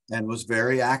has. And was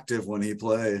very active when he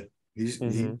played.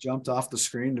 He jumped off the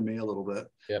screen to me a little bit.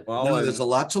 Yep. Well, No, there's a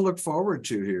lot to look forward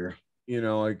to here. You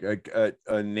know,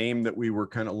 a name that we were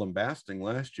kind of lambasting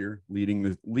last year, leading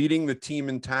the team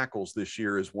in tackles this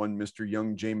year, is one Mr.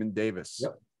 Young Jamin Davis.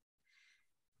 Yep.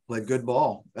 Played good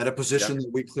ball at a position that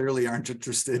we clearly aren't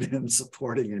interested in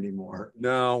supporting anymore.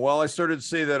 No, well, I started to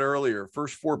say that earlier.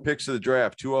 First 4 picks of the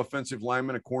draft: 2 offensive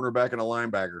linemen, a cornerback, and a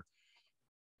linebacker.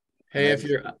 Hey,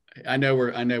 I know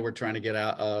we're trying to get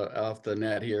out off the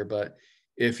net here, but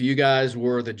if you guys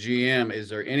were the GM, is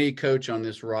there any coach on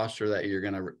this roster that you're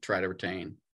going to try to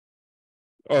retain?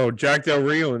 Oh, Jack Del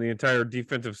Rio and the entire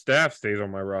defensive staff stays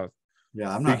on my roster.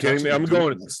 Yeah, I'm not kidding me. I'm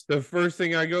going. this. The first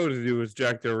thing I go to do is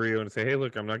Jack Del Rio and say, "Hey,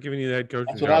 look, I'm not giving you the head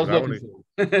coaching That's what I job. was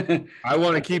looking for. I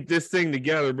want to keep this thing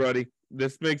together, buddy.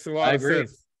 This makes a lot of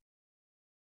sense."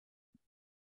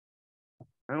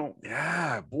 I don't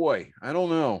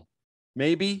know.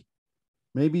 Maybe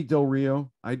Del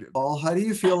Rio. Paul, how do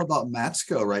you feel about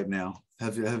Matsko right now?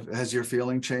 Has your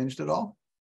feeling changed at all?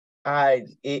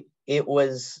 It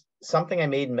was something I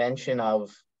made mention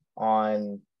of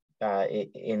on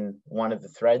in one of the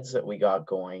threads that we got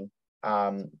going.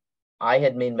 I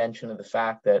had made mention of the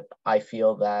fact that I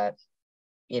feel that,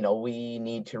 we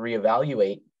need to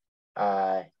reevaluate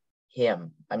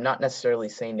him. I'm not necessarily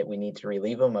saying that we need to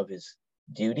relieve him of his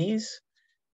duties,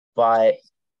 but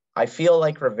I feel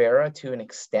like Rivera, to an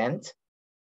extent,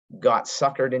 got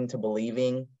suckered into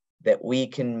believing that we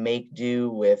can make do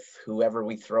with whoever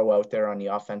we throw out there on the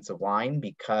offensive line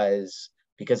because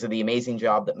of the amazing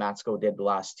job that Matsko did the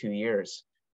last 2 years,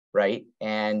 right?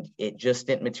 And it just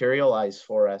didn't materialize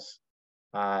for us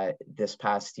this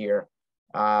past year.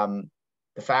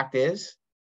 The fact is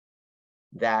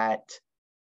that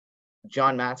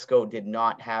John Matsko did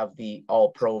not have the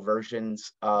all-pro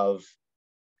versions of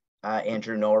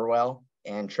Andrew Norwell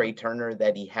and Trey Turner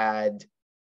that he had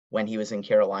when he was in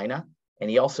Carolina. And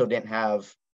he also didn't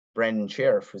have Brendan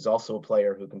Sheriff, who's also a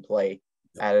player who can play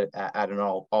at an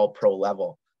all-pro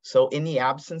level. So in the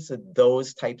absence of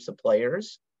those types of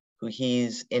players who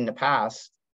he's in the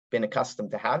past been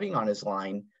accustomed to having on his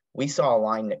line, we saw a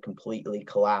line that completely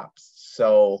collapsed.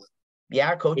 So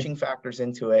yeah, coaching factors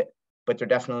into it, but there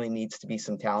definitely needs to be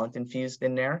some talent infused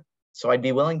in there. So I'd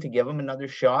be willing to give him another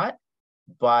shot,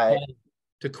 but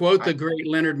to quote the great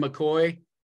Leonard McCoy,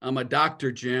 I'm a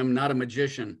doctor, Jim, not a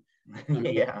magician.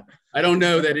 Yeah. I don't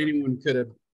know that anyone could have,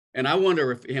 and I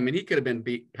wonder if he could have been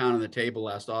pounding the table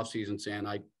last offseason saying,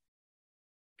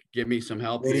 give me some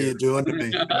help. What are you doing to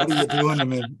me? What are you doing to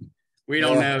me? We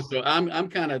don't know. So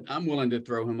I'm willing to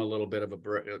throw him a little bit of a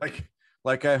break.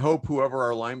 Like I hope whoever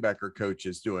our linebacker coach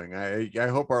is doing, I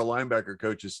hope our linebacker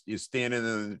coach is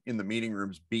standing in the meeting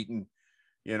rooms beating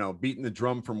the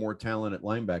drum for more talent at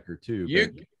linebacker too.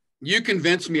 You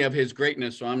convinced me of his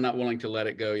greatness, so I'm not willing to let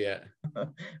it go yet.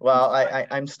 Well,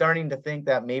 I'm starting to think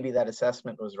that maybe that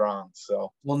assessment was wrong.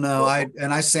 So well, no,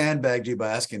 I sandbagged you by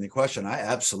asking the question. I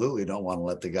absolutely don't want to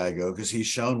let the guy go because he's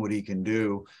shown what he can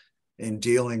do in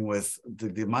dealing with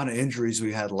the amount of injuries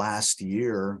we had last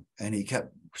year, and he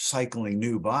kept cycling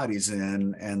new bodies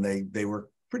in, and they were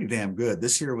pretty damn good.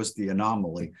 This year was the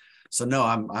anomaly. So no,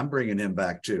 I'm bringing him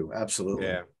back too. Absolutely.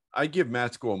 Yeah, I give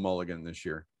Matsko a mulligan this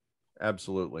year.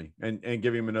 Absolutely. And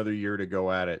give him another year to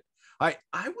go at it. I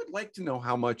would like to know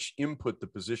how much input the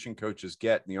position coaches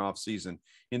get in the offseason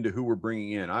into who we're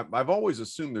bringing in. I've always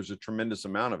assumed there's a tremendous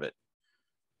amount of it,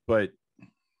 but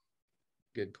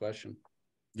good question.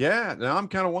 Yeah, now I'm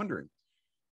kind of wondering.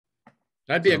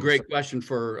 That'd be a great question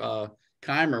for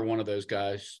Keimer, one of those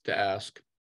guys, to ask.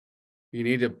 You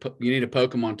need to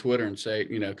poke them on Twitter and say,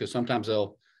 because sometimes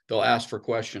they'll ask for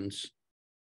questions.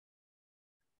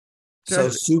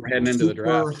 So heading into the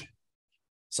draft.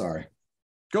 Sorry.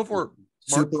 Go for it.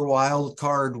 Mark. Super wild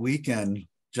card weekend,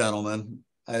 gentlemen.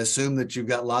 I assume that you've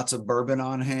got lots of bourbon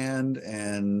on hand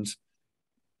and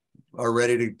are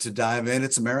ready to dive in.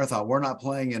 It's a marathon. We're not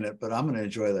playing in it, but I'm going to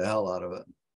enjoy the hell out of it.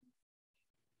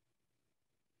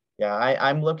 Yeah,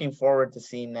 I'm looking forward to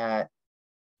seeing that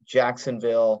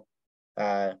Jacksonville,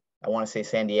 I want to say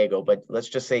San Diego, but let's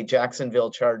just say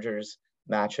Jacksonville Chargers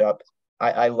matchup.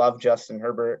 I love Justin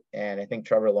Herbert, and I think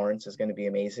Trevor Lawrence is going to be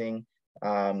amazing.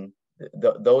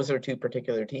 Those are two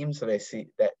particular teams that I see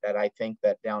that I think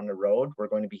that down the road we're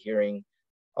going to be hearing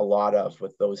a lot of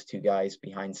with those two guys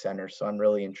behind center. So I'm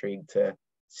really intrigued to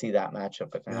see that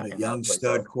matchup. A young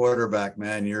stud quarterback,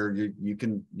 man. You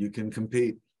can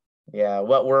compete. Yeah,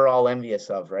 what we're all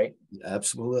envious of, right?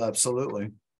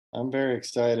 Absolutely. I'm very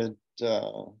excited,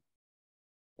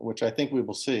 which I think we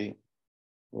will see,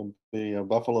 with the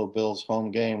Buffalo Bills home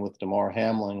game with DeMar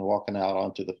Hamlin walking out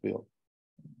onto the field.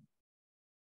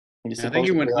 He's I think supposed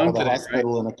he to went be out home of the today, right?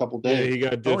 hospital in a couple Yeah, days. he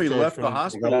got Oh, discharged. he left the from-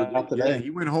 hospital. He got out today. Yeah, he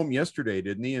went home yesterday,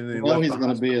 didn't he? And then he No, left he's the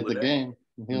going to be hospital at the today. game.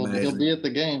 He'll Amazing. be at the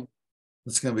game.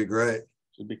 It's going to be great.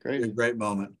 Should be Be a crazy. great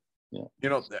moment. You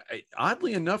know,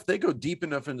 oddly enough, they go deep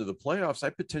enough into the playoffs. I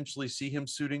potentially see him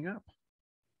suiting up.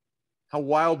 How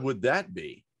wild would that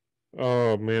be?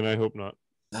 Oh man, I hope not.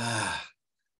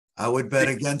 I would bet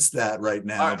against that right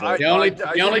now. but The only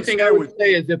didn't thing say I would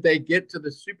say is if they get to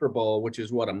the Super Bowl, which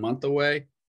is what, a month away,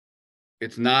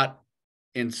 it's not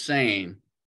insane.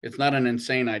 It's not an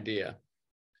insane idea.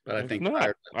 But I It's think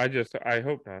not. I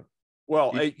hope not.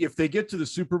 Well, if they get to the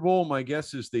Super Bowl, my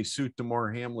guess is they suit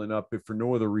DeMar Hamlin up, if for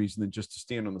no other reason than just to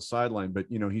stand on the sideline. But,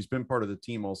 you know, he's been part of the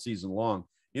team all season long.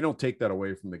 You don't take that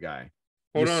away from the guy.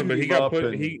 Hold You on, suit but he him got up put.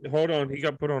 and- He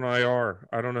got put on IR.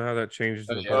 I don't know how that changes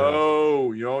the playoffs.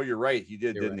 Oh, you're right. He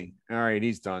did, You're didn't he? All right,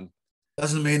 he's done.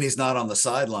 doesn't mean he's not on the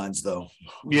sidelines, though.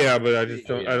 Yeah, but I just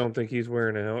don't. Yeah. I don't think he's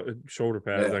wearing shoulder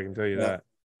pads. Yeah. I can tell you Yeah.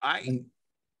 that.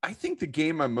 I think the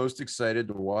game I'm most excited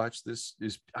to watch this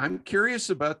is I'm curious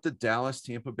about the Dallas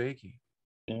Tampa Bay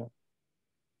game.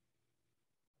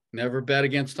 never bet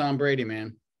against Tom Brady,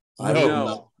 man. I No. would No.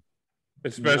 not.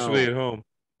 Especially No. at home.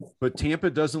 But Tampa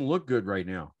doesn't look good right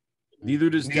now. Neither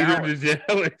does Neither Dallas. does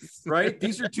Dallas. Right?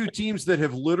 These are two teams that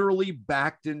have literally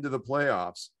backed into the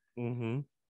playoffs. Mm-hmm.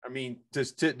 I mean,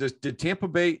 did Tampa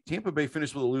Bay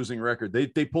finish with a losing record? They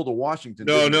pulled a Washington.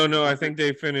 No, didn't they? no. I think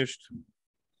they finished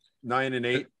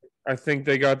 9-8. I think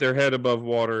they got their head above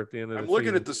water at the end of the I'm looking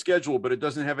season. at the schedule, but it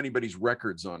doesn't have anybody's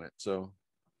records on it. So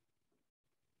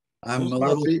I'm Who's a gonna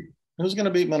little beat- Who's going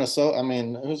to beat Minnesota? I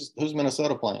mean, who's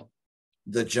Minnesota playing?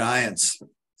 the Giants.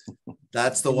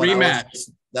 That's the The one. rematch.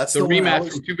 That's The the one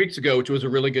rematch from 2 weeks ago, which was a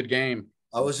really good game.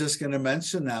 I was just going to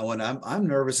mention that one. I'm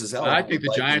nervous as hell. I about think the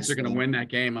Vikings Giants are going to thing. win that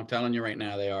game. I'm telling you right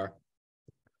now, they are.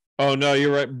 Oh no,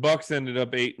 you're right. Bucks ended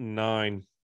up 8-9.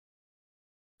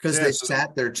 Because Yeah, they so-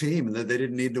 sat their team and they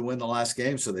didn't need to win the last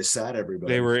game, so they sat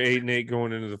everybody. They were 8-8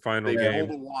 going into the final they game.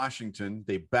 pulled a Washington.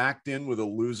 They backed in with a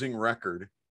losing record.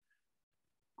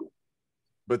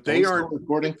 But Are they we still aren't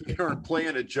recording.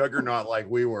 playing a juggernaut like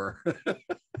we were.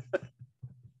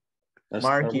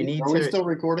 Mark, you need Are we to- still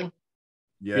recording?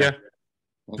 Yeah.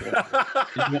 Okay.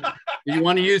 Do you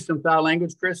want to use some foul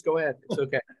language, Chris? Go ahead. It's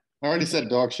okay. I already said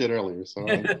dog shit earlier, so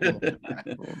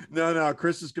No,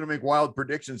 Chris is going to make wild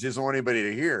predictions. He doesn't want anybody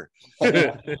to hear.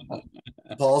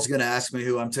 Paul's going to ask me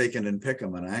who I'm taking and pick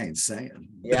him, and I ain't saying.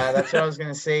 Yeah, that's what I was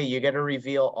gonna say. You got to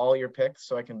reveal all your picks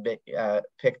so I can pick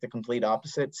the complete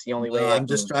opposites. The only way I'm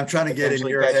trying to get in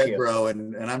potentially your catch head, you. bro,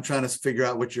 and I'm trying to figure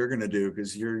out what you're going to do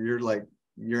because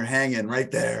you're hanging right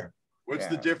there. What's Yeah.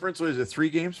 the difference? What is it? 3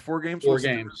 games? 4 games? 4 What's the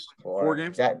games. difference? Four. 4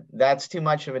 games? That's too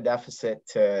much of a deficit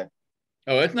to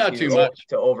Oh, it's not too to- much.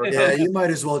 to overcome. Yeah, you might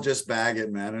as well just bag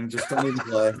it, man, and just don't even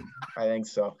play. I think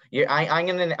so. Yeah, I'm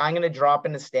gonna drop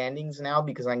in the standings now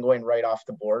because I'm going right off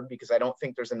the board because I don't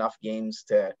think there's enough games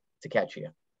to catch you.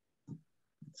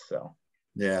 So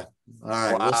Yeah. All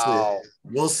right. Wow.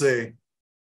 We'll see.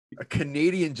 A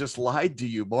Canadian just lied to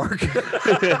you, Mark.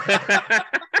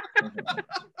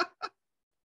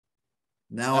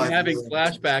 Now I'm I having feel-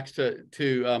 flashbacks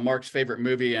to Mark's favorite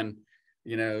movie, and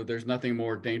you know, there's nothing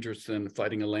more dangerous than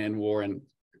fighting a land war in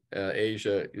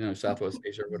Asia, you know, Southwest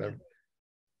Asia or whatever.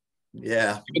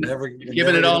 Yeah.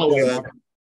 Giving it all away. Mark.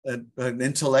 An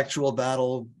intellectual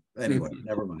battle. Anyway,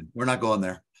 never mind. We're not going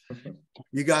there.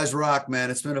 You guys rock,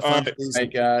 man. It's been a fun right. season.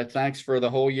 Hey, thanks for the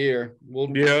whole year. We'll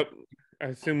Yep. I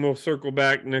assume we'll circle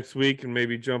back next week and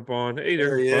maybe jump on. Hey,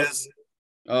 There he Pup. is.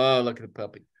 Oh, look at the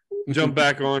puppy. Jump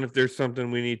back on if there's something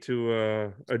we need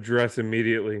to address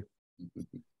immediately.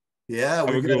 Yeah, Have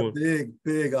we a got good a one.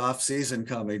 big off season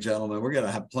coming, gentlemen. We're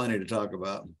gonna have plenty to talk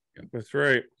about. That's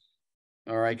right.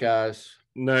 All right, guys.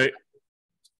 Night.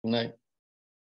 Good night.